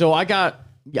 okay. So I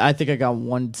think I got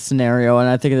one scenario, and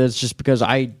I think that's just because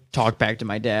I talked back to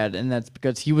my dad, and that's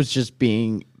because he was just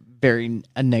being very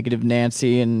a negative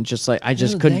Nancy, and just like I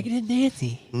just couldn't. Negative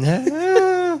Nancy.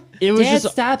 It was Dad,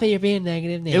 just. stop it! You're being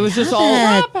negative Nancy. It was just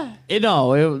all. It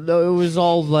was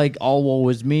all like all woe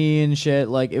was me and shit.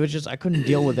 Like it was just I couldn't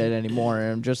deal with it anymore.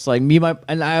 And I'm just like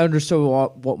and I understood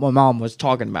what my mom was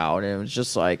talking about, and it was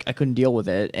just like I couldn't deal with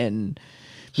it. And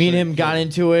me and him got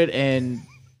into it, and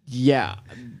yeah,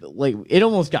 like it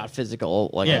almost got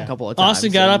physical like a couple of times.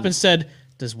 Austin got up and said,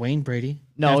 "Does Wayne Brady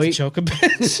No, have to he- choke a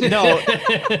bitch?"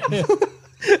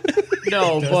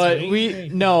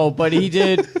 but he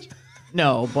did.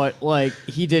 No, but like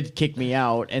he did kick me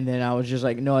out, and then I was just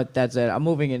like, no, that's it. I'm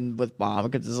moving in with mom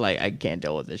because it's like I can't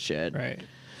deal with this shit. right.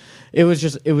 It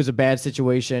was a bad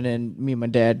situation, and me and my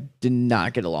dad did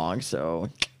not get along. So,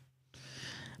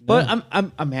 but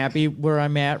I'm happy where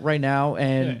I'm at right now,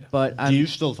 and Yeah. but Do I'm you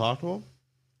still talk to him?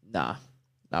 nah,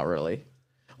 not really.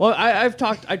 Well, I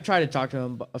tried to talk to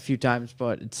him a few times,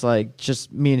 but it's like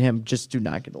just me and him just do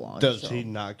not get along. Does so, he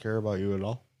not care about you at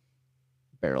all?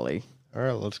 barely? All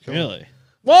right, let's go. Really?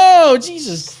 Whoa,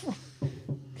 Jesus!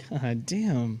 God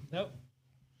damn! Nope.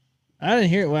 I didn't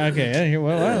hear. Well, okay, I didn't hear.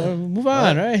 Well, move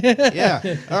on, right? Yeah.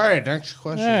 All right. Next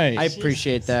question. All right. I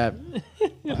appreciate that.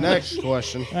 Next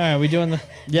question. All right, we doing the.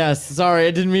 Yes, sorry,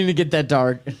 I didn't mean to get that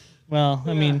dark. Well,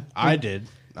 I mean, I did.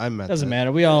 I meant doesn't that.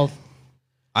 matter. We all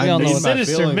I all know made what my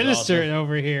Sinister feelings Minister awesome.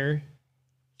 over here.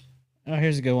 Oh,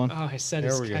 here's a good one. Oh, I said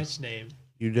There his we go. catch name.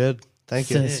 You did. Thank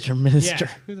you. Sinister Minister.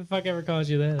 Yeah. Who the fuck ever calls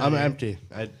you that? I'm empty.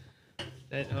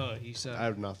 You suck. I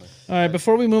have nothing. All right,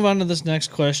 before we move on to this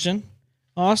next question,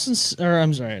 I'm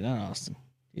sorry, not Austin.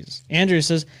 Jesus. Andrew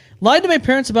says, lied to my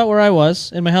parents about where I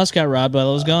was, and my house got robbed while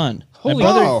I was gone. Holy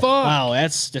my brother, fuck. Wow,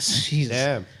 that's just Jesus.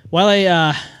 Damn.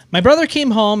 My brother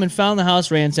came home and found the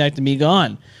house ransacked and me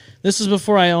gone. This was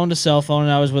before I owned a cell phone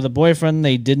and I was with a boyfriend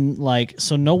they didn't like,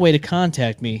 so no way to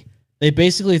contact me. They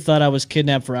basically thought I was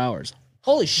kidnapped for hours.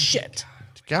 Holy shit.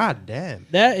 God damn.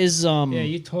 That is Yeah,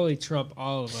 you totally trump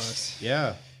all of us.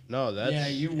 Yeah. No, that's Yeah,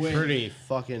 you win. pretty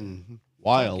fucking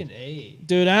wild. Fucking A.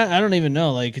 dude, I don't even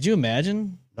know. Like, could you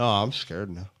imagine? No, I'm scared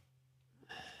now.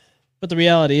 But the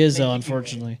reality is, though,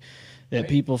 unfortunately, that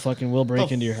people fucking will break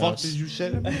The into your fuck house. did you say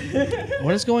to me?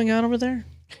 What is going on over there?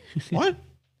 What?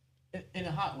 In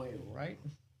a hot way, right?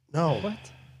 No.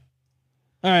 What?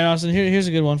 All right, Austin. Here's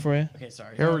a good one for you. Okay,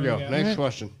 sorry. Here we go. go. Next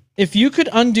question. If you could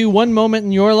undo one moment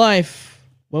in your life,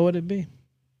 what would it be?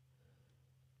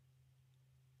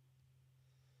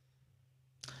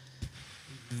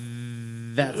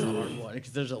 That's a hard one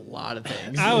because there's a lot of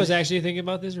things. I was actually thinking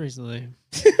about this recently.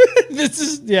 This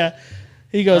is yeah.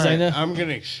 He goes. I know. I'm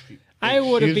gonna I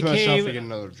would've excuse myself became- to get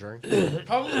another drink.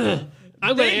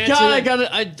 I'm gonna Thank answer.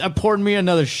 God I poured me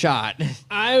another shot.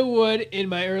 I would, in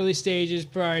my early stages,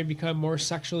 probably become more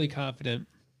sexually confident.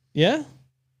 Yeah.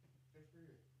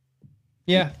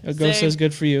 Yeah. A ghost Same. says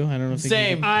good for you. I don't know. If he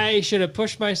Same. can- I should have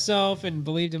pushed myself and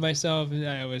believed in myself, and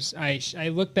I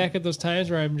look back at those times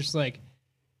where I'm just like,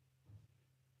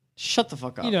 Shut the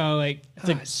fuck up. you know, like,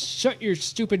 shut your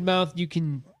stupid mouth. You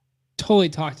can totally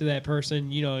talk to that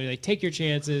person. You know, like take your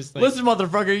chances. Like, Listen,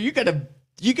 motherfucker, you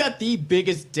got the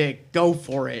biggest dick. Go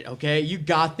for it, okay? You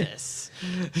got this.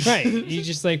 right? You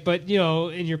just like, but you know,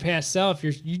 in your past self,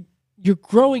 you're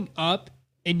growing up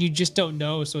and you just don't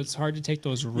know, so it's hard to take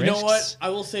those risks. You know what? I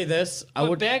will say this. I But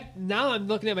would back now. I'm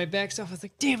looking at my back self. I was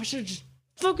like, damn, I should have just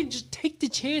fucking just take the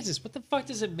chances. What the fuck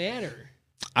does it matter?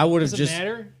 I would have Does it just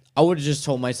matter? I would have just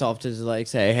told myself to like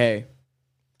say, hey,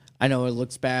 I know it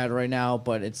looks bad right now,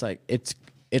 but it's like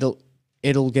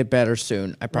it'll get better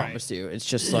soon. I promise you. It's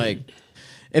just like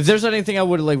if there's anything I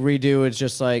would like redo, it's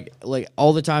just like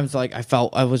all the times like I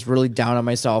felt I was really down on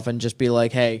myself and just be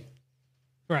like, hey,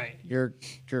 Right. you're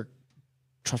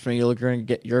trust me,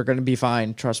 you're gonna be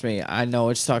fine. Trust me. I know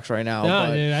it sucks right now. No,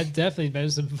 but dude, I've definitely been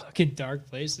in some fucking dark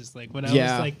places. Like when I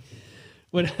Yeah. was like,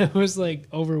 when I was like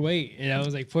overweight and I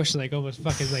was like pushing like almost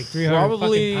fucking like 300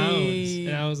 Probably- fucking pounds,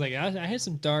 and I was like, I had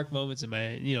some dark moments in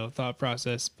my thought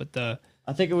process. But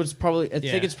I think it was probably. I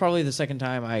think Yeah. it's probably the second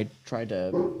time I tried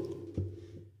to.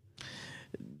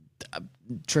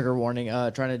 Trigger warning.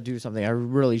 Trying to do something I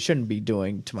really shouldn't be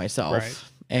doing to myself. Right.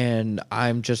 And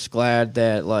I'm just glad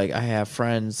that like I have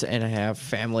friends and I have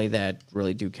family that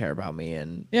really do care about me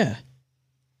and Yeah.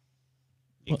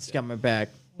 it's got my back.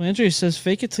 Well, Andrew says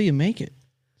fake it till you make it.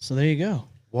 So there you go.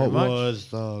 What Pretty much. was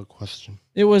the question?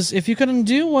 It was if you could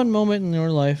undo one moment in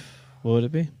your life, what would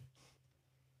it be?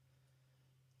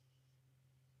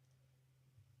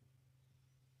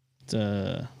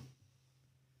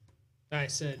 I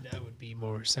said I would be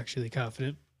more sexually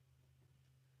confident.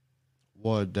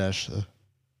 What dash?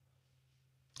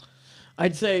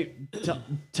 I'd say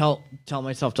tell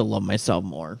myself to love myself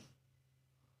more.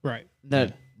 Right.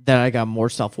 That I got more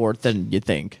self worth than you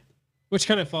think. Which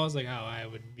kind of falls like how I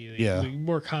would be like, Yeah.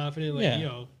 more confident. Like,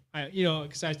 Yeah.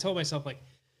 because I told myself like,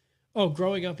 oh,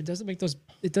 growing up, it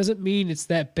doesn't mean it's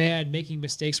that bad making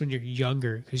mistakes when you're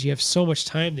younger because you have so much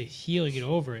time to heal and get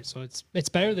over it. So it's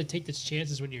better to take these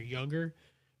chances when you're younger,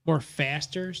 more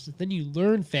faster. So then you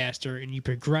learn faster and you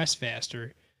progress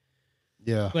faster.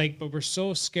 Yeah. Like, but we're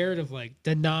so scared of like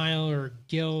denial or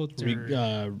guilt or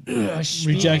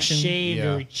rejection. shame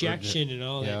Yeah. or rejection and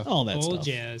all Yeah. that, All that bull stuff.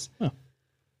 jazz. Huh.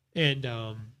 And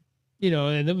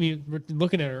and then we're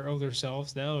looking at our older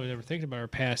selves now, and we're thinking about our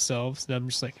past selves, and I'm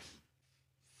just like,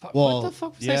 fuck, what Well, the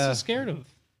fuck was I yeah. so scared of?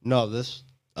 No, this.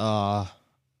 Yeah,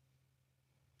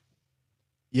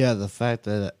 the fact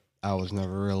that I was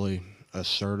never really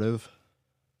assertive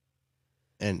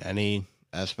in any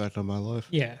aspect of my life.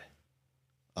 Yeah,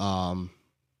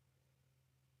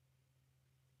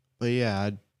 But yeah,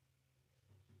 I'd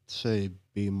say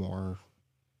be more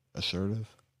assertive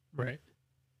right.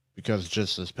 because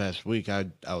just this past week I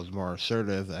was more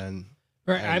assertive and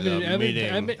Right, I've ended up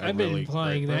meeting been a really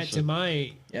implying great that to person.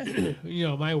 my,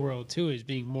 my world too, is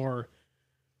being more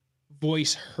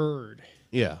voice heard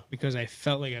yeah, because I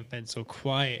felt like I've been so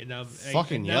quiet, and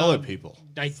fucking now yell at people.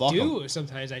 I Fuck 'em. do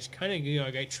sometimes. I kind of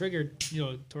I get triggered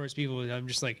towards people, and I'm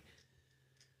just like,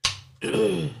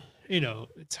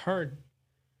 it's hard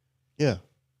Yeah.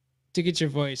 to get your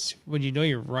voice when you know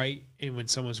you're right and when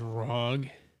someone's wrong.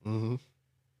 Mm-hmm.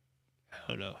 I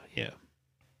don't know. Yeah,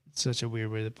 it's such a weird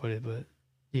way to put it, but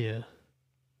yeah.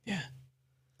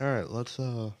 All right, let's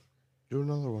do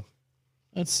another one.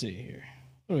 Let's see here.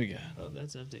 What do we got? Oh,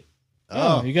 that's empty.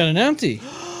 Oh, you got an empty.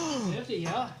 Empty,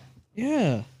 yeah.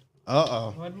 Yeah.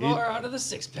 Uh One oh. more out of the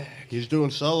 6-pack. He's doing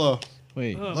solo.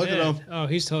 Wait. Oh, Look at man. him. Oh,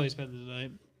 he's totally spending the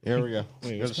night. Here we go.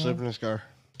 Wait, Gotta what's sleep going in his car.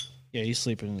 Yeah, he's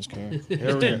sleeping in his car.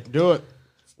 Here we go. Do it.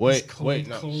 Wait, This cold, wait,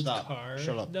 no, cold stop. car.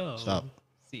 Shut up. No. Stop.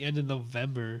 It's the end of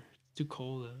November. It's too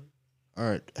cold out. All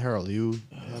right, Harold, you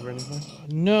have anything?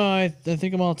 No, I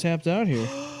think I'm all tapped out here.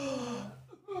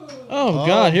 Oh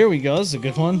God, here we go. This is a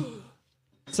good one.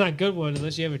 It's not a good one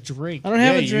unless you have a drink. I don't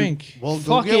have a drink. Well,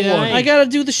 go Fuck get it, one. I gotta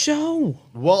do the show.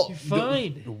 Well, You're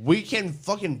fine. We can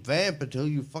fucking vamp until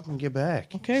you fucking get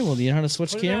back. Okay, well, do you know how to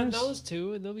switch Put it on cameras? those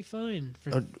two, and they'll be fine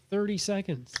for 30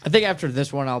 seconds. I think after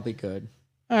this one, I'll be good.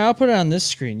 All right, I'll put it on this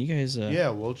screen. You guys, Yeah,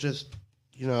 we'll just,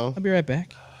 I'll be right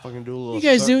back. fucking do a little.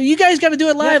 You guys got to do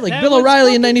it live, like That Bill one's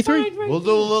O'Reilly in fucking '93. fine right We'll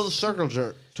do a little circle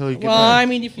jerk till you get Well, back. I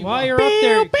mean, if you While want. you're up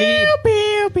there,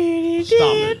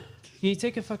 Stop it. can you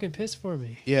take a fucking piss for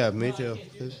me? Yeah, me too.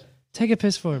 Please. Take a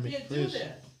piss for me.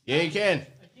 Yeah, you can.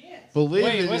 Believe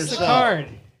Wait, in what's yourself. the card?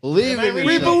 Believe in reading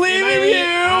yourself.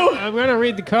 it? I'm gonna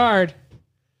read the card.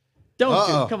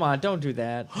 Don't come on, don't do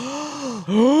that.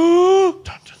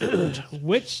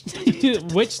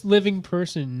 Which living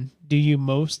person do you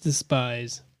most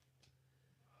despise?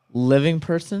 Living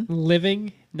person,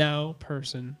 Living now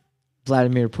person.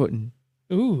 Vladimir Putin.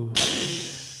 Ooh,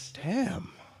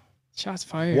 Damn. shots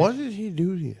fired. What did he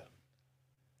do to you?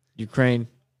 Ukraine.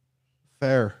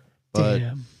 Fair. But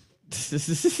Damn.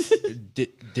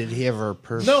 did he ever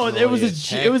personally No, it was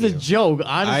attack it was a you? joke.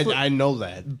 Honestly, I know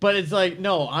that. but it's like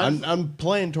no. I'm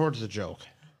playing towards the joke.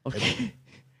 Okay.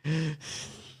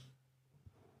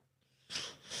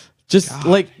 Just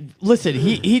like listen,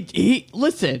 he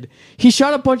listen. He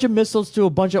shot a bunch of missiles to a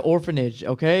bunch of orphanage.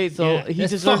 Okay, so Yeah, he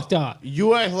that's deserves. fucked up.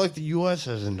 You act like the U.S.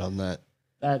 hasn't done that.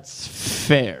 That's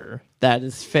fair. That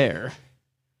is fair.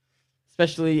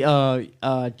 Especially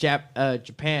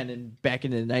Japan and back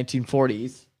in the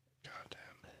 1940s.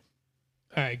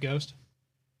 All right, Ghost.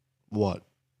 What?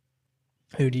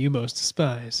 Who do you most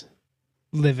despise?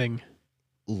 Living.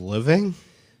 Living?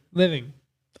 Living.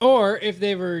 Or if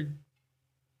they were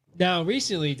now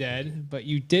recently dead, but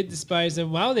you did despise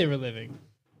them while they were living.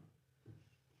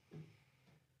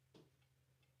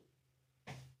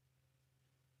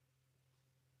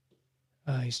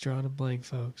 He's drawing a blank,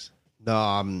 folks.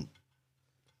 No,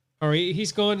 Or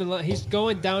he's going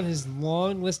down his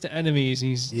long list of enemies. And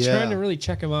he's Yeah. trying to really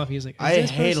check him off. He's like, I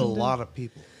hate a lot of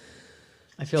people.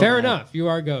 I feel Fair bad. enough. You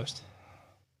are a Ghost.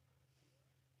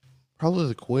 Probably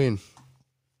the Queen.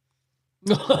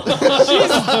 Dead. She's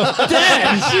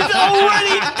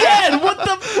already dead. What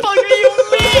the fuck do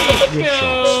you mean?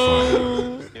 No.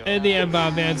 And the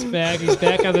M-Bomb Man's back. He's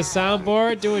back on the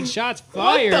soundboard doing shots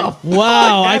fired.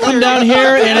 Wow, I come down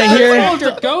here and I hear.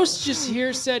 After Ghost just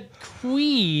here said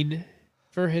Queen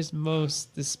for his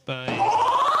most despised.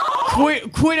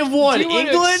 Queen of what? Do you want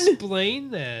to England?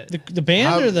 explain that? The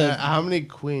band or the How many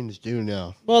queens do you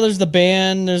know? well, there's the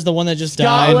band. There's the one that just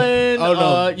died. Scotland. Oh,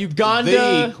 no.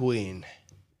 Uganda. The Queen.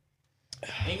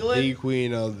 England. The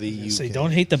Queen of the UK. Say, don't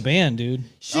hate the band, dude.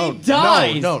 She Oh,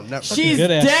 died. no, not fucking She's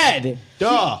good ass. dead.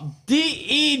 Duh.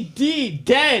 DED.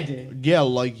 Dead. Yeah,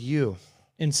 like you.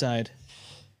 Inside.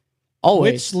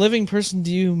 Always. Which living person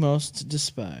do you most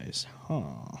despise? Huh.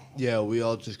 Yeah, we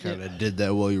all just kind of did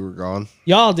that while you were gone.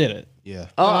 Y'all did it. Yeah.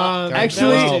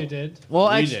 Actually, those two did. well,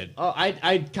 We actually, did.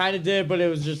 I kind of did, but it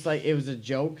was just like it was a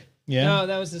joke. Yeah. No,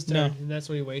 that was his turn, No. and that's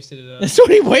what he wasted it on. That's what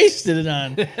he wasted it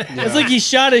on. It's like he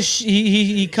shot his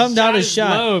he come down his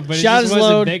shot, load, but shot it his just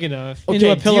wasn't load big enough. into a do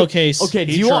you- pillowcase. Okay,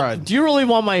 He tried. do you really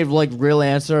want my like real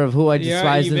answer of who I Yeah,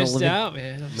 despise you in a missed living? out,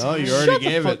 man. I'm No, sorry. you already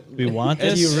gave it. We want Do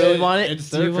this. you really want it? It's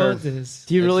Do you their want turn. this?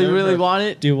 Do you really their really turn. want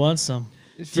it? Do you want some?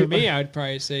 For me, I would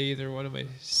probably say either one of my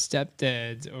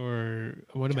stepdads or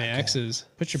one of my exes.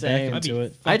 Put your Same. back into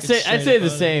it. I'd Fucking say straight the up on it.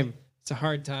 same. It's a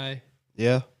hard tie.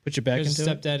 Yeah. Put your back There's a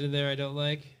into it. stepdad in there I don't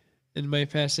like in my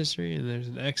past history, and there's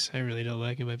an ex I really don't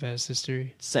like in my past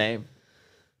history. Same.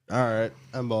 All right.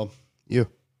 I'm Bob. You.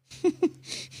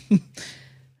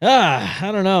 I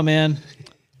don't know, man.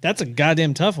 That's a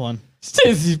goddamn tough one.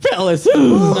 Stacey Palace.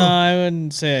 No, I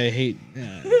wouldn't say I hate.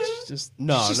 It's just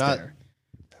No, it's just not. there.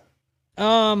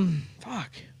 Fuck.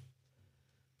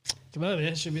 Come on, man.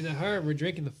 That shouldn't be that hard. We're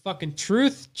drinking the fucking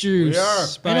truth juice. We are.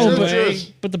 By I know, the but,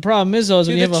 way. but the problem is, though, is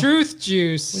Do when you the have truth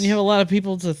juice. when you have a lot of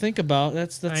people to think about,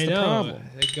 that's I the know. problem.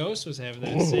 The ghost was having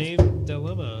that same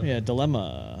dilemma. Yeah,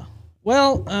 dilemma.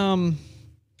 Well,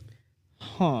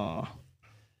 huh?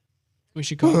 We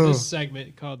should call this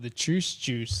segment called the truth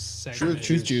juice segment.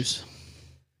 Truth juice.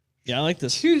 Yeah, I like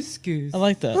this. Truth juice. I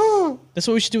like that. That's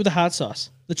what we should do with the hot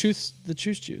sauce. The truth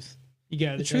juice. You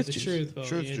gotta The tell truth the juice. truth while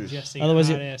Truth you're juice. ingesting Otherwise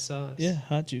hot you- ass sauce. Yeah,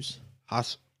 hot juice.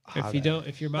 If you don't,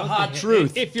 if your mouth hot can,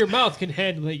 truth. if your mouth can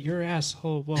handle it, your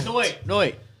asshole won't. No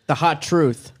wait. The hot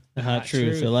truth. The hot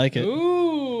truth. I like it.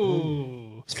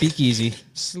 Ooh, Speakeasy.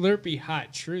 slurpy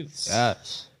hot truths.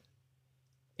 Yes.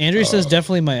 Andrew says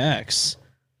definitely my ex.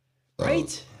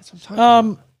 Right? That's what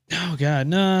I'm talking Oh God,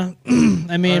 no.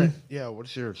 I mean, All right. Yeah.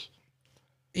 What's yours?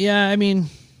 yeah. I mean,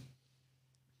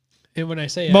 And when I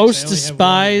say Most ex, I only have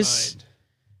one in despise- mind.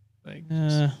 Like,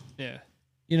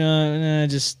 You know,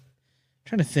 just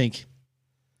trying to think.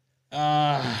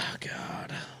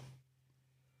 God.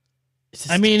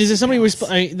 I mean, is it somebody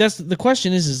that's the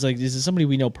question is like, is it somebody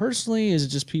we know personally? Is it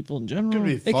just people in general? Could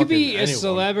be it could be a anyone.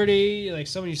 celebrity, like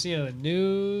somebody you see on the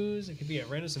news. It could be a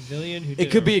random civilian who. It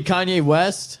could be Kanye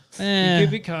West. It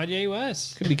could be Kanye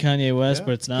West. Could be Kanye West,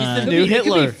 but it's not. He's the new It could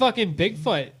Hitler. be fucking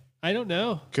Bigfoot. I don't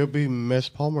know. Could be Miss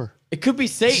Palmer. It could be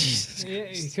Satan. Yeah,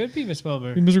 it could be Miss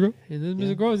Palmer. Mr. And then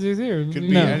Mr. Gross is here. Could You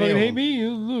be any fucking of hate them.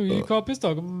 me. You call piss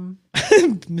talk.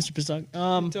 Mr.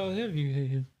 Pistog. Tell him you hate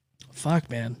him. Fuck,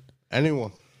 man.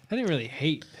 Anyone. I didn't really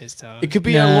hate piss talk. It could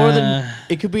be our Lord.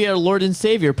 It could be our Lord and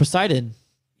Savior, Poseidon.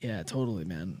 Yeah, totally,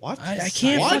 man. What? I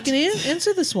can't What? fucking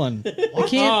answer this one. I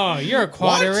can't. Oh, you're a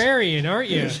quaterarian, aren't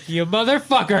you? You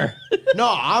motherfucker. No,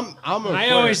 I'm a I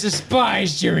always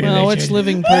despised your religion. Well, which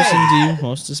living person do you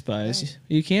most despise?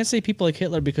 You can't say people like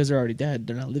Hitler because they're already dead.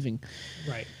 They're not living.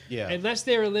 Right. Yeah. Unless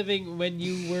they were living when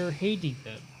you were hating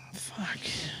them. Fuck.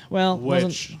 Well,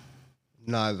 Which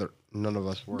none of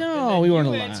us were. no, we weren't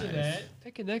you alive. answer that.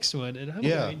 Pick a next one, and I'm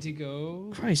Yeah. going to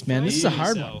go. Christ, man, this is a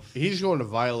hard one. myself. He's going to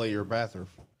violate your bathroom.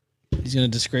 He's gonna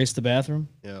disgrace the bathroom,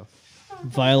 Yeah.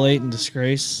 violate and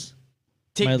disgrace.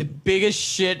 Take My- the biggest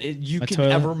shit you my can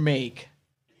toilet? ever make.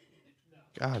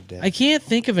 God damn. I can't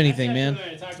think of anything, man.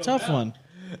 It's a tough one.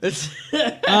 It's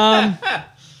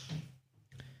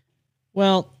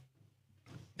Well,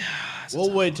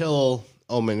 We'll wait till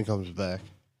Omen comes back.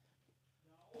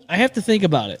 I have to think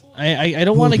about it. I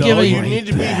don't want to give No, a. you need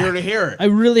to be here to hear it. I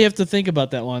really have to think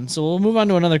about that one. So we'll move on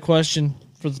to another question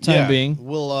for the time being.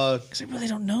 We'll Because I really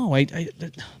don't know.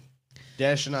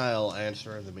 Dash and I'll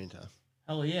answer in the meantime.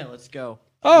 hell yeah, let's go.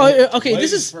 Okay. This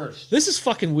Ladies is first. this is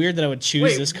fucking weird that I would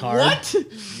choose this card. What?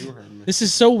 You heard me. This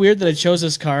is so weird that I chose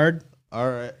this card. All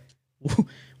right.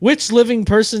 Which living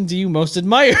person do you most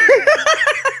admire?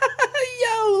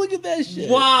 Yo, look at that shit.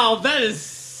 Wow, that is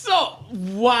so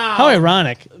wow. How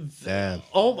ironic. Damn.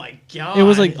 Oh my god. It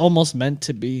was like almost meant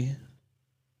to be.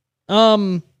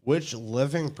 Which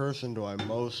living person do I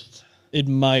most?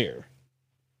 Admire.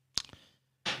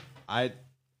 I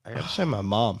gotta say my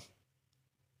mom.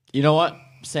 You know what?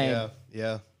 Same.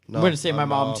 Yeah. No, I'm gonna say my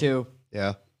mom too.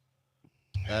 Yeah.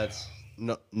 That's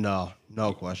no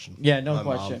question. Yeah, no My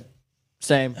question. mom.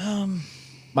 Same.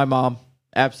 My mom.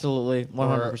 Absolutely.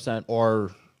 100%.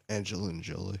 Or Angelina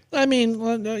Jolie. I mean, yeah.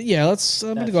 I'm gonna That's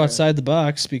go fair. outside the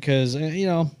box because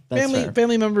That's fair.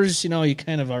 family members. You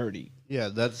kind of already. Yeah,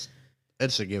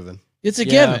 it's a given. It's a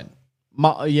Yeah.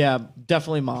 given. Yeah,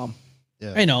 definitely mom.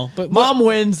 Yeah. I know, but Mom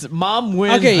wins. Mom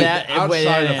wins Okay, that.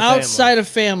 outside of outside of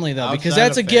family though, because Outside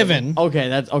that's a of family. given. Okay,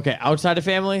 that's okay. Outside of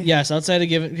family? Yes, outside of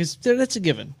given because that's a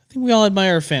given. I think we all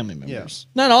admire our family members.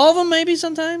 Not all of them, maybe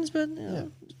sometimes, but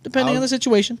depending on the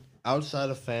situation.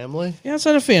 Outside of family? Yeah,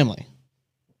 outside of family.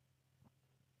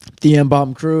 The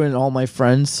M-Bomb crew and all my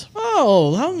friends.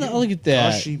 Oh, look at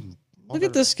that! Gushy Look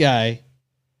at this guy.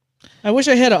 I wish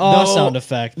I had an awe No, sound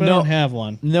effect, but I no. don't have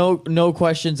one. No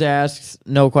questions asked.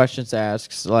 No questions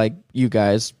asked. Like you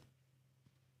guys.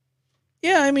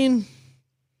 Yeah, I mean,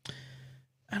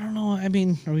 I don't know. I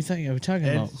mean, are we talking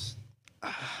about? It's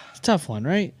a tough one,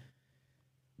 right?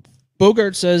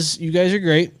 Bogart says you guys are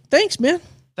great. Thanks, man.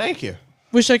 Thank you.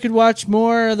 Wish I could watch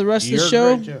more of the rest of the You're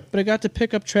show, great, too. but I got to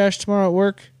pick up trash tomorrow at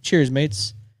work. Cheers,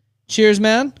 mates. Cheers,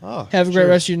 man. Oh, Have a great cheers.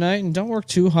 rest of your night, and don't work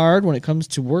too hard when it comes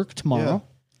to work tomorrow.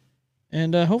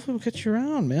 And hopefully we'll catch you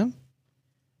around, man.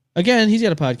 Again, he's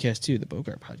got a podcast too, the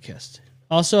Bogart podcast.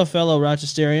 Also a fellow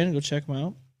Rochesterian. Go check him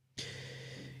out.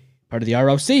 Part of the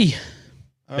ROC.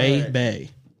 Bay right. Bay.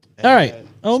 All right.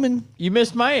 Omen. You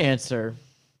missed my answer.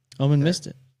 Omen missed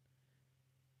it.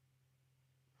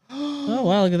 Oh,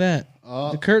 wow. Look at that.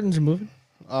 Oh, The curtains are moving.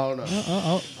 oh no.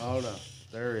 Oh. Oh no.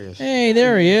 There he is. Hey,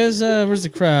 there he is. Where's the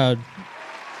crowd?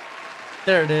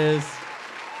 There it is.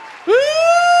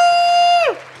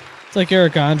 It's like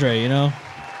Eric Andre, when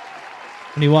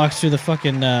he walks through the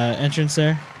fucking entrance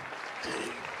there.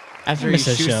 After I you miss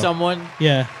that shoot show. someone.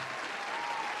 Yeah.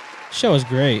 Show is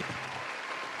great.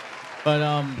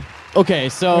 But okay,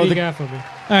 so What do you got for me?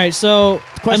 All right, so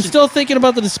I'm question- still thinking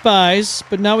about the despise,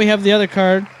 but now we have the other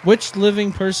card. Which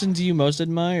living person do you most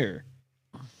admire?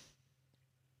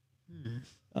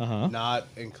 Not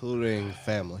including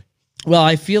family. Well,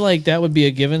 I feel like that would be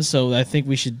a given, so I think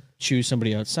we should choose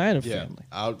somebody outside of family.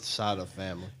 Outside of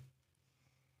family.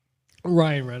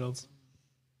 Ryan Reynolds.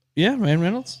 Yeah, Ryan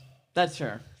Reynolds. that's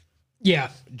fair. Yeah.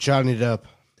 Johnny Depp.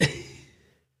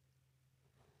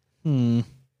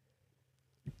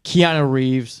 Keanu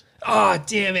Reeves. Oh,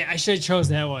 damn it. I should have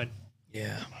chosen that one.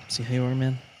 Yeah. See how you are,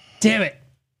 man? Damn it.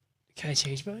 Can I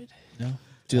change mine? No.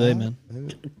 Too late, man.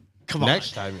 Come on.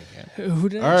 Next time you can. Who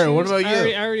did I All right, what choose? about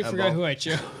you? I already How forgot about- who I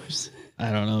chose.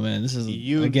 I don't know, man. This is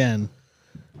You- again.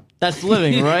 That's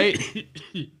living, right?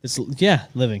 It's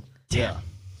living. Damn.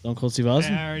 Stone Cold Steve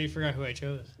Austin. I already forgot who I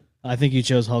chose. I think you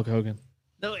chose Hulk Hogan.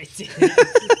 No, it didn't.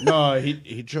 No,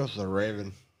 he chose the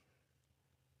Raven.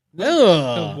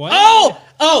 Ugh. what?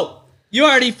 Oh! You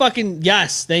already fucking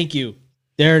thank you.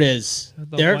 There it is.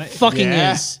 The There what? it fucking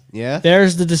Yeah. is. Yeah.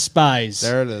 There's the despise.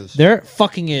 There it is. There it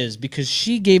fucking is because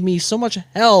she gave me so much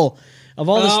hell of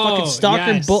all this Oh, fucking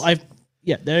stalker yes. bull.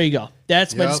 Yeah, there you go.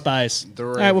 That's my Yep, despise. the All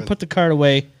right, we'll Raven. put the card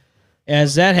away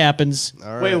as that happens.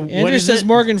 All Wait, right. what Andrew is says it?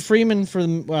 Morgan Freeman for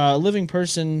the living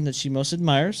person that she most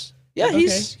admires. Yeah, Okay,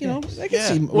 he's I can Yeah.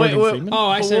 see Morgan Freeman. Oh,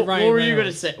 I But said what, Ryan what were you gonna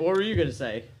Reynolds. say? What were you gonna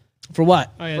say? For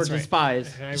what? Oh, yeah, For that's right.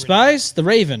 despise. I Despise the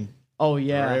Raven, Oh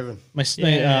yeah. Raven. my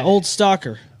Yeah. old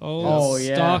stalker, Oh,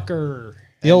 yeah. stalker.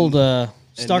 the old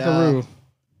stalkeroo.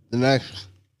 The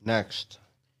next.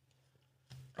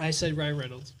 I said Ryan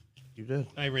Reynolds. You did.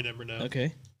 I remember now.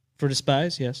 Okay, for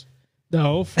despise, yes.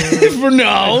 No, for For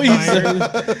no,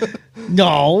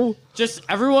 no. Just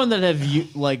everyone that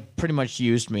have like pretty much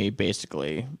used me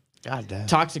basically. God damn.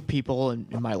 Toxic people in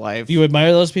my life. You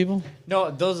admire those people?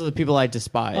 No, those are the people I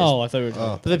despise. Oh, I thought you were.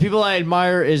 Oh. But the people I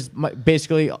admire is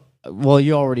basically, well,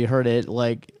 you already heard it,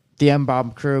 like the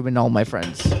M-Bomb crew and all my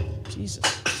friends. Jesus,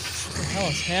 what the hell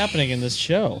is happening in this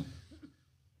show?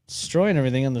 Destroying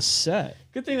everything on the set.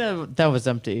 Good thing that was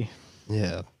empty.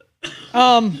 Yeah.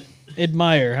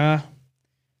 Admire, huh?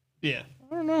 yeah.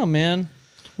 I don't know, man.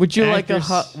 Would you like a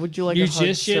Actress, would you like a hug,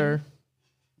 musician. sir?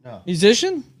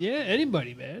 Musician? Yeah,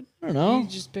 anybody, man. I don't know. You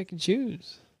just pick and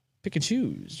choose. Pick and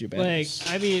choose your Like, battles.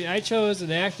 I mean, I chose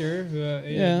an actor who I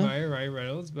Yeah. admire, Ryan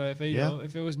Reynolds. But if Yeah.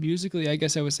 if it was musically, I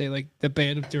guess I would say like the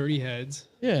band of Dirty Heads.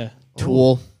 Yeah,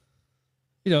 Tool.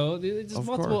 You know, there's Of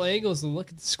multiple course. angles to look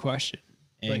at this question.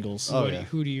 Like, angles. Oh, what- yeah.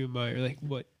 Who do you admire? Like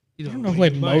what? You know, I don't know what who I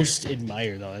do you admire? most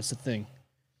admire though. That's the thing.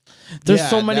 There's Yeah,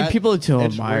 so many that- people to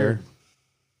it's admire. weird.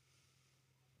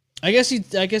 I guess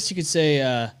you could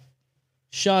say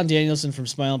Sean Danielson from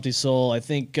Smile Empty Soul. I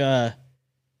think I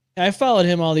followed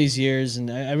him all these years,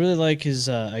 and I really like his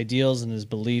ideals and his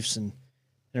beliefs and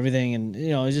everything, and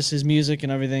it's just his music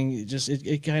and everything.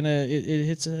 It kind of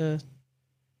hits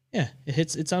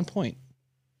it's on point.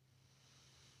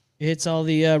 It hits all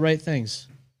the right things.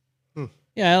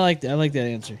 Yeah, I like that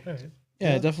answer. All right.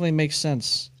 Yeah, it definitely makes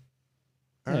sense.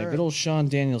 All Yeah, right. good old Sean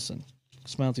Danielson,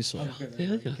 Smile Empty Soul.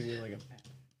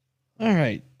 All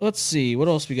right, let's see what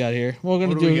else we got here. We're gonna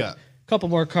What do do we a got? couple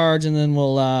more cards, and then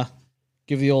we'll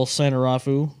give the old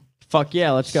sign-a-rafu. Fuck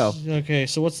yeah, let's go. Okay,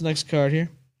 so what's the next card here?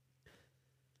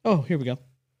 Oh, here we go.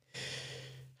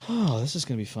 Oh, this is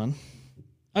gonna be fun.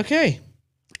 Okay,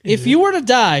 if you were to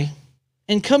die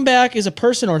and come back as a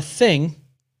person or thing,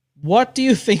 what do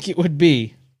you think it would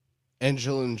be?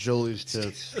 Angelina Jolie's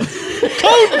tits.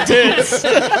 Tits.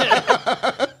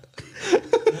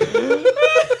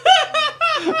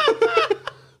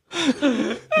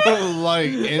 Like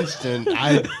instant.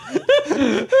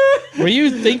 Were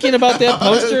you thinking about that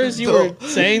poster as you were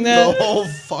saying that? The whole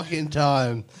fucking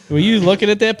time. Were you looking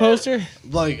at that poster?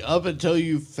 Like up until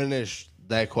you finished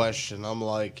that question, I'm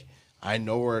like, I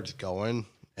know where it's going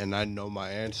and I know my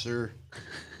answer.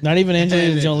 Not even And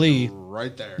Angelina it's Jolie.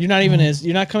 right there. You're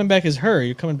not coming back as her.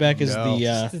 You're coming back as No.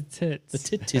 The tits. the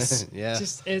titties. Yeah,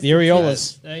 Just as The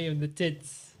areolas. I am the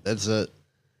tits. that's it.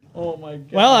 Oh my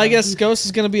god. Well, I guess Ghost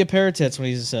is gonna be a pair of tits when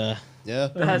he's Yeah.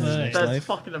 that's Nice that's life.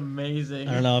 fucking amazing.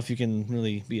 I don't know if you can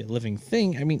really be a living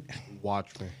thing. I mean,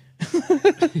 Watch me.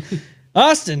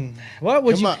 Austin, what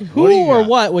would Come you on, who what do you or got?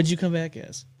 what would you come back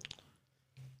as?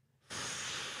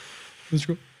 Let's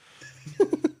go.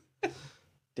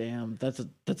 Damn, that's a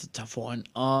tough one.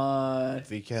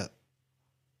 VCat.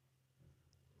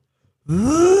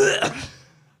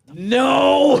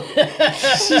 No.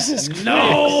 Jesus Christ.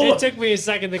 No. It took me a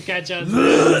second to catch on.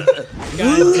 God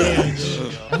damn.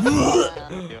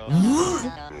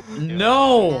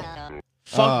 No.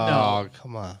 Fuck Oh,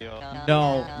 come on.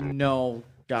 no. No.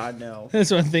 God no.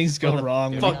 That's when things go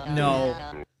wrong. when Fuck no.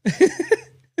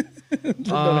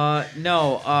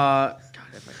 No. God,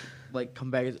 if I could like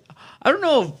come back as, I don't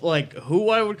know if like who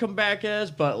I would come back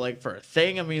as, but like for a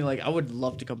thing, I mean, like I would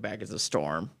love to come back as a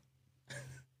storm.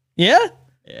 yeah,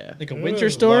 Yeah. like a winter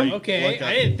storm. Okay, Like a-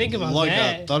 I didn't think about Like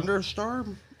that. a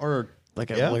thunderstorm? Or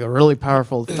Like a Yeah. like a really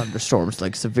powerful thunderstorms,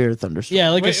 like severe thunderstorms. Yeah,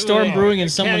 like a Wait, storm wait, brewing in a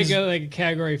someone's. like a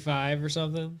category 5 or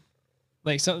something.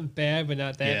 Like something bad, but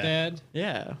not that Yeah. bad.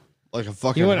 Yeah. like a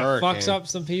fucking You want to hurricane. fucks up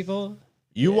some people?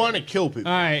 You want to kill people.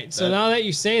 All right. So That- now that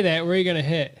you say that, where are you gonna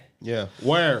hit? Yeah.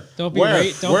 Where? Don't be Where?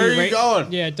 don't Where be are you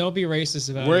going? Yeah, don't be racist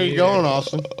about Where are it. you either. going,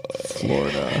 Austin?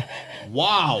 Florida.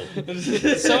 Wow.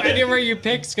 So anywhere you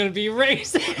pick is gonna be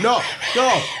race. No.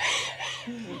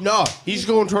 He's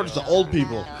going towards the old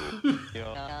people.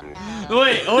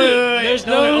 Wait. There's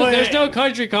no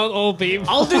country called old people.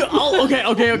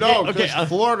 Okay. No, because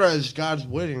Florida is God's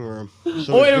waiting room. So he's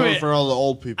wait a going minute. for all the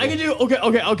old people. I can do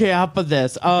okay. How about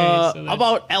this? so How that's-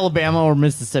 about Alabama or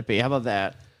Mississippi? How about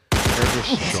that?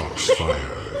 Shots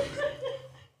fired.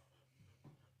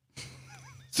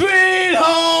 Sweet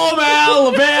home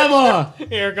Alabama.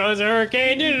 Here goes a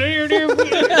hurricane. His name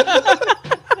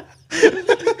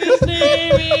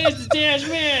is the Dash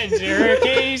Man. The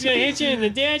hurricane, he's gonna hit you in the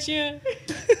dash you.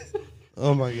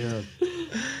 Oh my God.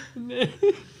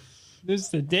 This is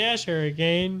the Dash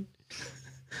Hurricane.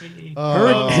 He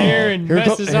Uh, comes here and here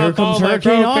messes here up all comes my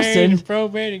Hurricane propane Austin. and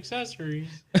propane accessories.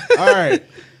 All right.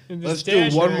 And this Let's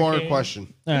Dash do one more Hurricane.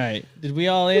 question. All right. Did we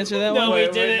all answer that No, one?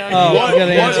 we didn't. Oh, What, we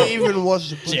gotta what answer. even was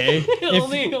the question?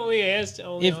 only asked.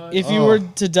 Only If you were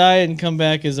to die and come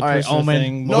back as a All right, personal Omen.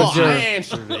 thing, No, what's your... I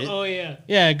answered it. oh yeah,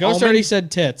 Yeah, Ghost Omen? already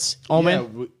said tits.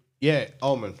 Omen. Yeah,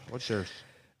 Omen. What's yours?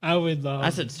 I would love. I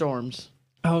said storms.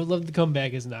 I would love to come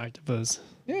back as an octopus.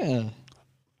 Yeah.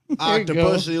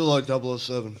 Octopus, you like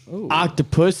 007.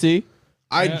 Octopussy.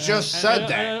 I just said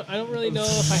that. I don't really know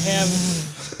if I have.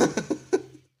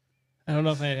 I don't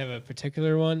know if I have a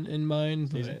particular one in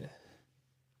mind, but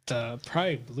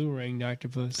probably blue ringed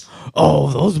octopus. Oh,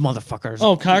 those motherfuckers.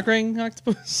 Oh, cock ring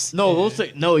octopus? No,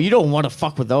 no, you don't want to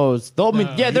fuck with those. I mean,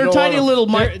 No. yeah, they're don't tiny wanna- little.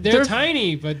 They're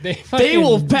tiny, but they They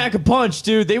will fucking- pack a punch,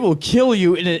 dude. They will kill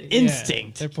you in an yeah,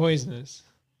 instinct. They're poisonous.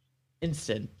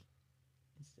 Instant.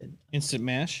 Instant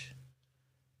mash?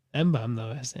 M-bomb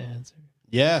though has the answer.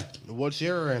 Yeah. What's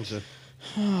your answer?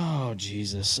 Oh,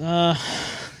 Jesus.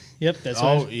 Yep, that's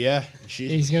Oh, what yeah.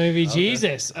 He's gonna be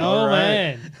Jesus. Oh All right.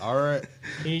 man, All right.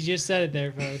 he just said it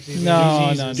there, folks. He's No,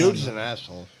 gonna be no, Jesus. Dude's an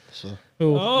asshole. So.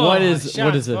 Who? Oh, What is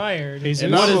shots it? Fired.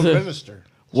 And What I'm is a it? minister.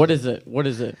 What is it? What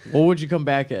is it? What would you come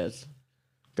back as?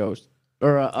 Ghost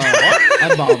or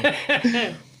M-bomb?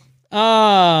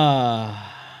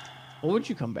 What would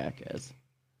you come back as?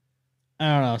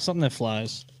 I don't know. Something that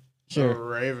flies. A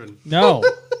raven. No.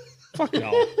 Fuck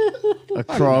no. A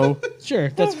crow. Sure,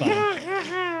 that's fine.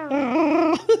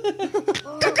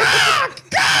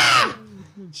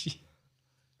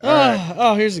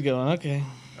 Oh, here's a good one. Okay.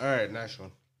 All right, next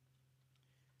one.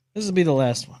 This will be the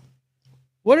last one.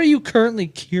 What are you currently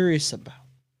curious about?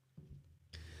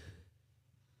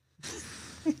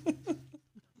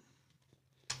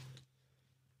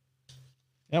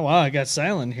 Yeah, wow, I got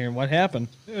silent here. What happened?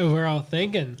 We're all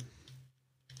thinking.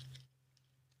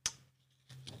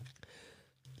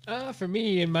 For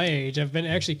me, in my age, I've been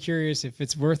actually curious if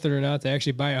it's worth it or not to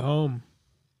actually buy a home.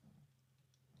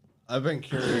 I've been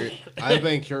curious. I've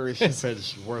been curious if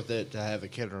it's worth it to have a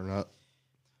kid or not.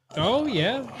 Oh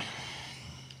yeah.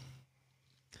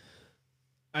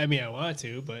 I mean, I want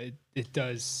to, but it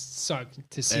does suck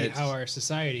to see It's- how our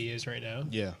society is right now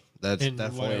Yeah, that's and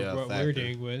definitely a what factor. we're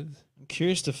dealing with. I'm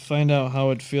curious to find out how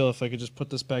it'd feel if I could just put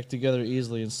this back together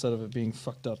easily instead of it being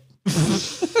fucked up.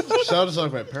 Sounds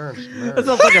like my parents' marriage. That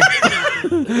sounds like a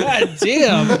God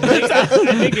damn. I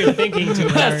think you're thinking too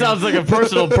hard. that sounds like a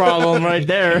personal problem right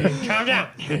there. Calm down.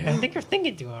 I think you're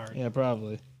thinking too hard. Yeah,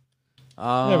 probably.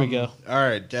 There we go. All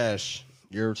right, Dash,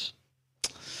 yours.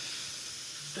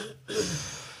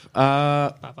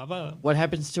 Ba, ba, ba. What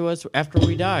happens to us after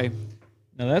we die?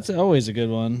 Now that's always a good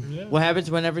one. What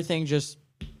happens when everything just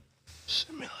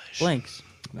Simulation. blanks?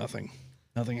 Nothing.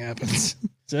 Nothing happens.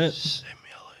 That's it.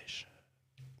 Simulation.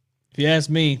 If you ask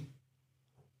me,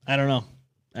 I don't know.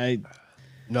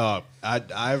 No, I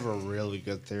have a really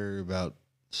good theory about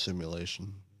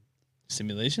simulation,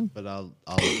 Simulation? but I'll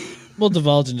We'll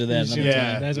divulge into that another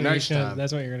Yeah. time. That's what next you're time.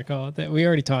 That's what you're gonna call it. We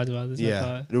already talked about this. I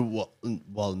yeah. thought.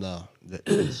 Well, no.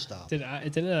 Stop. Didn't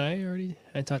I already?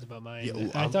 I talked about mine. Yeah, I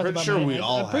I'm talked pretty about sure mine. we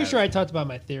all I'm pretty have. sure I talked about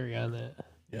my theory on that.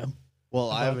 Yeah. Well,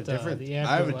 I have a About, different. the I have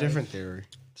a afterlife. different theory.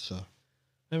 So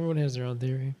Everyone has their own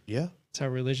theory. yeah, That's how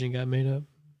religion got made up.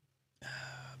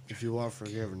 if you want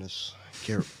forgiveness,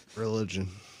 get religion.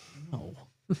 Oh.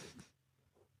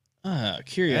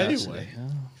 Curiosity. Anyway. huh?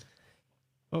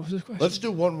 What was the question? Let's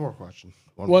do one more question.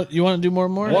 What, you want to do more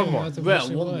and more? One more. What the Well,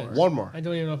 question one was. more. One more. I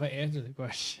don't even know if I answered the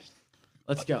question.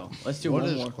 Let's go. Let's do What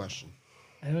one is more. the question?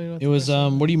 I don't even know. What It the was,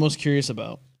 question what are you most curious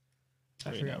about?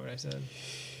 I forgot what I said.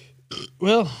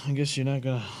 Well, I guess you're not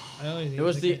going to. I only think It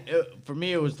was like for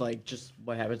me. It was like just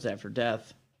what happens after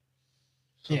death.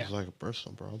 Sounds Yeah. like a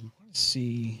personal problem.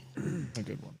 see a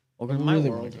good one. Welcome to my Really,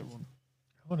 world. really good one.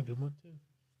 I want a good one too.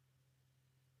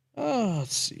 Oh,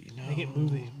 let's see. No. Make it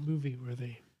movie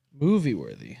worthy. Movie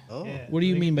worthy. Oh, Yeah. What do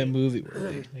you Make mean by it- movie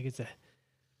worthy? Like it's a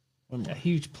A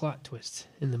huge plot twist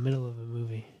in the middle of a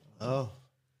movie. Oh.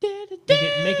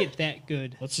 Make it that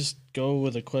good. Let's just go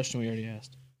with a question we already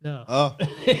asked. No. Oh.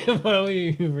 Why don't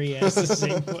we re-ask the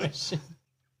same question?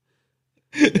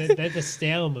 That's a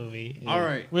stale movie. All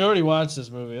right. We already watched this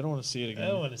movie. I don't want to see it I again.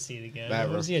 don't want to see it again. Never. I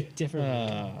want to see a different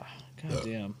movie. God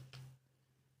damn.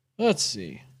 Let's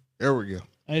see. There we go.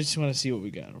 I just want to see what we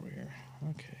got over here.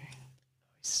 Okay.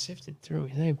 He's sifting through.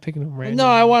 He's not even picking them random. No,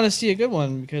 I want to see a good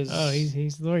one because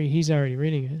he's already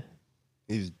reading it.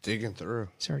 He's digging through.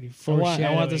 He's already I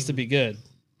foreshadowing. want this to be good.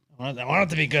 I want it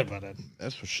to be good, but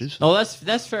That's what she said. Oh, that's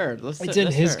fair. It's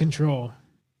in his control.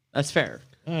 That's fair.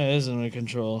 it isn't in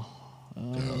control.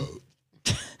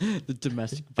 The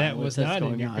domestic That violence was that's not in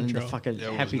going your on in the control. fucking It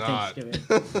was happy not.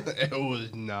 Thanksgiving. It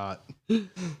was not.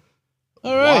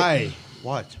 All right.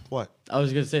 Why? What? I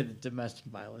was gonna say the domestic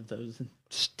violence. That was.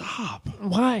 Stop.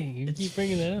 Why? You keep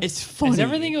bringing that up. It's funny. Is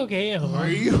everything okay at home? Are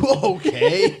you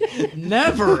okay?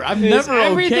 Never. I'm Is never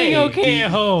everything okay. okay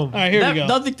at home? All right, here we go.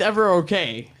 Nothing's ever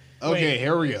okay. Okay, Wait,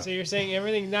 here we go. So you're saying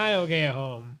everything's not okay at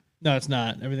home? No, it's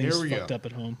not. Everything's Here we fucked go. up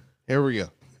at home. Here we go.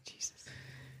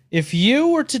 If you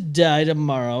were to die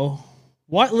tomorrow,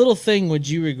 what little thing would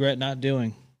you regret not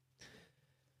doing?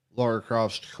 Laura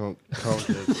Croft's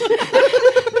counted.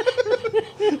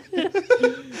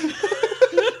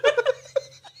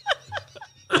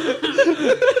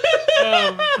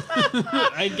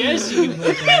 I guess you can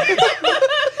put that.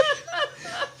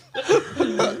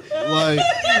 Like,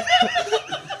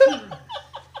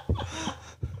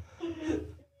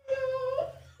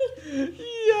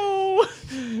 Yo,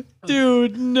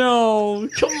 dude, no.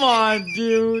 Come on,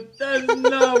 dude. That's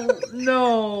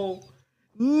no.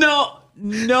 No.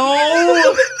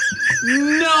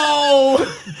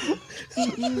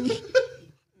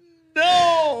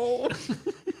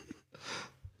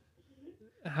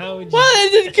 How would you? What?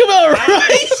 It didn't come out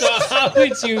right. So how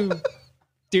would you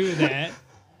do that?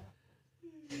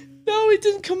 No, it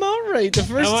didn't come out right the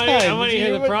first time. I want to Did you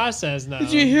hear the what- process now.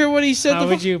 Did you hear what he said? How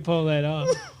would you pull that off?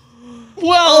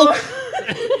 Well,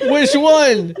 which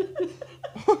one?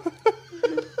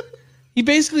 He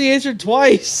basically answered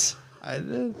twice. I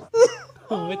did.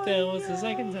 What the hell was the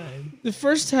second time? The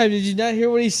first time, did you not hear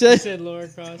what he You said? said Laura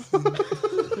Cross. and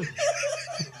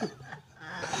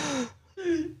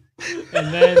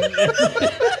then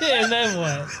and then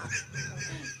what?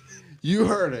 You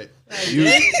heard it.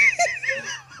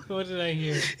 What did I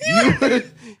hear? You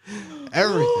heard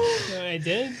everything. No, I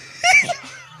did.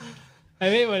 I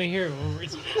may want to hear it one more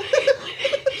time.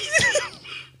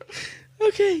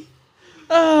 Okay.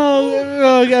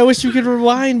 Oh, I wish we could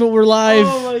rewind, but we're live.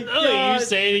 Oh my Oh, god. you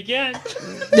say it again.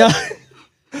 No,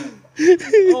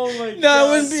 Oh my no,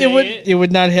 god. Say it. it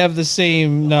would not have the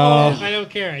same. No, I don't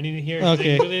care. I need to hear it.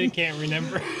 Okay. I really can't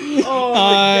remember. Oh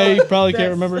my I god. probably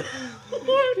can't remember.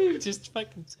 Just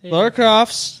fucking say it. Laura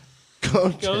Crofts. Go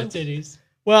titties.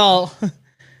 Well,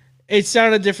 it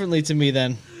sounded differently to me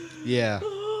then. Yeah.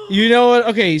 You know what?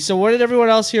 Okay, so what did everyone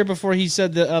else hear before he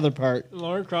said the other part?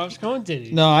 Lauren Croft's cone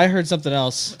titties. No, I heard something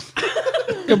else.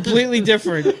 Completely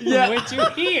different. Yeah. What'd you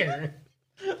hear?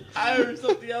 I heard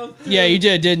something else. Too. Yeah, you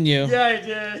did, didn't you? Yeah, I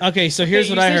did. Okay, so here's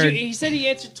Okay, what you I said heard. he said he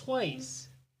answered twice.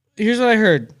 Here's what I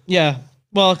heard. Yeah.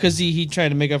 Well, because he tried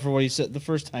to make up for what he said the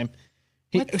first time.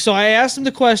 So I asked him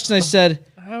the question. I said,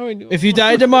 How would if you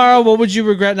died tomorrow, what would you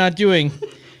regret not doing?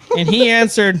 And he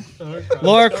answered,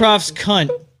 Laura Croft's cunt.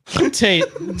 Coat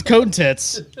and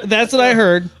tits. That's what I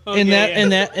heard. Okay,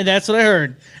 and that's what I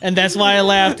heard. And that's why I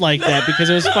laughed like that, because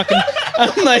it was fucking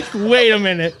I'm like, wait a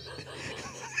minute.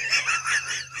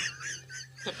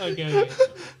 Okay.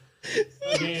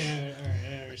 Okay, all right,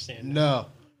 I understand. No.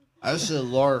 I said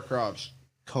Laura Croft's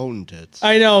cone tits.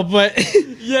 I know, but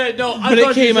Yeah, no, I But it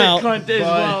thought came you said out. cunt as But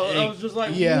well. I it- was just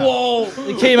like, yeah. whoa.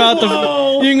 it came out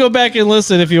Whoa. you can go back and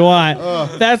listen if you want.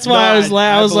 That's why I was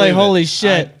I was like, believe it. holy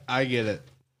shit. I get it.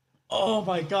 Oh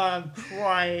my god, I'm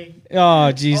crying.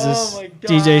 Oh Jesus! Oh my God.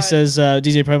 DJ says,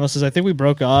 DJ Primal says, I think we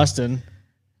broke Austin,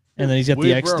 and then he's got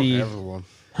We the broke XD. everyone.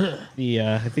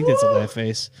 I think that's a laugh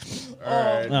face. All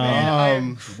right.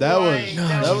 man, That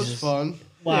crying. was fun.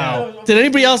 Wow. Did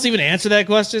anybody else even answer that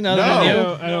question? Other than you?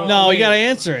 I don't- No, wait. you gotta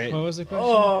answer it. What was the question?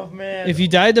 Oh man. If you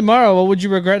died tomorrow, what would you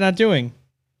regret not doing?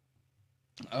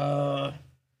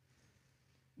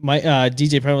 My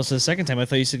DJ Primal says second time. I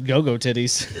thought you said go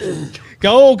titties.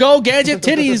 go gadget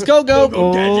titties. Go. gadget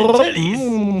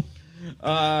titties.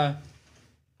 Mm.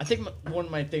 I think one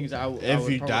of my things I If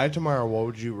would you probably- died tomorrow, what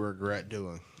would you regret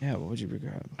doing? Yeah, what would you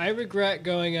regret? I regret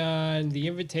going on the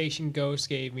invitation Ghost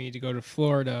gave me to go to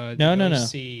Florida. No, to no, go no.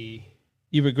 See.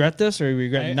 You regret this, or you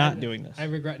regret I- not I- doing this? I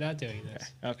regret not doing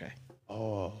this. Okay.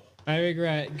 Oh. I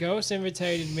regret. Ghost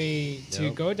invited me to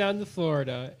Yep. go down to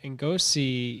Florida and go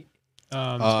see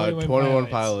 21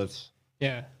 Pilots.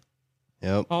 Yeah,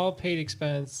 Yep. all paid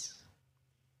expense,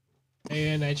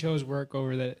 and I chose work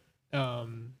over that.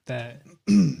 That,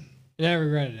 and I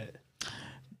regretted it.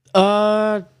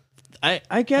 I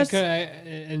guess.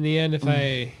 In the end, if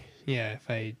I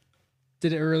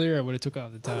did it earlier, I would have took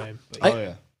off the time. But Oh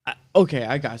yeah. Okay,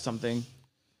 I got something.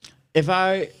 If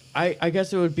I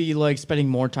guess it would be like spending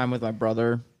more time with my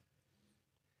brother,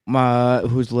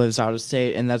 who lives out of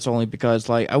state, and that's only because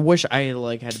like I wish I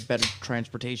like had better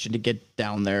transportation to get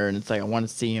down there, and it's like I want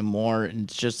to see him more, and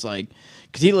it's just like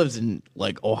because he lives in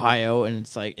like Ohio, and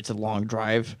it's like it's a long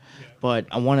drive, but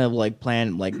I want to like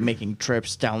plan like making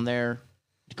trips down there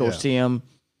to go Yeah. see him,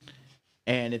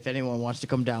 and if anyone wants to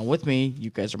come down with me, you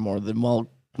guys are more than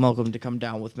welcome to come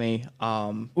down with me.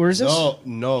 Where is this?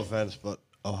 No offense, but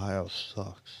Ohio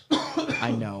sucks.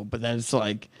 I know, but then it's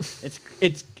like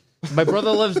it's my brother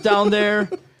lives down there.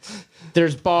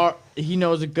 There's bar. He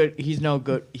knows a good. He's no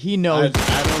good. He knows.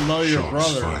 I don't know your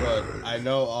brother, but I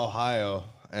know Ohio,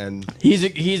 and He's a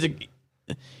good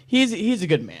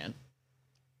man.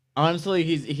 Honestly,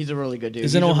 he's a really good dude.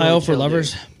 Is in He's a Ohio really for chill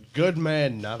lovers? dude. good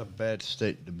man, not a bad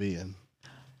state to be in.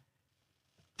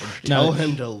 No. Tell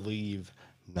him to leave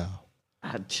now.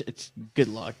 It's good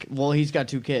luck. Well, he's got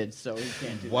 2 kids, so he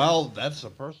can't do Well, that's a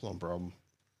personal problem.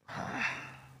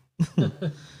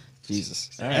 Jesus.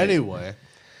 Anyway,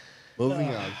 moving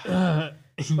on. that.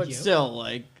 But still,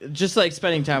 like, just like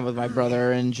spending time with my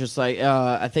brother, and just like,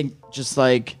 I think just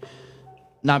like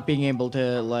not being able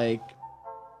to like,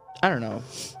 I don't know,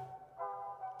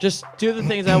 just do the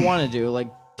things I want to do, like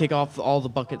take off all the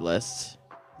bucket lists.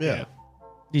 Yeah.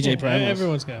 DJ Prime.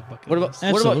 everyone's got a bucket. What about list.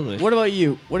 Absolutely. what about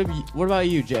you? What about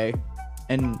you, Jay?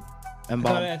 And Bob?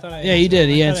 I thought I Yeah, he did.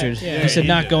 He answered. answered. I thought I- He said he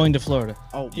not did. going to Florida.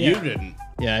 Oh, You didn't.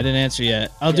 Yeah, I didn't answer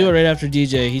yet. I'll do it right after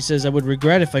DJ. He says, I would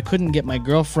regret if I couldn't get my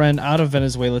girlfriend out of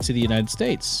Venezuela to the United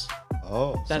States.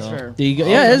 Oh. that's fair. There you go.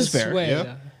 Yeah, it is fair. Venezuela.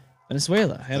 Yep.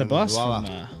 Venezuela. I had a boss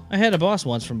Venezuela. from. I had a boss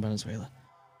once from Venezuela.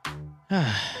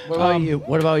 What about you?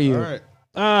 What about you? All right.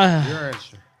 Uh, Your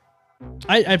answer.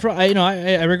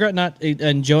 I regret not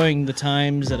enjoying the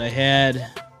times that I had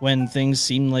when things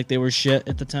seemed like they were shit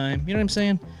at the time. You know what I'm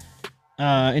saying?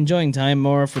 Enjoying time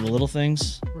more for the little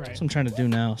things. Right. That's what I'm trying to do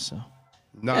now. So.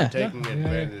 Not Yeah. taking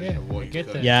advantage yeah, of what I you get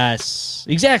could. that. Yes.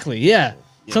 Exactly. Yeah.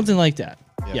 Yeah. Something like that.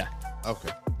 Yeah. Yeah. Okay.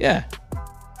 Yeah.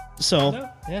 So. No,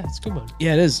 yeah, it's a good one.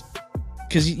 Yeah, it is.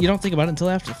 Because you don't think about it until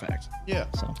after the fact. Yeah.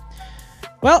 So,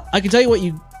 well, I can tell you what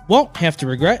you won't have to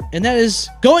regret, and that is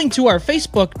going to our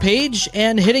Facebook page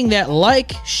and hitting that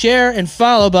like, share, and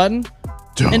follow button.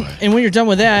 And when you're done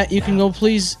with that, you can go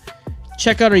please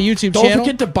check out our YouTube Don't channel.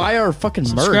 forget to buy our fucking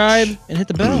subscribe merch. and hit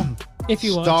the bell. If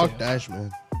you want Stalk to. Dashman.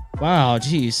 Wow,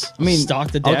 jeez. I mean,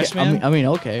 stalk the okay, dash man. I mean,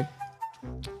 okay,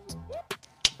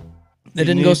 That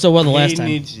didn't go so well the last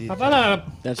time.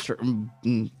 that's true.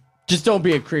 Just don't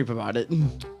be a creep about it.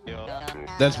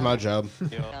 That's my job.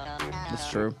 That's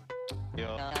true.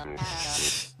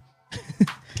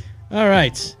 All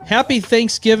right. Happy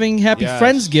Thanksgiving. Happy Yes.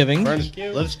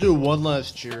 Friendsgiving. Let's do one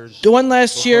last cheers. Do one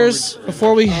last cheers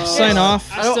before we sign off.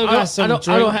 I still got some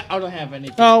drink. I don't have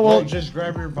anything. Oh, Well, well, just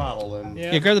grab your bottle and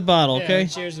yeah, grab the bottle, Yeah, okay?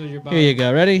 cheers with your bottle. Here you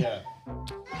go. Ready? yeah.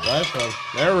 Last one.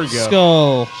 There we go.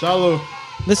 Skull. Salud.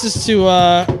 This is to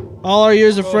all our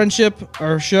years of friendship,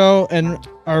 our show, and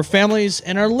our families,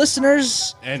 and our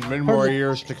listeners. And many more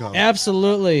years to come.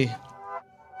 Absolutely.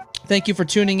 Thank you for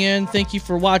tuning in. Thank you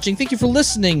for watching. Thank you for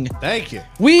listening. Thank you.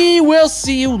 We will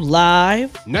see you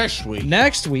live Next week.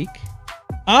 next week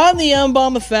on the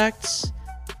M-Bomb Effects.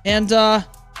 And, yeah,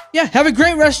 have a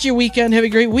great rest of your weekend. Have a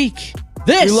great week.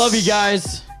 This. We love you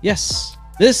guys. Yes.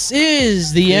 This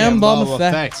is the M-Bomb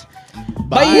Effect.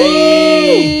 Bye.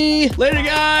 Bye. Later,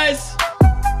 guys.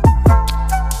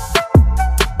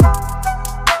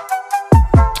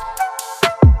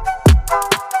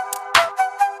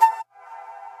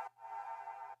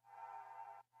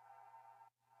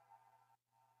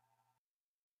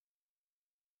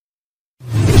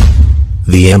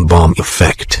 The M-Bomb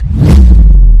Effect.